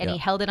jacket, and he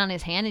held it on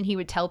his hand, and he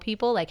would tell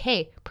people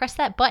hey, press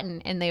that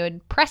button, and they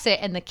would press it,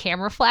 and the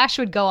camera flash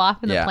would go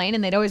off in the plane,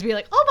 and they'd always be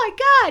like, oh my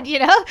God,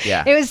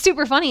 Yeah. It was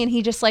super funny, and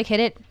he just hit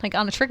it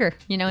on a trigger,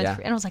 and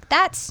I was like,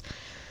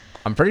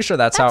 I'm pretty sure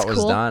that's how it was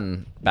cool.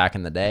 done back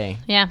in the day.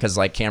 Yeah. Because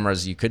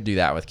cameras, you could do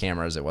that with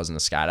cameras. It wasn't a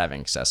skydiving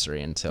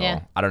accessory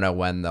until, I don't know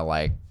when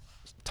the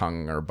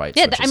tongue or bite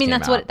switches came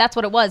out. That's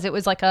what it was. It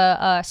was like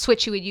a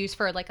switch you would use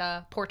for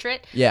a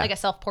portrait, like a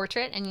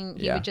self-portrait, and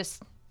he would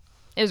just,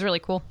 it was really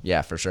cool.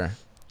 Yeah, for sure.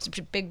 It's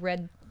a big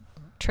red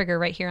trigger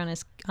right here on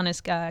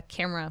his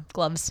camera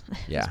gloves.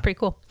 Yeah. It's pretty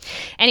cool.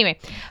 Anyway,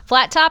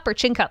 flat top or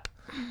chin cup?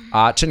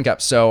 Chin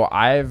cup. So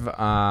I've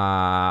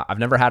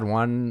never had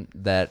one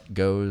that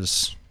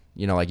goes,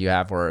 like you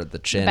have where the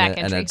chin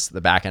and it's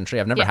the back entry.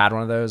 I've never had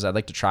one of those. I'd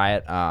like to try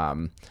it.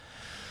 I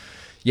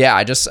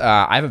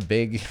have a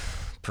big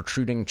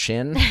protruding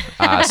chin,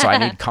 so I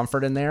need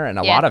comfort in there, and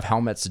a lot of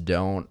helmets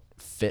don't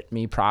fit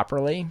me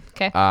properly.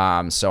 Okay.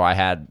 So I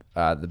had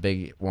the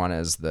big one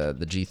is the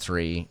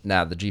G3.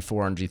 Now the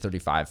G4 and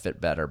G35 fit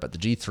better, but the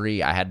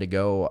G3 I had to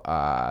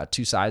go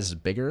 2 sizes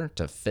bigger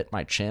to fit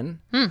my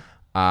chin.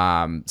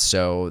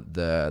 So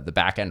the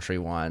back entry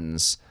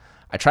ones,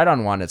 I tried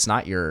on one. It's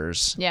not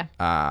yours. Yeah.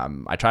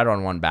 I tried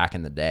on one back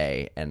in the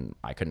day, and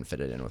I couldn't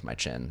fit it in with my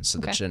chin. So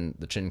the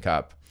chin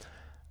cup.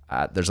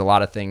 There's a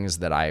lot of things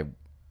that I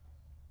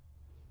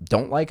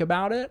don't like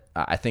about it.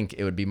 I think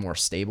it would be more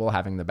stable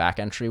having the back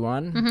entry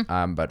one.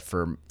 But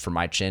for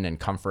my chin and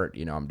comfort,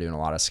 I'm doing a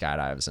lot of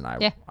skydives, and I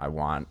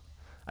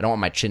don't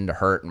want my chin to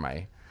hurt and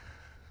my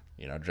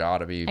jaw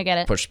to be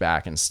pushed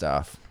back and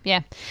stuff.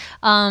 Yeah.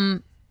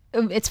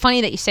 It's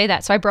funny that you say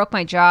that. So I broke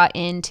my jaw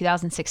in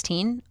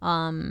 2016,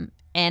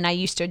 and I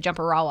used to jump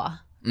a rawa,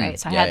 right?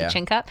 So I had the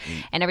chin cup,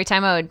 and every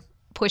time I would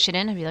push it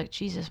in, I'd be like,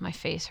 Jesus, my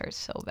face hurts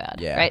so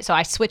bad, right? So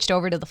I switched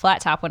over to the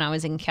flat top when I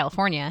was in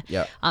California.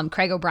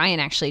 Craig O'Brien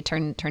actually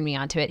turned me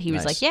onto it. He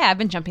was like, yeah, I've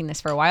been jumping this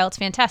for a while. It's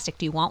fantastic.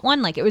 Do you want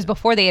one? It was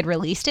before they had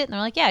released it, and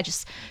they're like, yeah,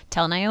 just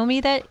tell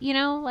Naomi that,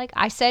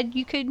 I said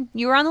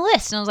you were on the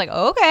list. And I was like,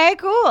 okay,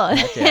 cool.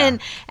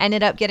 And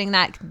ended up getting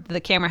the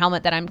camera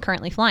helmet that I'm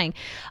currently flying.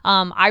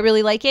 I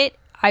really like it.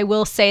 I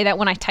will say that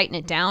when I tighten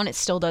it down, it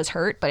still does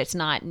hurt, but it's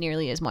not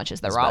nearly as much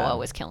as the Rawa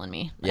was killing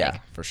me.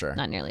 For sure.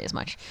 Not nearly as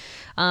much.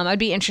 I'd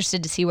be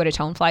interested to see what a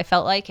Tonefly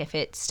felt like, if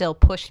it still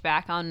pushed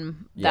back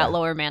on that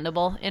lower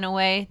mandible in a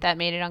way that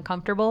made it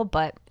uncomfortable,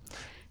 but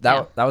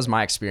that was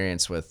my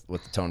experience with the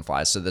Tone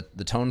Fly. So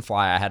the Tone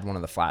Fly, I had one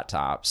of the flat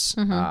tops,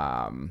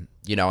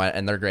 you know,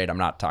 and they're great. I'm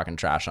not talking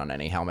trash on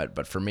any helmet,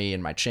 but for me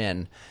and my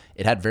chin,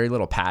 it had very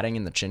little padding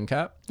in the chin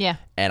cup. Yeah.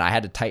 And I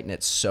had to tighten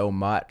it so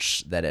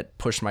much that it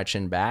pushed my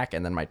chin back,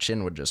 and then my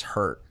chin would just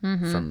hurt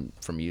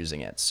from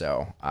using it.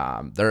 So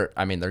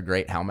they're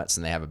great helmets,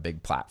 and they have a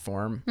big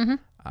platform.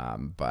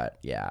 But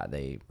yeah,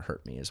 they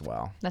hurt me as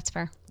well. That's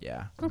fair.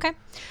 Yeah. Okay.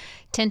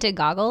 Tinted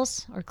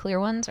goggles or clear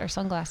ones or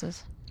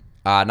sunglasses?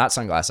 Not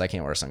sunglasses. I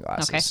can't wear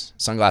sunglasses. Okay.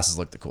 Sunglasses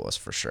look the coolest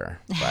for sure.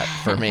 But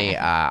for me,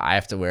 I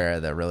have to wear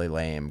the really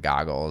lame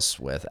goggles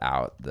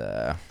without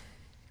the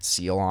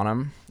seal on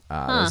them.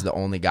 Those are the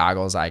only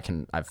goggles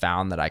I've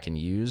found that I can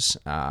use.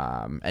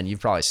 And you've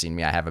probably seen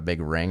me. I have a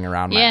big ring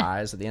around my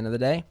eyes at the end of the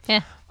day.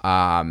 Yeah.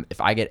 If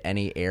I get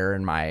any air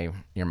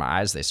near my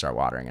eyes, they start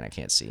watering and I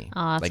can't see.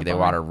 Oh, like they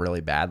water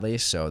really badly.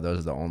 So those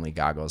are the only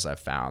goggles I've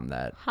found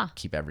that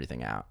keep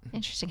everything out.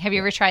 Interesting. Have you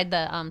ever tried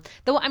it's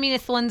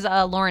the ones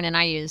Lauren and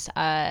I use,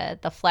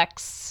 the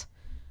Flex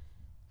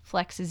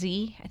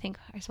Z, I think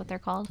is what they're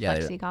called. Yeah,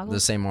 Flex Z goggles.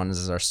 The same ones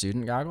as our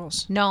student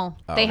goggles? No,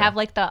 they have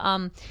like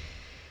the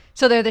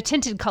so they're the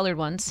tinted colored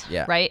ones,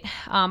 right?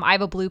 I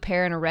have a blue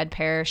pair and a red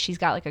pair. She's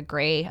got like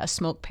a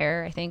smoke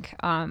pair, I think.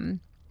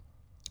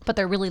 But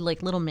they're really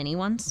like little mini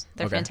ones.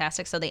 They're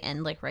fantastic. So they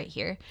end like right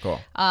here. Cool.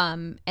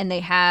 And they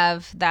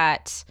have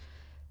that,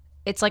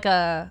 it's like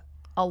a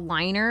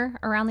liner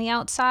around the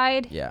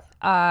outside. Yeah.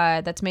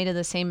 That's made of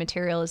the same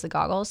material as the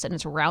goggles, and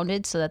it's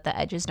rounded so that the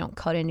edges don't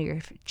cut into your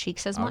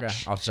cheeks as much. Okay,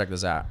 I'll check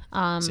this out.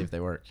 See if they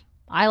work.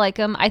 I like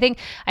them. I think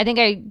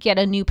I get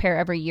a new pair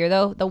every year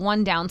though. The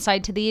one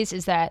downside to these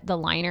is that the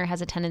liner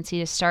has a tendency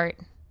to start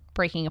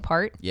breaking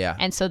apart. Yeah.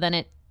 And so then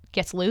it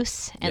gets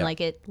loose and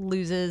like it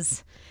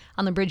loses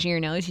on the bridge of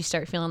your nose. You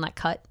start feeling that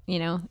cut,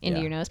 into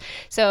your nose.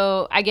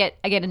 So I get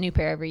a new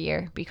pair every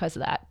year because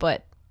of that,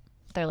 but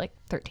they're like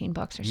 $13 or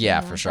something.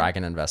 Yeah, for sure. I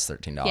can invest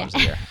 $13 a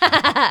year.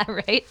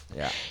 Right?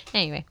 Yeah.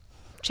 Anyway.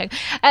 Check.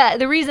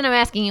 The reason I'm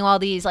asking you all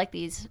these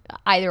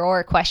either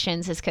or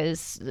questions is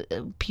because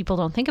people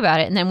don't think about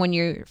it, and then when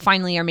you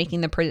finally are making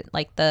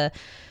the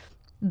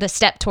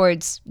step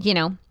towards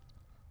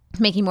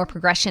making more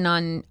progression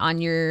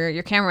on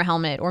your camera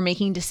helmet or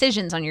making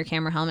decisions on your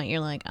camera helmet, you're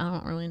like, I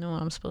don't really know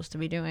what I'm supposed to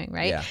be doing,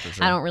 right? Yeah, for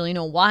sure. I don't really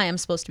know why I'm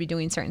supposed to be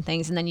doing certain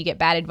things, and then you get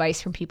bad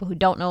advice from people who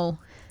don't know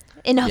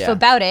enough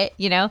about it,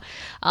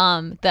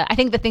 I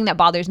think the thing that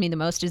bothers me the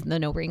most is the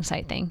no ring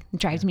sight thing. It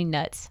drives me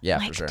nuts. Yeah,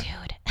 like, for sure.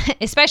 Dude,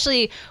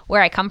 especially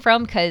where I come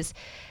from, because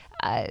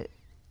it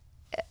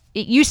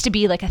used to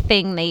be like a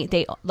thing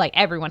they like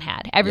everyone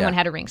had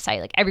had a ring sight.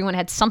 Like everyone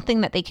had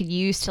something that they could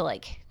use to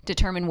like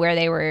determine where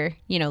they were,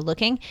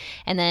 looking.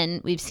 And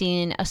then we've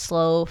seen a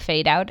slow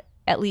fade out,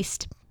 at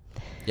least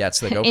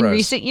it's the GoPros. In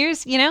recent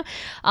years,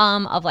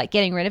 of like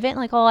getting rid of it.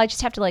 Like, I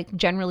just have to like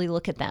generally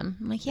look at them.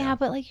 I'm like,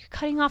 but like you're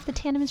cutting off the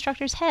tandem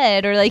instructor's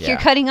head, or like you're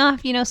cutting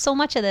off, so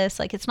much of this.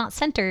 Like it's not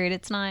centered.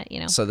 It's not,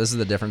 So this is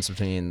the difference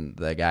between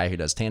the guy who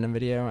does tandem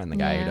video and the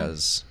guy who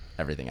does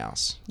everything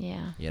else.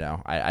 Yeah.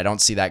 I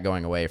don't see that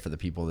going away for the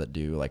people that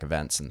do like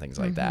events and things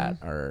like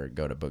that, or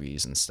go to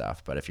boogies and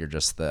stuff. But if you're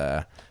just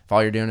if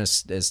all you're doing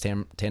is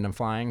tandem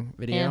flying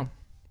video,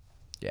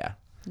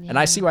 and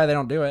I see why they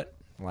don't do it.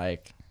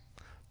 Like,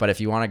 but if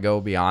you want to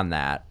go beyond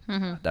that,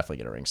 definitely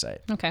get a ring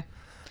sight. Okay.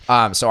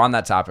 So on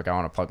that topic, I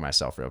want to plug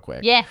myself real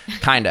quick. Yeah.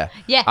 Kinda.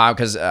 Yeah.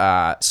 Because when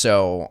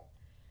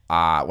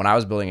I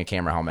was building a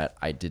camera helmet,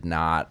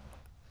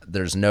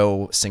 there's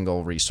no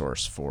single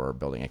resource for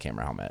building a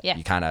camera helmet. Yeah.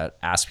 You kind of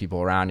ask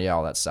people around you,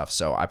 all that stuff.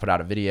 So I put out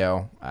a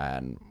video,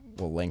 and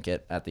we'll link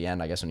it at the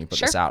end, I guess, when you put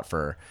this out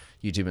for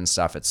YouTube and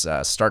stuff. It's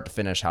start to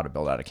finish how to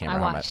build out a camera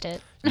helmet. I watched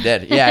it. You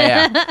did?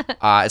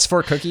 Yeah. It's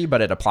for Cookie,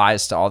 but it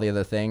applies to all the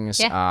other things.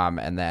 Yeah.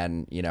 And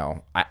then,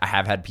 I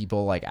have had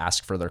people like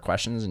ask further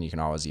questions, and you can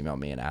always email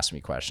me and ask me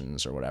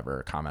questions or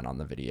whatever, comment on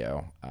the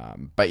video.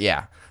 But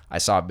yeah, I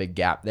saw a big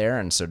gap there.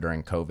 And so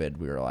during COVID,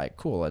 we were like,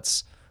 cool,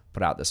 let's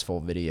put out this full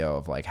video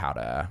of like how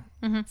to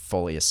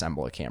fully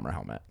assemble a camera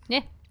helmet.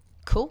 Yeah.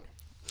 Cool.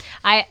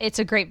 It's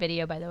a great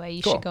video, by the way.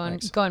 You should go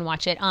and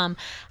watch it. I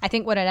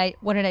think what did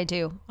I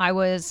do? I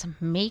was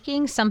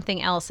making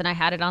something else, and I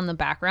had it on the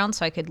background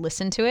so I could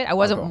listen to it. I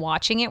wasn't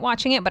watching it,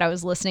 but I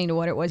was listening to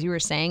what it was you were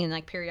saying, and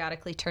like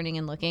periodically turning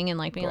and looking and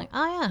like being like,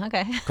 oh yeah,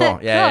 okay, cool,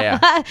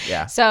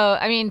 yeah. So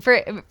I mean,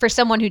 for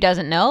someone who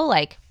doesn't know,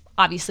 like,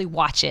 obviously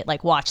watch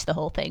the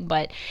whole thing,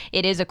 but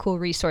it is a cool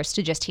resource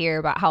to just hear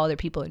about how other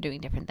people are doing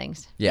different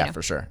things.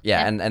 For sure.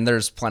 And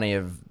there's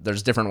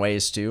there's different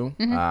ways too.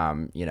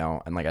 And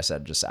like I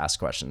said, just ask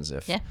questions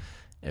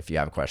if you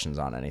have questions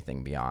on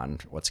anything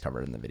beyond what's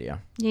covered in the video.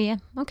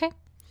 Okay,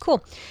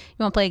 cool.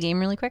 You want to play a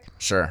game really quick?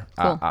 Sure.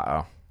 Cool.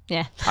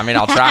 Yeah. I mean,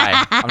 I'll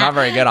try. I'm not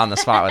very good on the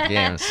spot with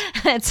games.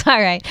 It's all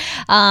right.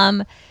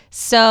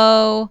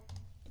 So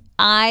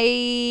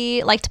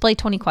I like to play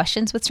 20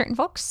 questions with certain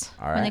folks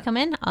when they come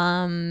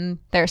in.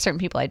 There are certain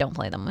people I don't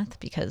play them with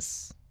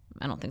because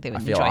I don't think they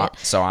would I feel enjoy it.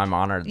 so I'm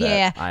honored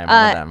that I am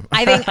one of them.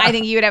 I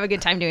think you would have a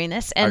good time doing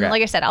this. And Okay.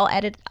 like I said, I'll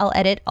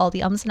edit all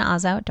the ums and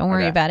ahs out. Don't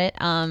worry Okay. about it.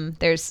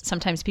 There's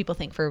sometimes people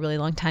think for a really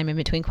long time in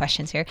between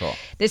questions here. Cool.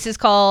 This is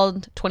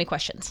called 20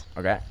 questions.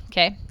 Okay.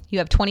 Okay. You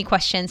have 20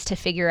 questions to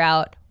figure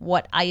out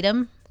what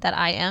item that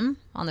I am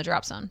on the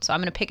drop zone. So I'm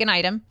going to pick an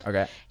item.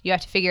 Okay. You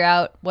have to figure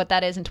out what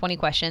that is in 20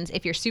 questions.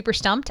 If you're super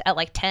stumped at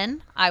like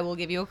 10, I will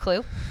give you a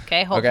clue.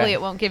 Okay. Hopefully Okay.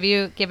 it won't give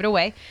it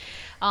away.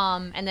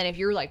 And then if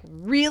you're like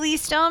really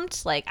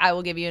stumped, like I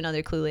will give you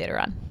another clue later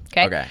on.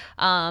 Okay. Okay.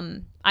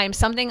 I am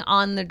something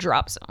on the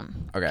drop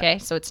zone. Okay.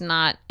 So it's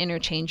not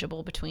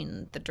interchangeable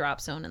between the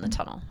drop zone and the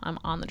tunnel. I'm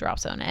on the drop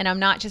zone. And I'm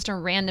not just a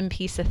random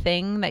piece of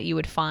thing that you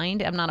would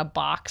find. I'm not a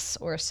box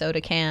or a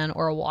soda can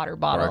or a water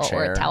bottle or a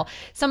chair. towel.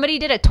 Somebody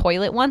did a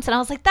toilet once and I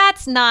was like,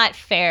 that's not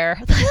fair.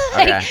 Like,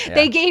 Okay, yeah.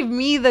 They gave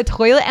me the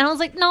toilet and I was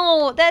like,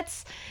 no,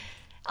 that's...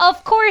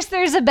 Of course,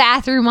 there's a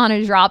bathroom on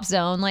a drop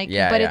zone,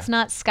 but it's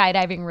not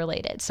skydiving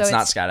related. So It's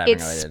not skydiving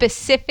it's related.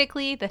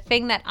 specifically the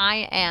thing that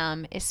I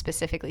am is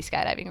specifically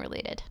skydiving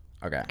related.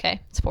 Okay. Okay,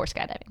 it's for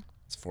skydiving.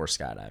 It's for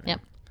skydiving.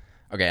 Yep.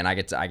 Okay, and I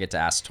get to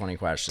ask 20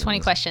 questions. 20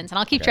 questions, and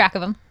I'll keep track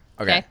of them.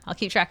 Okay. I'll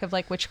keep track of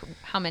like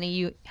how many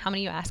you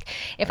ask.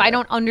 If I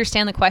don't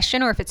understand the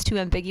question or if it's too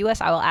ambiguous,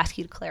 I will ask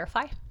you to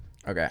clarify.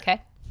 Okay.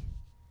 Okay.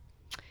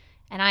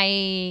 And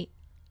I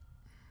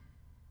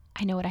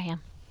know what I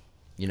am.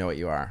 You know what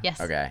you are?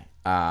 Yes. Okay.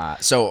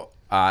 So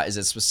is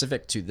it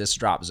specific to this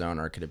drop zone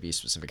or could it be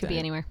specific Could to be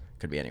anywhere.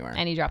 Could be anywhere.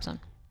 Any drop zone.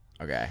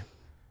 Okay.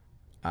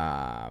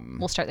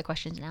 We'll start the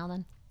questions now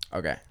then.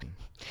 Okay.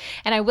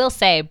 And I will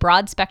say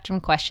broad spectrum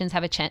questions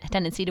have a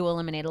tendency to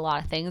eliminate a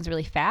lot of things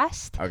really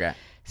fast. Okay.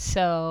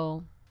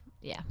 So,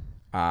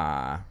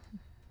 yeah.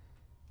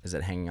 Is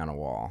it hanging on a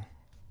wall?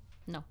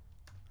 No.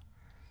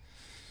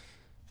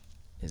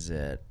 Is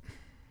it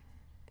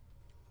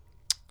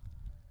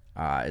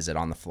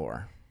on the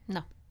floor?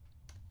 No.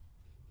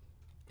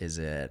 Is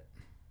it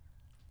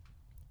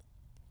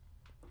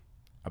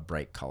a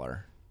bright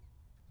color?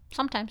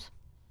 Sometimes.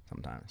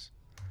 Sometimes.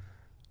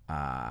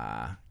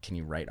 Can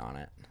you write on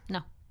it?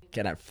 No.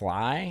 Can it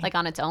fly? Like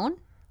on its own?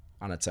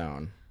 On its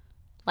own?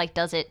 Like,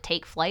 does it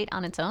take flight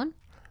on its own?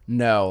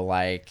 No,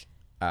 like,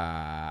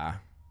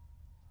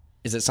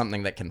 is it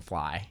something that can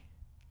fly?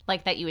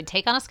 Like that you would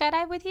take on a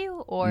skydive with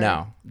you? Or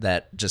No,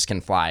 that just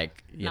can fly,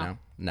 you No. know?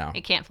 No.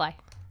 It can't fly.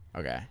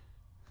 Okay.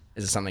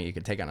 Is it something you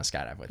could take on a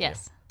skydive with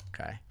Yes.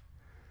 you? Okay.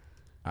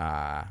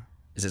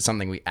 Is it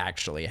something we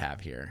actually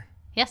have here?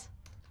 Yes.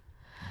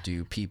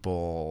 Do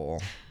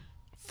people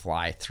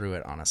fly through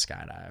it on a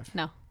skydive?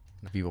 No.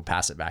 Do people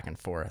pass it back and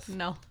forth?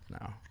 No.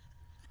 No.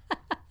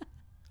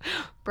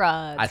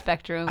 Broad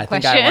spectrum I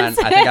think questions.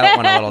 I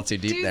went a little too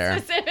deep Too there.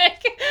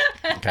 specific.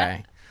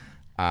 Okay.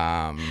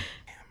 I'm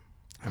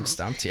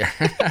stumped here.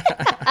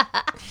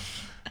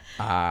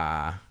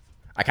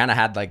 I kind of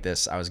had like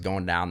this, I was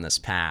going down this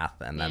path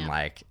and then Yeah.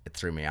 like it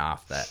threw me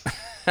off that.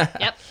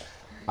 Yep.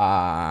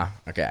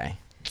 Okay.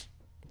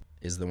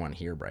 Is the one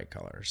here bright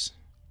colors?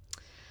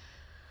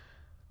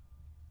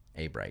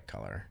 A bright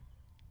color.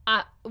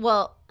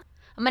 Well,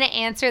 I'm going to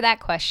answer that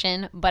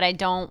question, but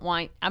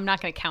I'm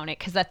not going to count it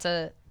because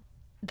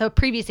the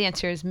previous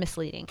answer is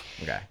misleading.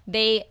 Okay.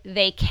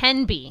 They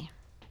can be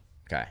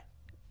Okay.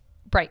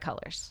 bright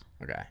colors.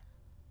 Okay.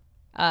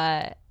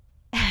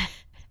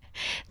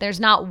 There's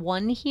not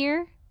one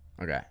here.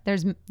 Okay.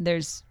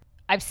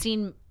 I've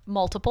seen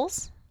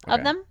multiples Okay.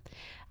 of them.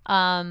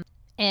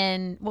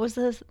 And what was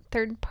the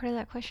third part of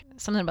that question?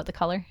 Something about the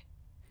color.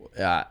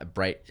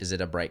 Is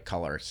it a bright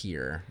color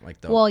here?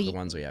 Like the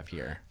ones we have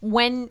here.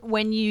 When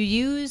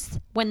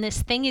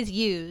this thing is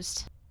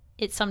used,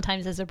 it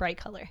sometimes is a bright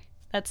color.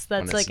 That's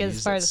When it's like as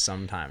used, far it's as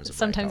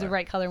sometimes a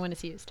bright color when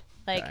it's used.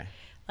 Like Okay.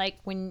 like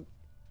when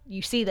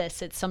you see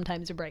this, it's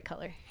sometimes a bright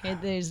color.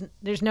 There's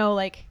no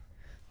like.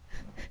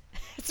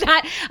 It's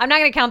not. I'm not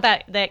going to count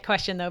that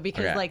question though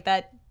because Okay. like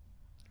that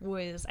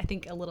was I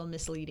think a little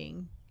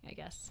misleading. I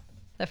guess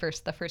the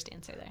first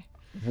answer there.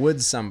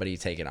 Would somebody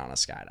take it on a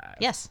skydive?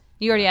 Yes,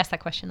 you already asked that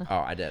question though. Oh,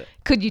 I did.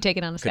 Could you take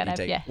it on a Could you skydive?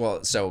 take? Yeah.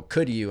 Well, so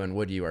could you and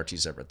would you are two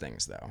separate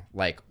things though.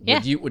 Like,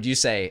 Yeah. would you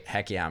say,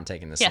 heck yeah, I'm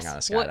taking this thing on a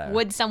Yes. skydive?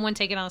 Would someone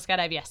take it on a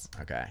skydive? Yes.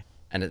 Okay.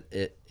 And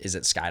is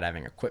it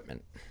skydiving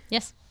equipment?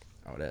 Yes.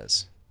 Oh, it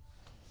is.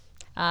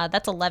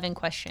 That's 11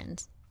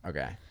 questions.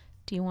 Okay.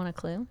 Do you want a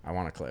clue? I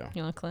want a clue.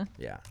 You want a clue?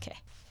 Yeah. Okay.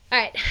 All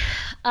right.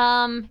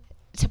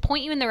 To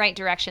point you in the right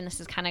direction,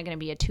 this is kind of going to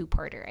be a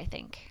two-parter, I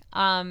think.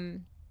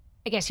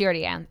 I guess you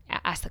already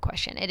asked the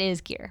question. It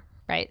is gear,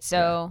 right?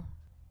 So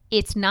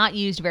it's not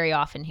used very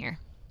often here.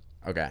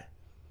 Okay.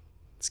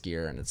 It's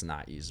gear and it's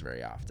not used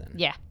very often.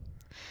 Yeah.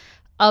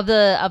 Of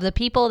the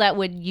people that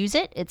would use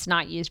it, it's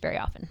not used very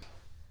often.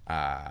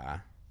 At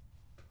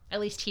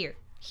least here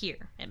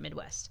at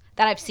Midwest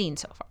that I've seen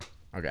so far.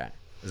 Okay.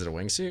 Is it a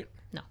wingsuit?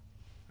 No.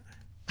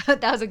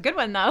 That was a good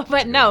one though,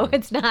 but no,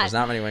 it's not. There's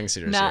not many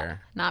wingsuiters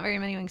here. Not very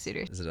many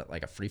wingsuiters. Is it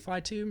like a free fly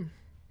tube?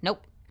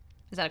 Nope.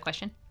 Is that a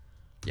question?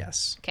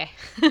 Yes. Okay.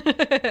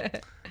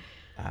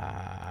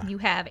 You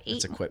have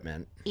It's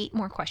equipment. 8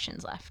 more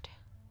questions left.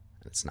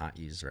 It's not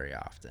used very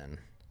often.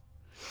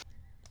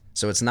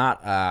 So it's not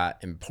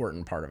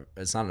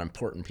it's not an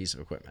important piece of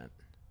equipment.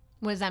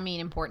 What does that mean,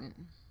 important?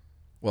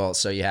 Well,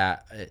 so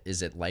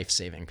is it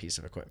life-saving piece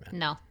of equipment?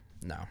 No.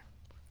 No.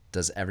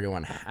 Does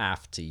everyone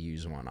have to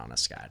use one on a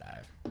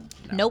skydive?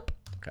 No. Nope.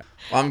 Okay.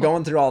 Well, I'm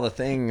going through all the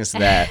things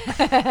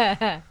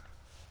that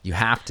you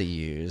have to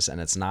use, and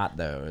it's not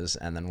those.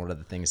 And then what are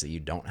the things that you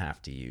don't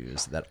have to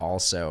use that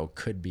also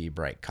could be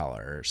bright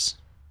colors?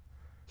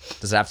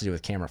 Does it have to do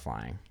with camera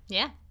flying?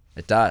 Yeah.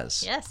 It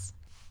does. Yes.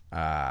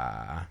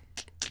 Uh,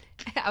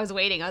 I was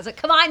waiting. I was like,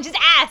 come on, just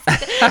ask.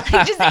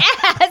 Just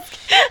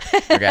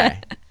ask. okay.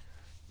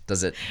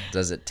 Does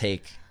it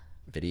take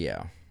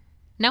video?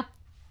 No.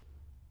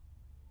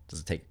 It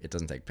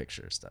doesn't take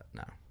pictures.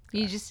 No.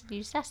 You just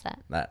asked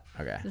that.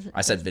 Okay.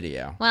 I said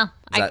video. Well,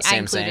 I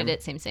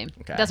included same? it. Same.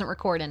 Okay. It doesn't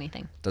record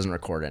anything. Doesn't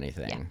record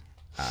anything.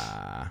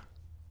 Yeah.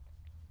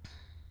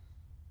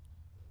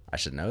 I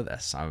should know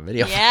this. I'm a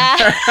video.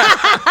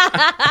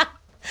 Yeah.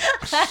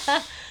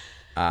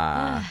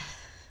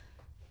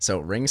 So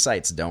ring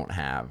sights don't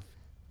have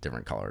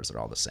different colors.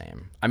 They're all the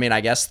same. I mean, I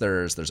guess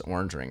there's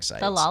orange ring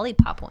sights. The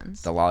lollipop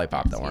ones. The orange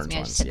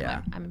ones.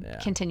 Yeah. I'm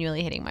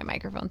continually hitting my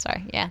microphone.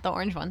 Sorry. Yeah, the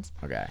orange ones.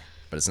 Okay.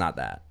 But it's not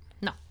that.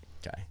 No.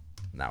 Okay.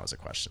 And that was a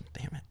question.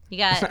 Damn it. You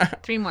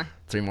got 3 more.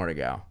 3 more to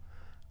go.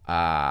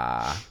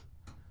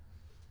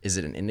 Is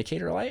it an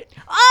indicator light?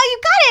 Oh,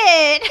 you got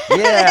it.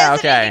 Yeah,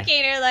 It's okay. an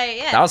indicator light.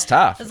 Yeah. That was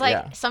tough. It's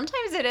like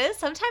sometimes it is,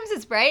 sometimes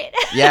it's bright.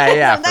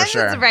 Yeah, sometimes for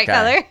sure. It's a bright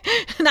Okay.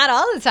 color. Not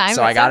all the time.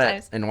 So but I got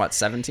sometimes. it in what,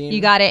 17? You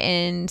got it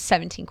in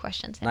 17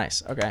 questions.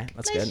 Nice. Okay.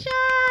 That's Nice good. job.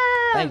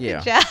 Thank you.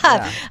 Good job.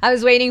 Yeah. I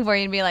was waiting for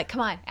you to be like, come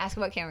on, ask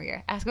about camera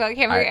gear. Ask about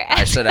camera gear.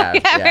 I should have.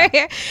 Camera Yeah.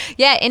 gear.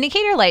 Yeah,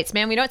 indicator lights,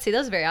 man. We don't see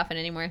those very often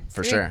anymore.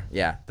 For sure.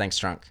 Yeah. Thanks,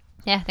 Trunk.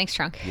 Yeah, thanks,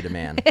 Trunk. You the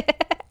man.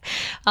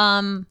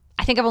 I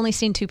think I've only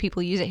seen 2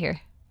 people use it here.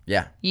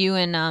 Yeah. You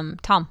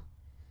and Tom.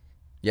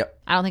 Yep.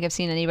 I don't think I've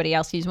seen anybody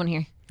else use one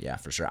here. Yeah,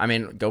 for sure. I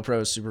mean,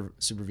 GoPros,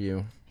 Super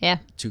View. Yeah.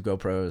 2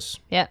 GoPros.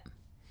 Yep.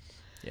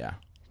 Yeah.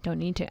 Don't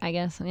need to, I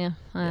guess. Yeah.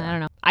 I don't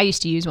know. I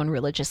used to use one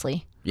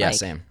religiously. Yeah,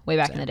 same. Way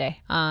back in the day.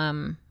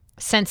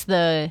 Trunk's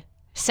the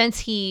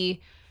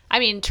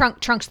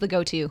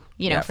go-to,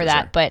 for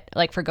that, sure. but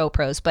like for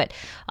GoPros, but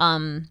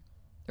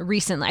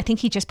recently, I think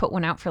he just put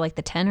one out for like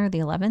the 10 or the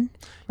 11,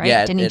 right?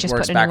 Yeah, Didn't he just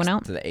put a new one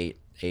out? To the 8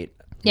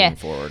 Yeah.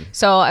 forward.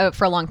 So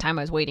for a long time,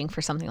 I was waiting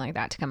for something like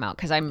that to come out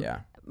because I Yeah.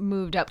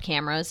 moved up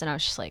cameras and I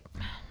was just like,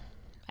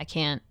 I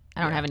don't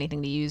have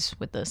anything to use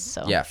with this.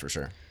 So Yeah, for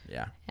sure.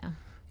 Yeah. Yeah.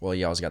 Well,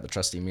 you always got the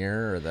trusty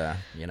mirror or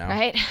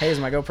Right. Hey, is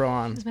my GoPro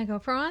on? Is my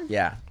GoPro on?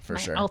 Yeah, for My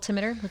sure.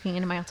 altimeter, looking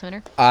into my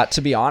altimeter.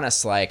 To be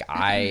honest, like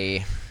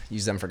I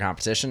use them for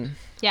competition.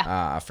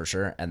 Yeah. For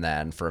sure. And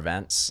then for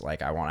events,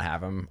 like I want to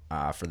have them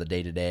for the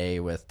day-to-day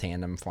with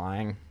tandem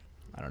flying.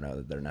 I don't know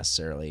that they're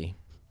necessarily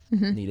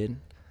needed.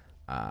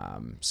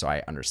 So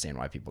I understand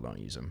why people don't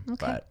use them.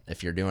 Okay. But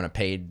if you're doing a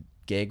paid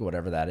gig,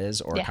 whatever that is,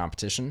 or Yeah. a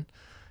competition,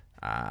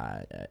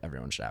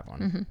 everyone should have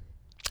one.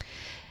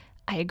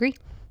 I agree.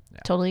 Yeah.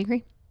 Totally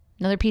agree.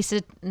 Another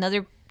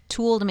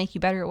tool to make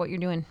you better at what you're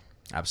doing,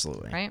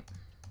 Absolutely. right?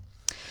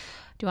 Do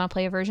you want to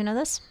play a version of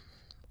this?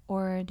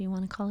 Or do you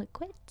want to call it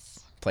quits?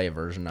 Play a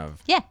version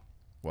of Yeah.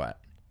 what?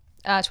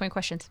 20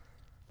 questions.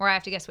 Or I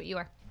have to guess what you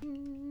are.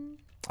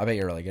 I bet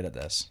you're really good at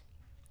this.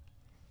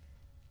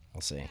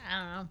 We'll see. I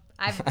don't know.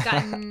 I've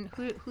gotten...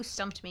 who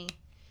stumped me?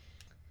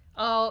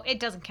 Oh, it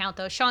doesn't count,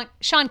 though. Sean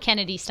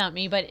Kennedy stumped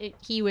me, but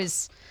he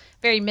was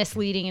very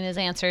misleading in his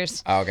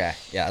answers. Oh, okay.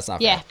 Yeah, that's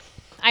not Yeah. fair.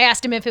 I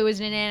asked him if it was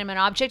an inanimate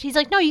object. He's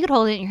like, no, you could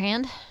hold it in your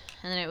hand.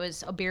 And then it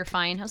was a beer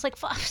fine. I was like,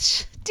 fuck,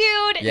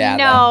 dude, Yeah,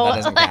 no. that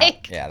doesn't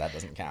count. Yeah, that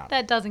doesn't count.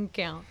 That doesn't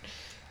count.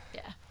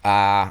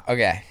 Yeah.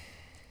 Okay.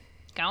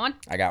 Got one?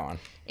 I got one.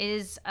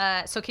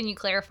 So can you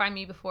clarify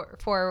me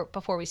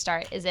before we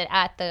start? Is it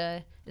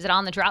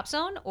on the drop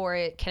zone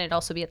or can it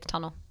also be at the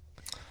tunnel?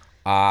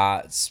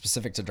 It's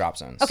specific to drop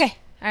zones. Okay.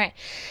 All right.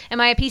 Am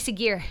I a piece of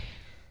gear?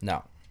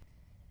 No.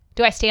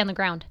 Do I stay on the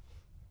ground?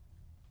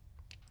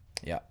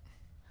 Yeah.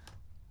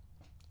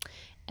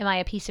 Am I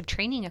a piece of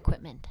training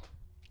equipment?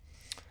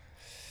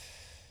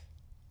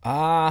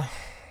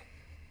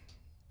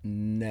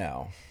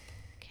 No.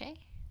 Okay.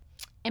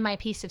 Am I a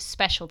piece of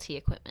specialty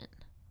equipment?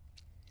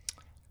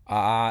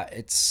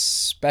 It's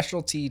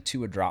specialty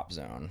to a drop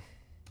zone.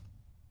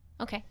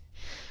 Okay.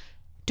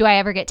 Do I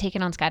ever get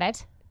taken on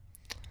skydives?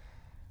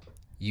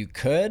 You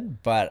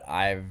could, but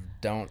I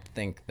don't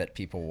think that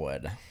people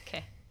would.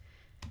 Okay.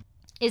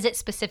 Is it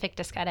specific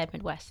to Skydive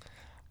Midwest?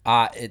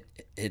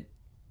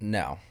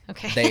 No.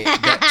 Okay.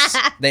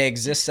 They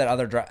exist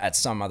at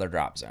some other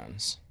drop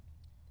zones,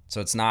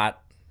 so it's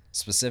not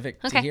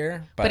specific to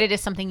here. But it is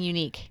something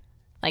unique,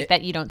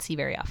 that you don't see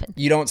very often.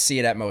 You don't see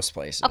it at most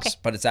places. Okay.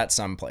 But it's at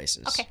some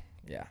places. Okay.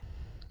 Yeah.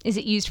 Is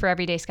it used for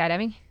everyday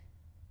skydiving?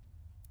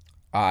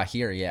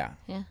 Here, yeah.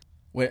 Yeah.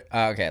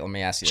 Okay, let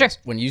me ask you Sure. this.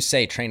 When you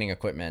say training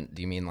equipment,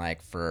 do you mean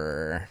like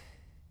for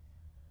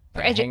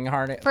For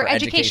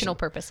educational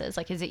purposes.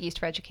 Like, is it used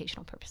for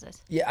educational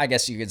purposes? Yeah, I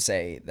guess you could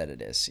say that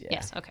it is. Yeah.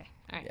 Yes. Okay.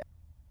 All right. Yeah.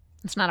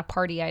 It's not a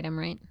party item,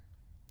 right?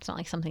 It's not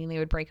like something they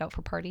would break out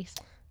for parties.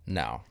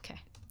 No. Okay.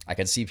 I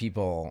could see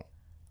people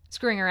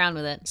screwing around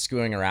with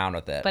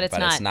it. But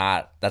it's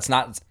not. That's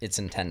not its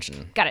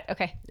intention. Got it.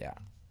 Okay. Yeah.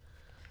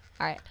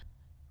 All right.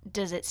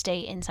 Does it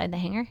stay inside the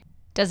hanger?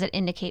 Does it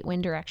indicate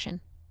wind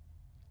direction?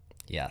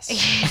 Yes. Is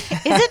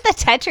it the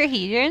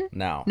tetrahedron?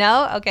 No.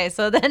 No? Okay,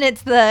 so then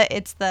it's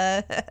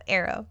the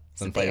arrow.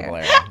 It's an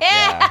inflatable arrow.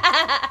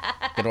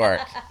 Yeah. Good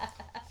work.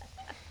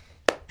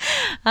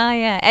 Oh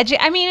yeah.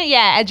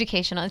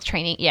 Educational. It's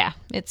training. Yeah.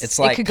 It's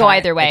like it could go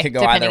either way. It could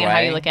go depending either on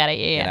how way, you look at it.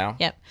 Yeah. you know?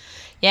 Yep.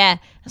 Yeah.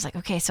 I was like,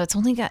 okay, so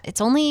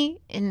it's only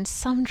in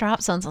some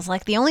drop zones. I was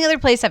like, the only other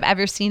place I've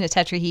ever seen a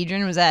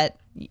tetrahedron was at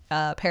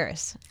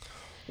Paris.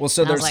 Well,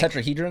 so there's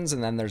tetrahedrons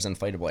and then there's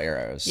inflatable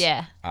arrows.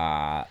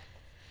 Yeah.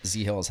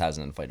 Z Hills has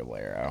an inflatable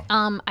arrow.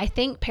 I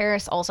think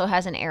Paris also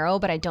has an arrow,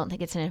 but I don't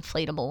think it's an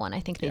inflatable one. I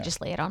think they just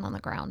lay it on the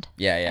ground.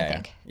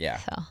 Yeah.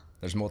 So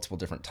there's multiple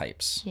different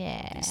types.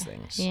 Yeah. Of these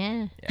things.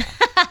 Yeah.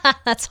 Yeah.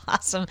 That's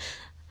awesome.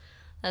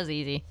 That was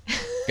easy.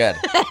 Good.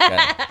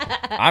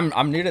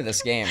 I'm new to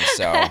this game,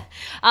 so.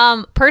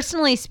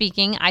 Personally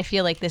speaking, I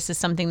feel like this is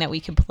something that we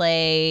could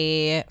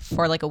play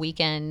for like a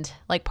weekend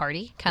like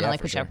party, kind of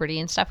like with Jeopardy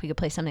and stuff. We could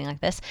play something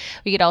like this.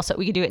 We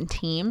could do it in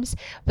teams,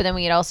 but then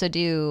we could also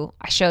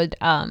I showed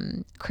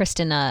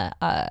Kristen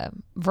a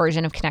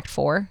version of Connect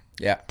 4.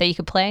 Yeah. That you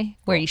could play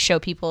where you show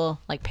people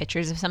like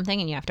pictures of something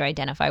and you have to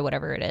identify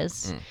whatever it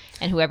is.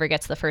 And whoever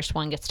gets the first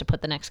one gets to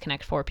put the next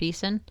Connect 4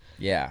 piece in.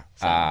 Yeah.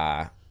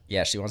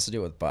 Yeah, she wants to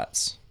do it with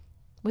butts.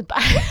 With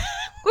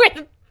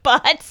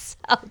butts?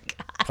 Oh,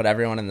 God. Put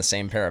everyone in the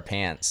same pair of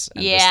pants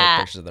and just take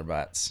pictures of their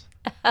butts.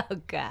 Oh,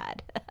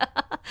 God.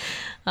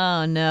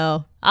 Oh,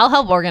 no. I'll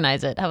help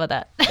organize it. How about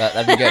that?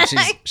 That'd be good.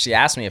 She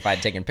asked me if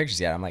I'd taken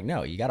pictures yet. I'm like,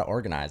 no, you got to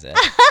organize it.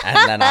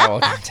 And then I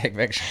will take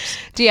pictures.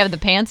 Do you have the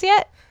pants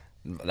yet?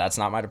 That's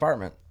not my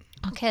department.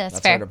 Okay, that's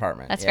fair. Our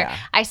department. That's fair.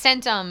 I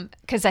sent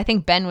because I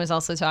think Ben was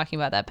also talking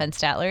about that, Ben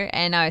Statler,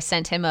 and I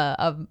sent him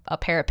a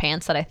pair of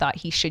pants that I thought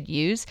he should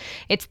use.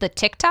 It's the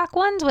TikTok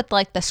ones with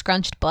like the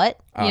scrunched butt,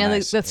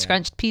 nice. the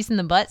scrunched piece in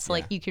the butt, so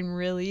like you can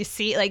really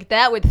see. Like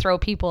that would throw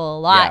people a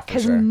lot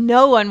because sure.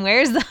 no one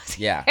wears those.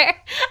 Yeah.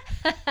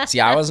 See,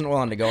 I wasn't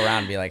willing to go around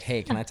and be like,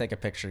 hey, can I take a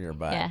picture of your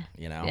butt? Yeah.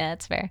 You know? Yeah,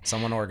 that's fair.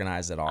 Someone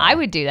organized it all. I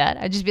would do that.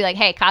 I'd just be like,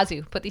 hey,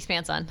 Kazu, put these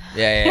pants on.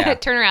 Yeah.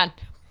 Turn around.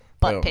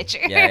 Butt Boom. picture.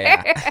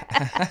 Yeah.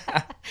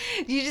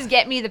 You just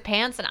get me the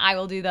pants and I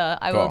will do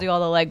will do all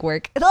the leg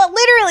work.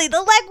 Literally the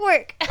leg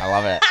work. I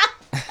love it.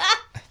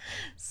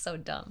 So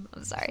dumb.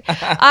 I'm sorry. All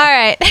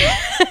right.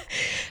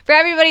 For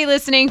everybody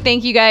listening,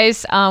 thank you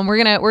guys. We're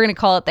gonna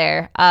call it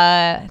there.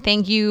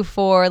 Thank you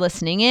for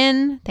listening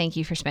in. Thank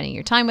you for spending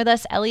your time with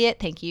us, Elliot.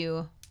 Thank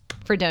you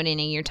for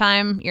donating your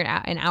time. You're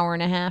an hour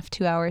and a half,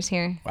 2 hours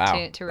here. Wow. To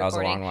recording. That was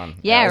a long one.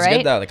 Yeah, it was right.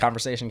 good though. The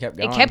conversation kept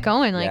going. It kept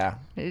going. Like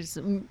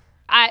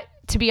yeah.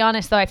 To be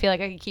honest, though, I feel like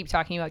I could keep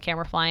talking about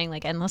camera flying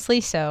like endlessly.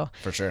 So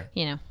for sure,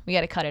 we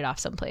got to cut it off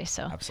someplace.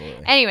 So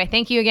absolutely. Anyway,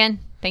 thank you again.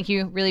 Thank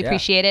you. Really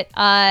appreciate it.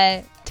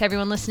 To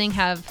everyone listening,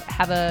 have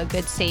a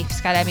good, safe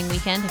skydiving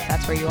weekend if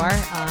that's where you are.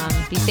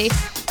 Be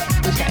safe.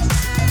 Blue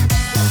skies.